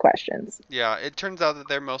pregnancy questions. Yeah, it turns out that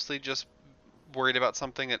they're mostly just worried about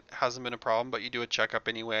something that hasn't been a problem, but you do a checkup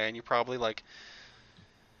anyway, and you probably like...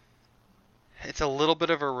 It's a little bit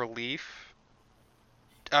of a relief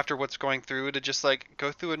after what's going through to just like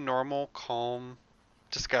go through a normal, calm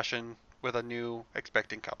discussion with a new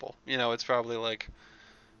expecting couple. You know, it's probably like...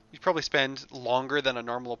 You probably spend longer than a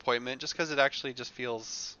normal appointment just because it actually just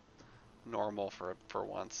feels normal for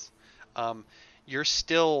once. You're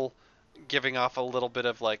still giving off a little bit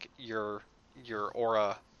of like your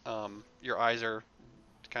aura. Your eyes are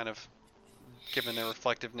kind of given their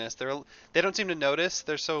reflectiveness. They don't seem to notice.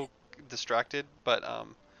 They're so distracted, but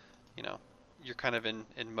you know, you're kind of in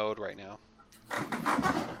mode right now.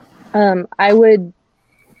 I would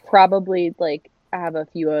probably like have a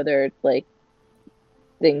few other like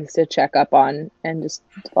things to check up on and just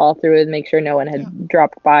follow through and make sure no one had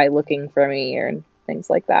dropped by looking for me or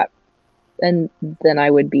things like that. And then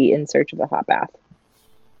I would be in search of a hot bath.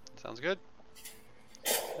 Sounds good.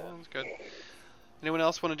 Anyone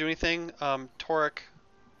else want to do anything? Torek,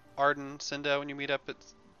 Arden, Cinda, when you meet up at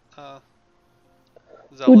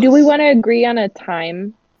Zealous. Do we want to agree on a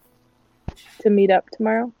time to meet up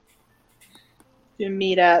tomorrow? You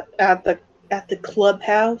meet at the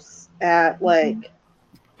clubhouse at like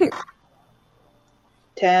 9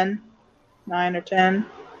 or 10.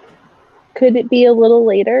 Could it be a little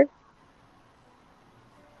later?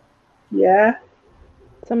 Yeah.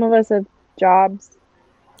 Some of us have jobs.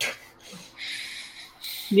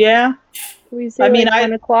 Yeah. Can we say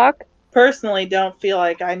 1 o'clock? Personally don't feel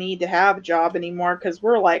like I need to have a job anymore because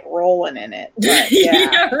we're like rolling in it. But,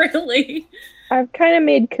 yeah. Really. I've kind of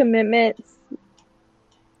made commitments.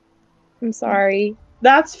 I'm sorry.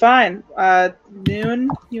 That's fine. Noon,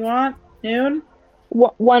 you want? Noon?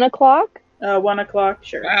 1 o'clock? 1 o'clock,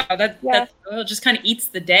 sure. Wow, that just kind of eats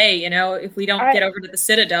the day, you know. If we don't get over to the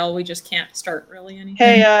Citadel, we just can't start really anything.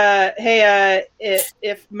 Hey,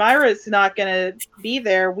 if Myra's not gonna be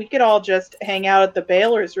there, we could all just hang out at the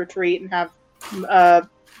Baylor's retreat and have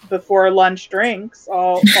before lunch drinks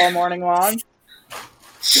all morning long.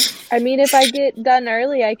 I mean, if I get done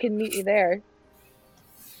early, I can meet you there.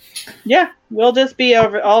 Yeah, we'll just be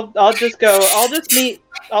over. I'll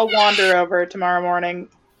wander over tomorrow morning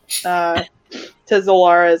to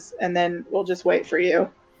Zolara's, and then we'll just wait for you.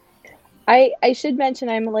 I should mention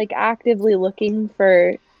I'm like actively looking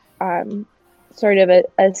for sort of a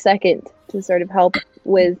second to sort of help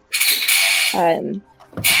with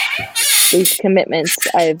these commitments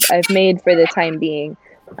I've made for the time being.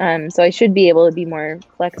 So I should be able to be more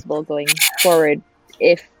flexible going forward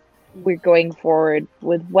if we're going forward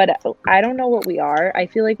with what I don't know what we are. I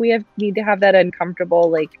feel like we need to have that uncomfortable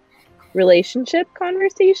like relationship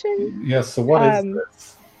conversation. Yeah, so what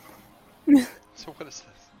is this? So what is this?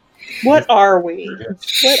 What are we?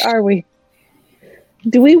 What are we?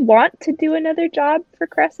 Do we want to do another job for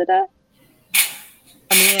Cressida?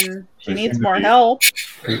 I mean, she needs more help.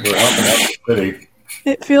 We're helping out the city.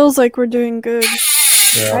 It feels like we're doing good.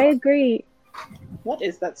 Yeah. I agree. What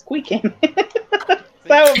is that squeaking? Is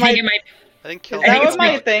that what my I think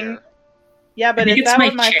thing? Yeah, but is that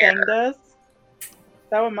what my thing does? Is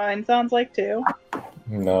that what mine sounds like too?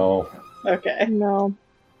 No. Okay. No,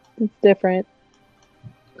 it's different.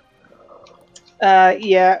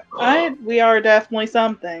 Yeah, we are definitely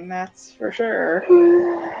something, that's for sure.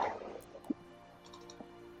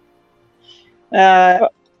 I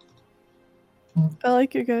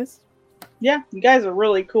like you guys. Yeah, you guys are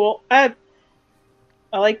really cool. I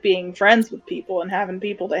like being friends with people and having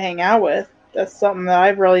people to hang out with. That's something that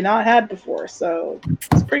I've really not had before, so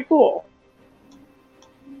it's pretty cool.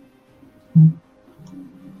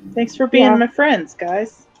 Thanks for being my friends,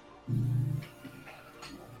 guys.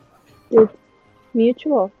 It's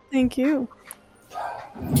mutual. Thank you.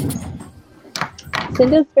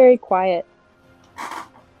 Cinda's very quiet.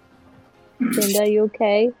 Cinda, you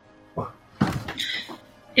okay?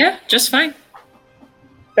 Yeah, just fine.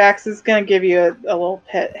 Bax is gonna give you a little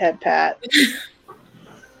head pat.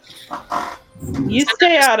 You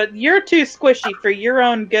stay out of. You're too squishy for your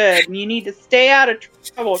own good, and you need to stay out of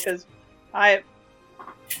trouble. Because I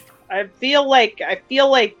feel like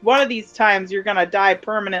one of these times you're gonna die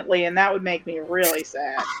permanently, and that would make me really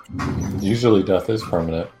sad. Usually, death is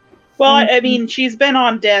permanent. Well, I mean, she's been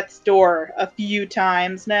on death's door a few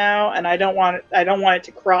times now, and I don't want it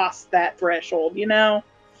to cross that threshold. You know.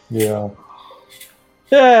 Yeah.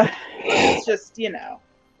 It's just,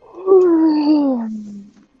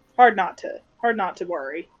 hard not to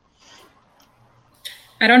worry.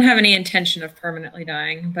 I don't have any intention of permanently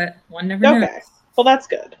dying, but one never knows. Okay, well that's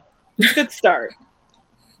good. It's a good start.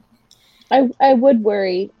 I would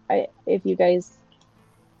worry if you guys,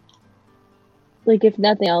 like, if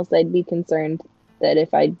nothing else, I'd be concerned that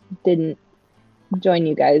if I didn't join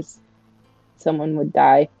you guys, someone would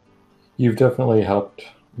die. You've definitely helped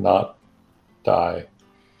not die.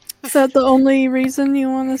 Is that the only reason you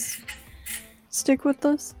want to stick with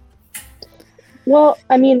us? Well,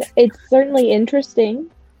 I mean, it's certainly interesting.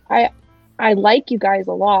 I like you guys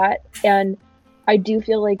a lot, and I do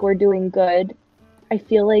feel like we're doing good. I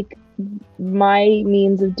feel like my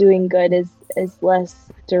means of doing good is less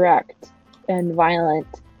direct and violent,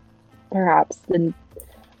 perhaps, than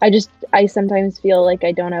I sometimes feel like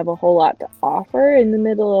I don't have a whole lot to offer in the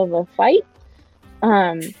middle of a fight.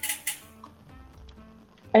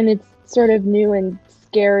 And it's sort of new and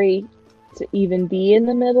scary to even be in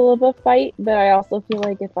the middle of a fight, but I also feel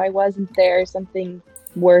like if I wasn't there, something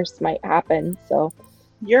worse might happen. So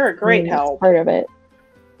you're a great help. Part of it.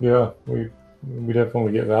 Yeah, we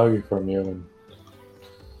definitely get value from you, and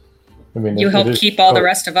I mean, you help keep all the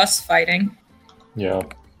rest of us fighting. Yeah.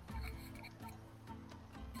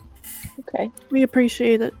 Okay. We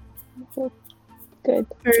appreciate it. Good.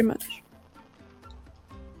 Very much.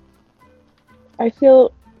 I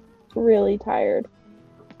feel really tired.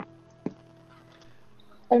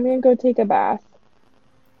 I'm gonna go take a bath.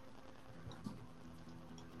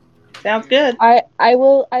 Sounds good. I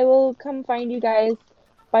will come find you guys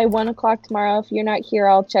by 1 o'clock tomorrow. If you're not here,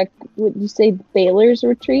 I'll check. Would you say Baylor's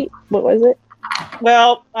retreat? What was it?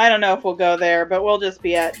 Well, I don't know if we'll go there, but we'll just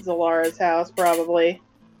be at Zalara's house probably.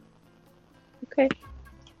 Okay.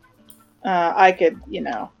 I could,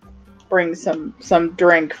 bring some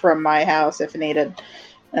drink from my house if needed.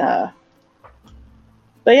 But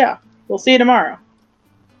yeah, we'll see you tomorrow.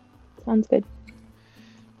 Sounds good.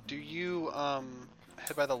 Do you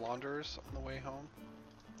head by the Launderers on the way home?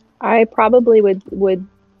 I probably would.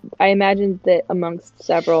 I imagine that amongst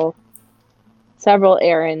several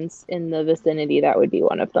errands in the vicinity, that would be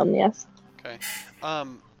one of them. Yes. Okay.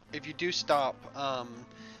 If you do stop,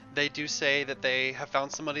 they do say that they have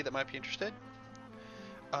found somebody that might be interested.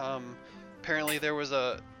 Apparently there was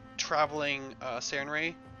a traveling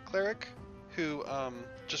Sarenrae cleric who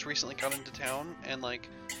just recently got into town and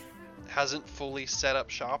hasn't fully set up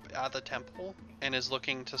shop at the temple and is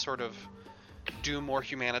looking to sort of do more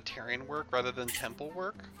humanitarian work rather than temple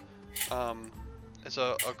work. It's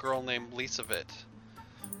a girl named Lisavet.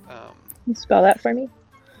 Can you spell that for me?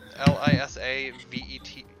 Lisavet.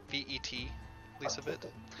 Lisavet.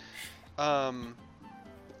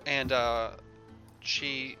 And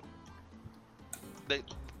she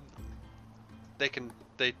they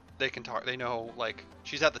can talk. They know,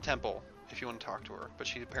 she's at the temple if you want to talk to her, but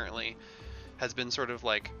she apparently has been sort of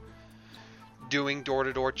doing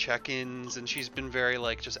door-to-door check-ins, and she's been very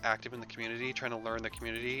just active in the community, trying to learn the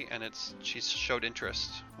community, and she's showed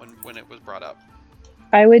interest when it was brought up.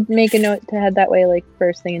 I would make a note to head that way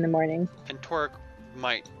first thing in the morning. And Torek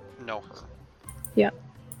might know her. Yeah.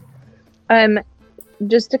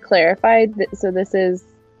 Just to clarify, so this is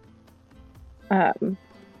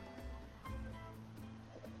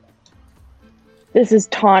this is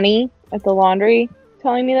Tawny at the laundry.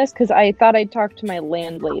 telling me this? Because I thought I talked to my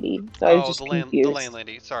landlady, so I was just confused. The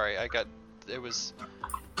landlady. Sorry, it was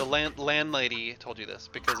the landlady told you this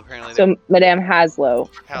because apparently. So Madame Haslow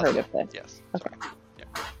heard of this. Yes. Okay. Yeah.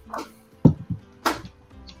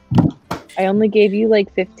 I only gave you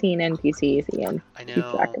like 15 NPCs, Ian. I know.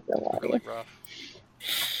 Keep track of them, It's really rough.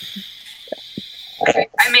 Okay.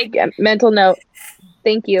 I make a mental note.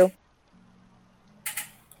 Thank you.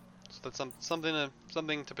 So that's something to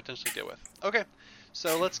potentially deal with. Okay,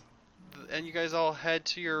 so and you guys all head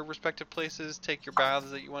to your respective places, take your baths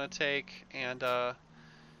that you want to take, and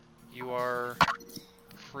you are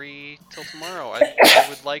free till tomorrow. I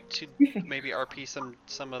would like to maybe RP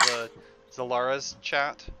some of the Zalara's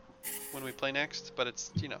chat when we play next, but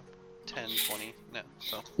it's 10, 20 now.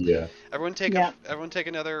 So yeah. Everyone take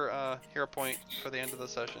another hero point for the end of the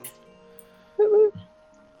session.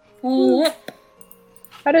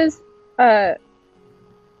 How does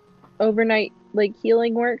overnight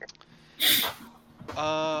healing work?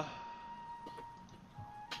 Do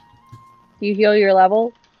you heal your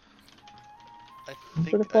level I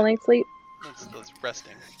think for the full night's sleep? That's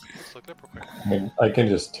resting. Let's look it up real quick. I mean, I can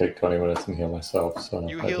just take 20 minutes and heal myself. So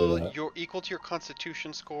you I heal do that. your equal to your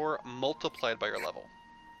Constitution score multiplied by your level.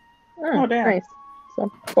 Oh, damn. Nice.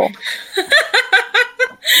 So cool.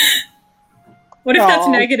 What if that's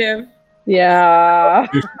negative? Yeah.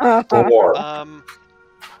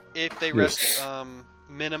 If they rest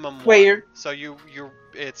minimum 1. Wait, so you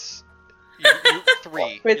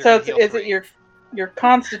 3. Wait, so is it your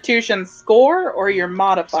Constitution score or your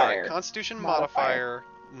modifier? Sorry, Constitution modifier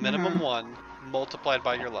minimum 1 multiplied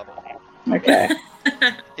by your level. Okay.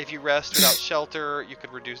 If you rest without shelter, you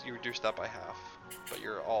reduce that by half, but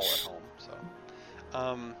you're all at home. So,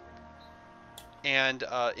 and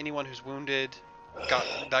anyone who's wounded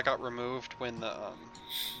got removed when the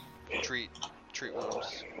treat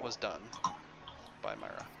wounds was done by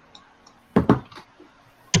Myra.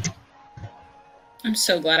 I'm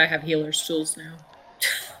so glad I have healer's tools now.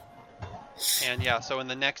 And yeah, so in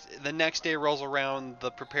the next day rolls around,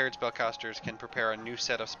 the prepared spellcasters can prepare a new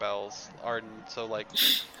set of spells. So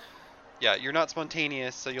yeah, you're not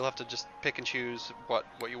spontaneous, so you'll have to just pick and choose what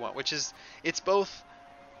you want. It's both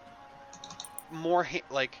more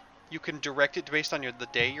you can direct it based on the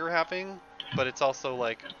day you're having, but it's also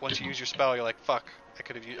once you use your spell, you're like, fuck,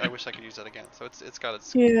 I wish I could use that again. So it's got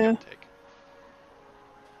its give and take.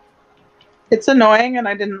 It's annoying, and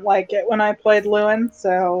I didn't like it when I played Lewin,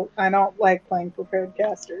 so I don't like playing prepared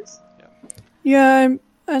casters. Yeah,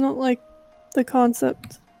 I don't like the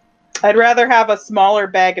concept. I'd rather have a smaller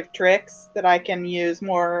bag of tricks that I can use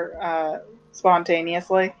more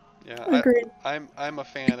spontaneously. Yeah, agreed. I'm a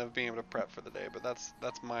fan of being able to prep for the day, but that's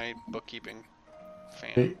my bookkeeping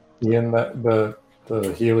fan. Ian, the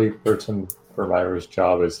Healy person for Myra's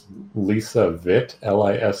job is Lisa Vitt,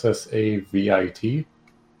 Lissavit.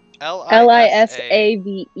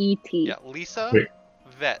 Lisavet. Yeah, Lisa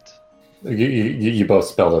Vet. You both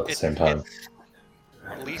spelled it at the same time.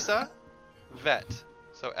 Lisa Vet.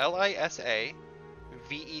 So Lisavet.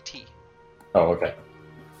 Oh, okay.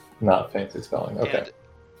 Not fancy spelling. Okay. And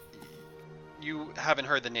you haven't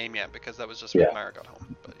heard the name yet because that was just when Myra got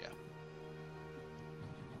home. But yeah.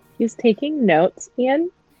 He's taking notes,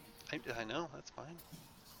 Ian. I know, that's fine.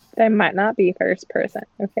 I might not be first person,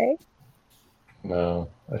 okay? No,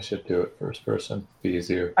 I should do it first person. Be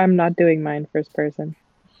easier. I'm not doing mine first person.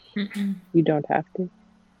 You don't have to.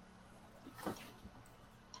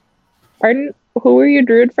 Pardon? Who were your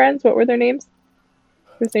druid friends? What were their names?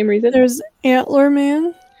 For the same reason? There's Antler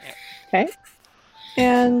Man. Okay.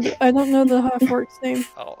 And I don't know the half-orc's name.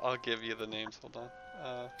 I'll give you the names. Hold on.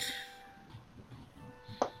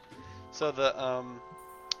 So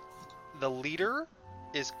the leader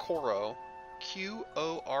is Koro,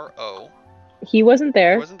 Qoro. He wasn't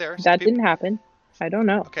there. He wasn't there. That didn't happen. I don't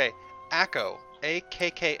know. Okay, Akko,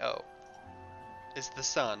 Akko, is the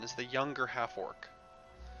son, is the younger half-orc.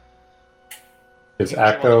 Is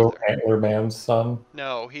Akko Antlerman's son?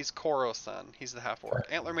 No, he's Koro's son. He's the half-orc.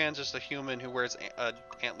 Antlerman's just a human who wears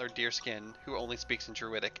antlered deer skin, who only speaks in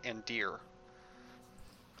Druidic and deer.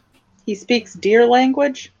 He speaks deer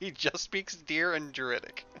language? He just speaks deer and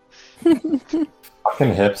Druidic.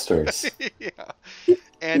 Fucking hipsters. Yeah.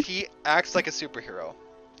 And he acts like a superhero.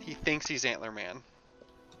 He thinks he's Antler Man.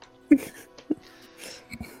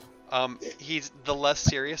 He's the less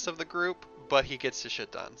serious of the group, but he gets his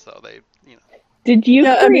shit done, so they, Did you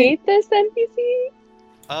create this NPC?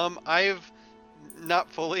 I've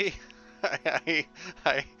not fully. I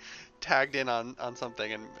tagged in on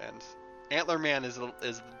something, and Antler Man is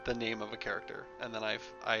the name of a character, and then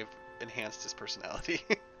I've enhanced his personality.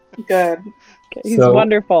 Good. He's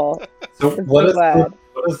wonderful. So I'm what so is glad.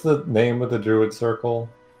 what is the name of the druid circle?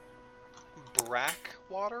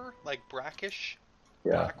 Brackwater? Like brackish?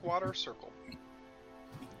 Yeah. Brackwater circle.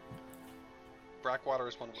 Brackwater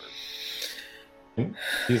is one word.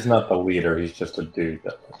 He's not the leader, he's just a dude.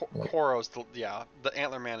 Koro's the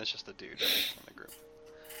Antler Man is just a dude in the group.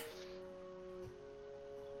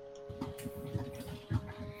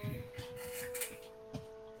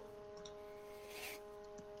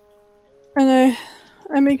 And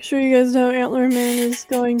I make sure you guys know Antler Man is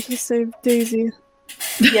going to save Daisy.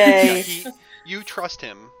 Yay. Yeah, you trust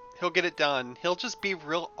him. He'll get it done. He'll just be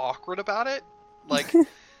real awkward about it. Like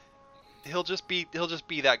he'll just be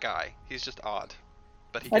that guy. He's just odd.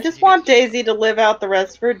 But I just want Daisy to live out the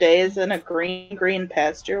rest of her days in a green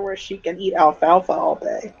pasture where she can eat alfalfa all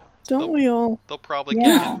day. Don't we all? They'll probably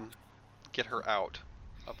get her out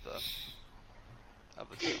of the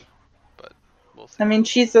team. But we'll see. I mean,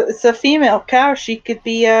 it's a female cow. She could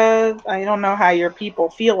be I don't know how your people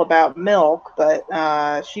feel about milk, but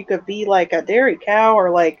she could be like a dairy cow or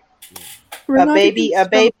like a baby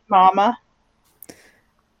mama.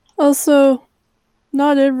 Also,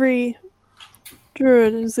 not every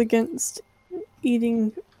druid is against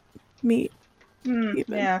eating meat.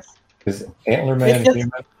 Yes. Is Antler Man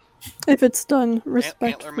human? If it's done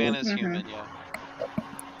respectfully. Antler Man is human, yeah.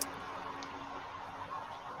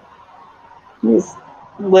 He's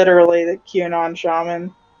literally the QAnon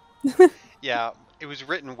shaman. Yeah, it was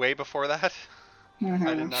written way before that. Mm-hmm.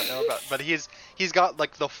 I did not know about, but he's got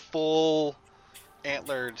like the full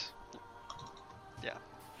antlered. Yeah.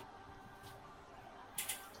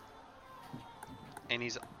 And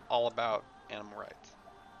he's all about animal rights.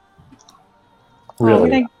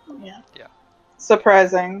 Really? Yeah. Yeah.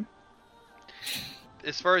 Surprising.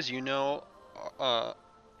 As far as you know,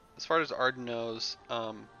 as far as Arden knows,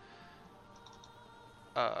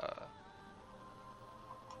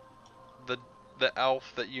 the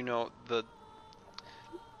elf that you know,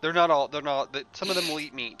 some of them will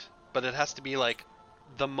eat meat, but it has to be like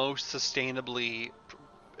the most sustainably,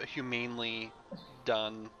 humanely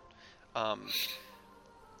done.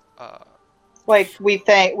 Like we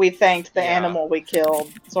thanked the animal we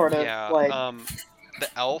killed, sort of like the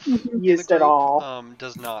elf used the group, it all.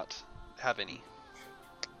 Does not have any.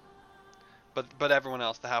 But everyone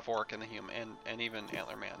else, the half orc and the human and even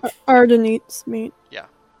Antler Man. Arden eats meat. Yeah.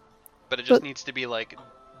 But it just needs to be like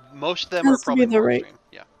most of them are probably more extreme.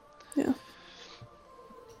 Yeah. Yeah.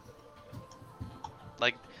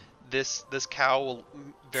 Like this cow will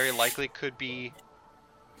very likely could be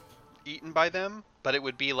eaten by them, but it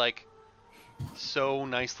would be like so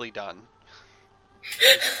nicely done.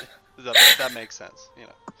 that makes sense, you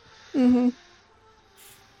know. Mm-hmm.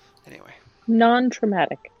 Anyway.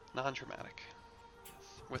 Non-traumatic. Non-traumatic.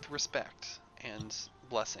 With respect and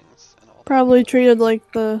blessings and all that. Probably treated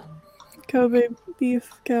like the Kobe beef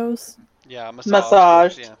cows. Yeah,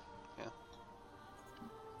 massaged. Yeah.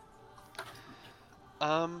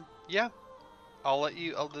 Yeah.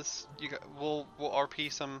 We'll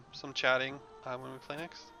RP some chatting when we play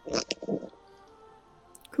next.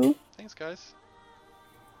 Cool. Thanks, guys.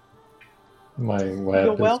 My web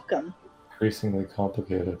You're welcome. Increasingly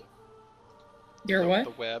complicated. Your what?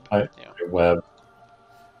 The web. Your web.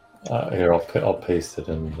 Here, I'll paste it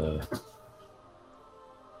in the.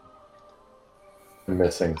 I'm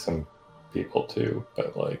missing some people too,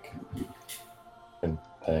 but like in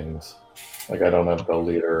things. Like I don't have the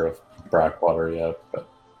leader of Brackwater yet, but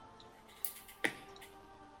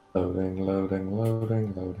loading.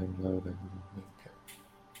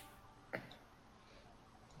 Okay.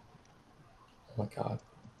 Oh my god.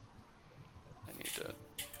 I need to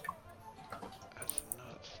add some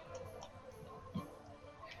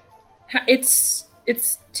notes.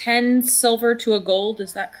 It's 10 silver to a gold,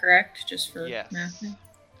 is that correct? Just for yes. math?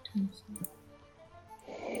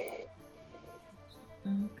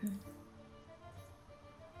 Okay.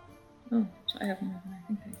 Oh, so I have more than I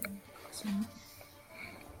think I do. So.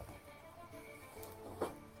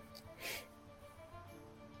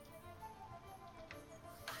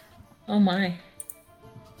 Oh my.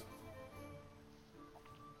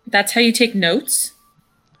 That's how you take notes?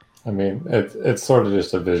 I mean, it's sort of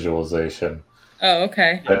just a visualization. Oh,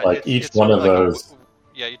 okay. But like each one of those.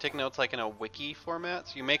 You take notes like in a wiki format.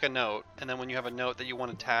 So you make a note, and then when you have a note that you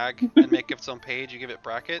want to tag and make its own page, you give it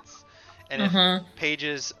brackets. And if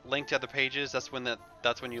pages link to other pages, that's when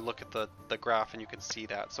you look at the graph and you can see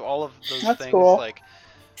that. So all of those things cool. like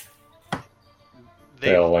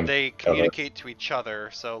they communicate to each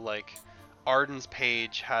other. So like Arden's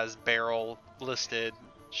page has Beryl listed,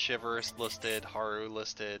 Shivers listed, Haru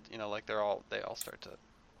listed. You know, like they all start to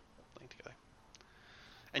link together.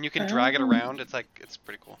 And you can drag it around. It's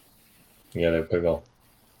pretty cool. Yeah, they're pretty cool.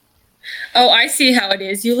 Oh, I see how it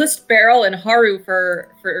is. You list Beryl and Haru for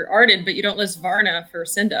Arden, but you don't list Varna for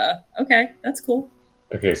Cinda. Okay, that's cool.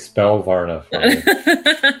 Okay, spell Varna for me.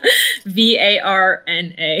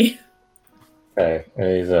 Varna. Okay,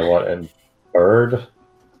 and he's a what? And bird?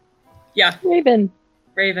 Yeah. Raven.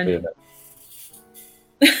 Oh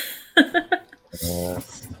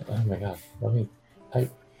my god. Let me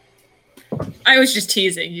type. I was just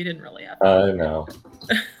teasing. You didn't really have to. I know.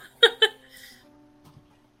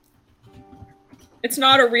 It's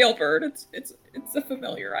not a real bird. It's a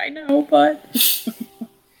familiar, I know, but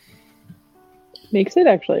Makes it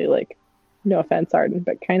actually, like, no offense, Arden,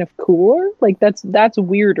 but kind of cooler. Like, that's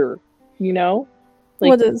weirder, you know? Like,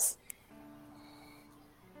 What is?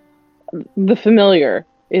 the familiar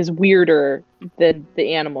is weirder than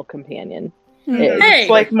the animal companion. Hey! It's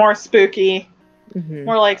like more spooky. Mhm.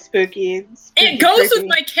 More like spooky. It goes with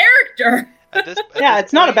my character. At this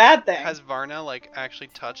It's not a point, bad thing. Has Varna like actually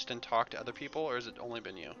touched and talked to other people, or has it only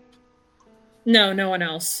been you? No one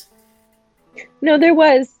else. No, there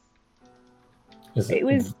was. Is It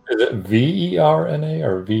was it VERNA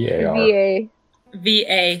or VAR? VA.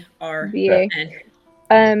 VAR. VA.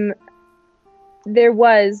 There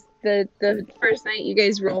was the first night you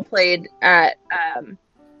guys role played at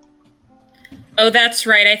Oh, that's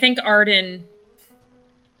right. I think Arden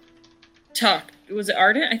talked. Was it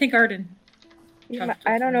Arden? I think Arden.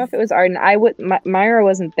 I don't know if it was Arden. Myra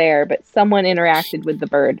wasn't there, but someone interacted with the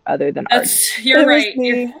bird other than Arden. You're right. Was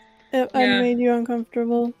me. I made you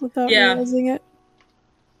uncomfortable without realizing it.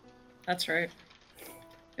 That's right.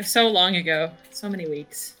 It's so long ago. So many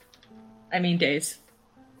weeks. I mean days.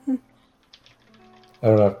 I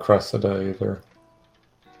don't have Cressida either.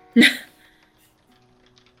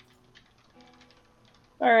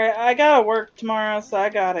 Alright, I gotta work tomorrow, so I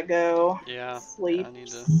gotta go sleep. I need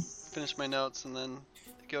to finish my notes and then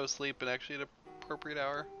go sleep at actually an appropriate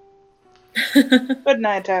hour. Good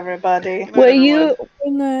night, everybody. Good night,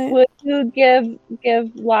 Will you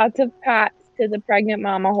give lots of pats to the pregnant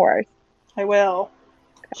mama horse? I will.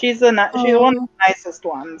 She's one of the nicest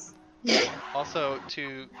ones. Also,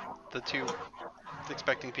 to the two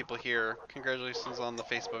expecting people here, congratulations on the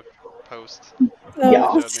Facebook post.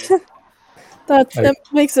 Yeah. That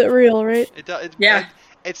makes it real, right?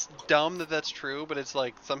 It's dumb that true, but it's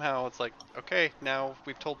like somehow it's like, okay, now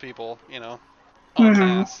we've told people, en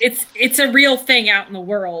masse. It's a real thing out in the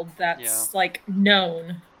world that's like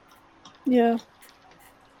known. Yeah.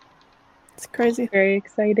 It's crazy. Very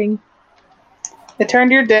exciting. It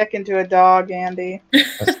turned your dick into a dog, Andy.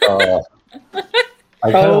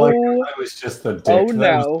 I kind of like it was just the dick. Oh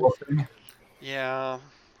no. Yeah,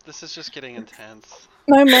 this is just getting intense.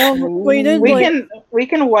 My mom waited. We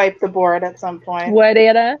can wipe the board at some point. What,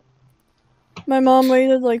 Anna? My mom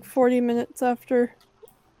waited like 40 minutes after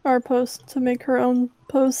our post to make her own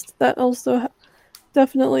post that also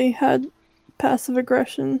definitely had passive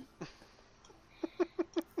aggression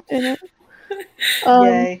in it.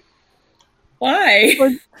 Yay. Why?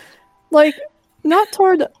 Like, not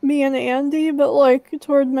toward me and Andy, but like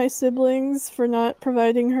toward my siblings for not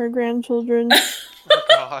providing her grandchildren. Oh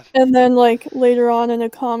god. And then like later on in a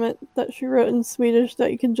comment that she wrote in Swedish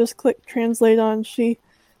that you can just click translate on, she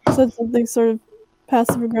said something sort of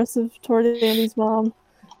passive aggressive toward Andy's mom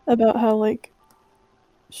about how like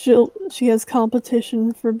she has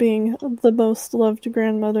competition for being the most loved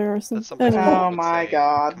grandmother or something. That's something Oh my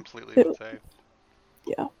god. Completely would say.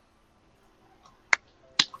 Yeah.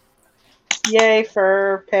 Yay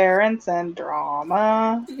for parents and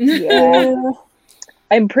drama. Yeah.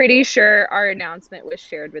 I'm pretty sure our announcement was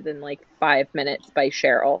shared within like 5 minutes by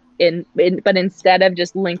Cheryl. But instead of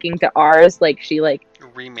just linking to ours, like she like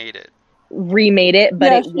remade it,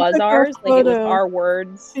 but it was ours. Like it was our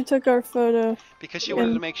words. She took our photo because she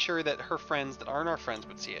wanted to make sure that her friends that aren't our friends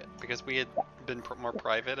would see it, because we had been more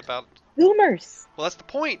private about boomers. Well, that's the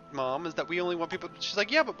point, Mom, is that we only want people. She's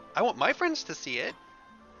like, yeah, but I want my friends to see it.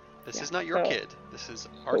 This is not your kid. This is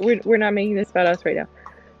our kid. We're not making this about us right now.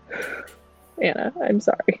 Anna, I'm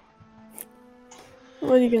sorry.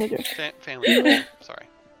 What are you gonna do? Family. Sorry.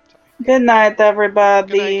 Good night,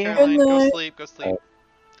 everybody. Good night, Caroline. Go sleep.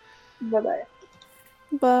 Bye-bye.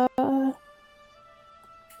 Bye.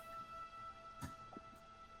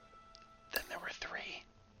 Then there were 3.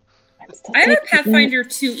 I have a Pathfinder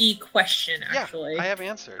 2E question, actually. Yeah, I have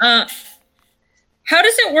answers. How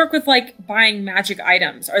does it work with like buying magic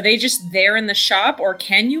items? Are they just there in the shop, or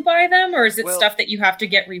can you buy them, or is it stuff that you have to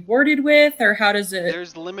get rewarded with, or how does it?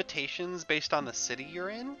 There's limitations based on the city you're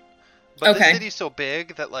in, but the city's so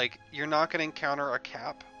big that like you're not going to encounter a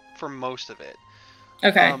cap for most of it.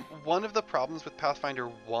 Okay. One of the problems with Pathfinder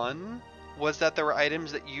 1 was that there were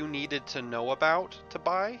items that you needed to know about to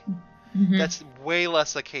buy. Mm-hmm. That's way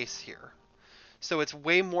less the case here. So it's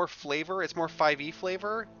way more flavor. It's more 5e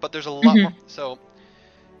flavor, but there's a lot more. So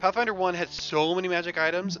Pathfinder 1 had so many magic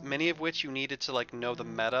items, many of which you needed to like know the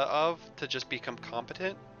meta of to just become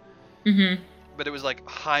competent. Mm-hmm. But it was like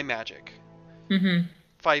high magic. Mm-hmm.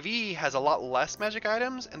 5e has a lot less magic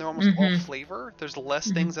items, and they're almost all flavor. There's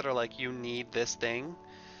less things that are like, you need this thing.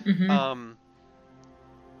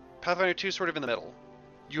 Pathfinder 2 is sort of in the middle.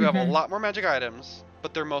 You have a lot more magic items,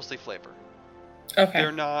 but they're mostly flavor. Okay.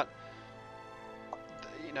 They're not,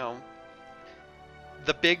 you know,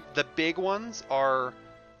 the big ones are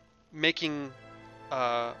making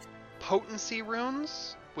potency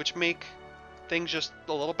runes, which make things just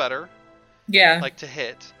a little better. Yeah. Like to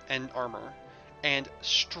hit and armor. And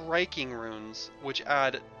striking runes, which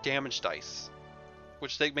add damage dice,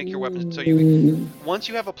 which they make your weapons. So you, once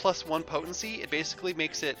you have a +1 potency, it basically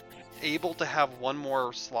makes it able to have one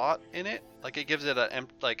more slot in it. Like it gives it a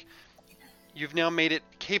like. You've now made it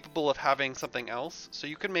capable of having something else. So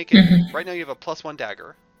you can make it. Right now you have a +1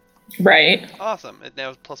 dagger. Right. Awesome. It now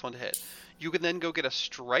has +1 to hit. You can then go get a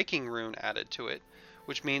striking rune added to it,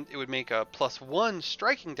 which means it would make a +1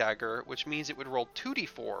 striking dagger, which means it would roll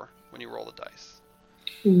 2d4 when you roll the dice.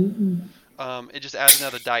 It just adds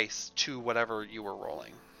another dice to whatever you were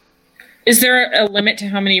rolling. Is there a limit to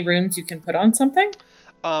how many runes you can put on something?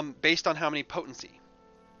 Based on how many potency.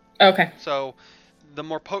 Okay. So, the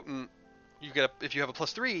more potent you get, if you have a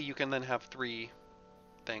 +3, you can then have 3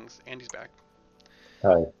 things. Andy's back.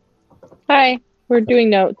 Hi. Hi. We're doing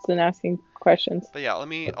notes and asking questions. But yeah,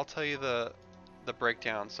 I'll tell you the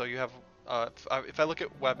breakdown. So you have, if I look at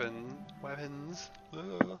weapons.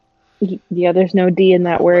 Yeah, there's no D in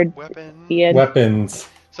that word. Weapons.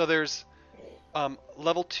 So there's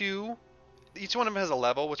level 2. Each one of them has a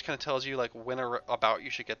level, which kind of tells you like when or about you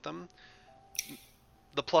should get them.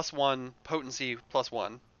 The +1 potency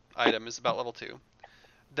 +1 item is about level 2.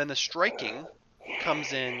 Then the striking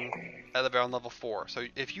comes in at around level 4. So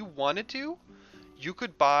if you wanted to, you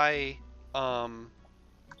could buy. Let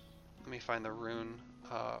me find the rune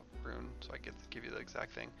so I can give you the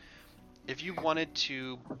exact thing. If you wanted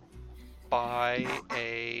to buy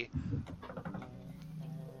a,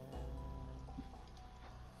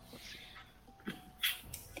 let's see.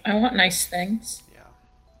 I want nice things. Yeah.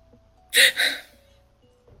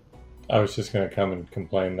 I was just going to come and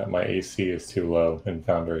complain that my AC is too low in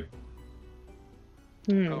Foundry.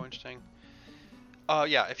 Oh, interesting.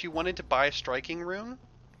 Yeah, if you wanted to buy a striking rune,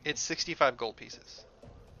 it's 65 gold pieces.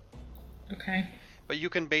 Okay. But you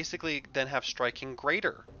can basically then have striking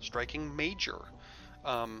greater, striking major.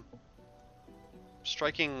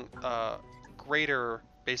 Striking greater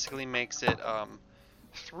basically makes it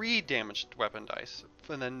 3 damaged weapon dice,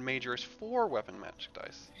 and then major is 4 weapon magic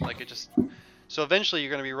dice. Like it just. So eventually you're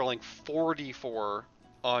going to be rolling 4d4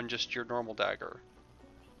 on just your normal dagger.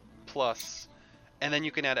 Plus, and then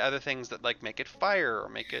you can add other things that like make it fire or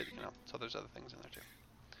make it, so there's other things in there too.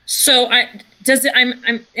 So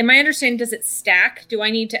am I understanding, does it stack? Do I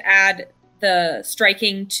need to add the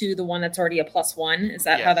striking to the one that's already a +1? Is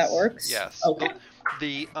that how that works? Yes. Okay.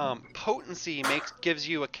 The potency gives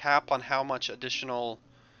you a cap on how much additional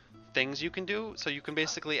things you can do. So you can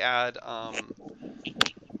basically add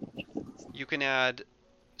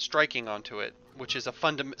striking onto it, which is a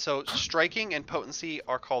so striking and potency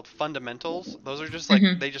are called fundamentals. Those are just like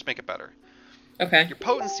they just make it better. Okay. Your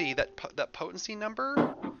potency, that potency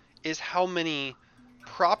number is how many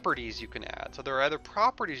properties you can add. So there are other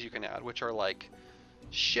properties you can add, which are like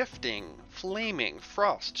shifting, flaming,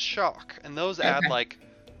 frost, shock, and those add like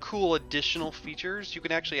cool additional features. You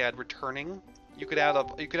can actually add returning. You could have a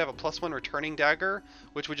 +1 returning dagger,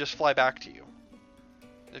 which would just fly back to you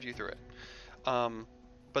if you threw it.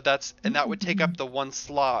 But that would take up the one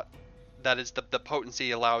slot that is the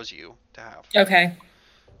potency allows you to have. Okay.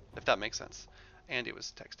 If that makes sense. Andy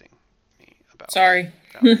was texting me about. Sorry.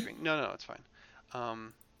 No, it's fine.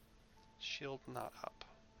 Shield not up.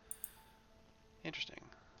 Interesting.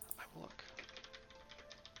 I will look.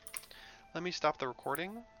 Let me stop the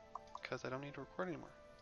recording because I don't need to record anymore.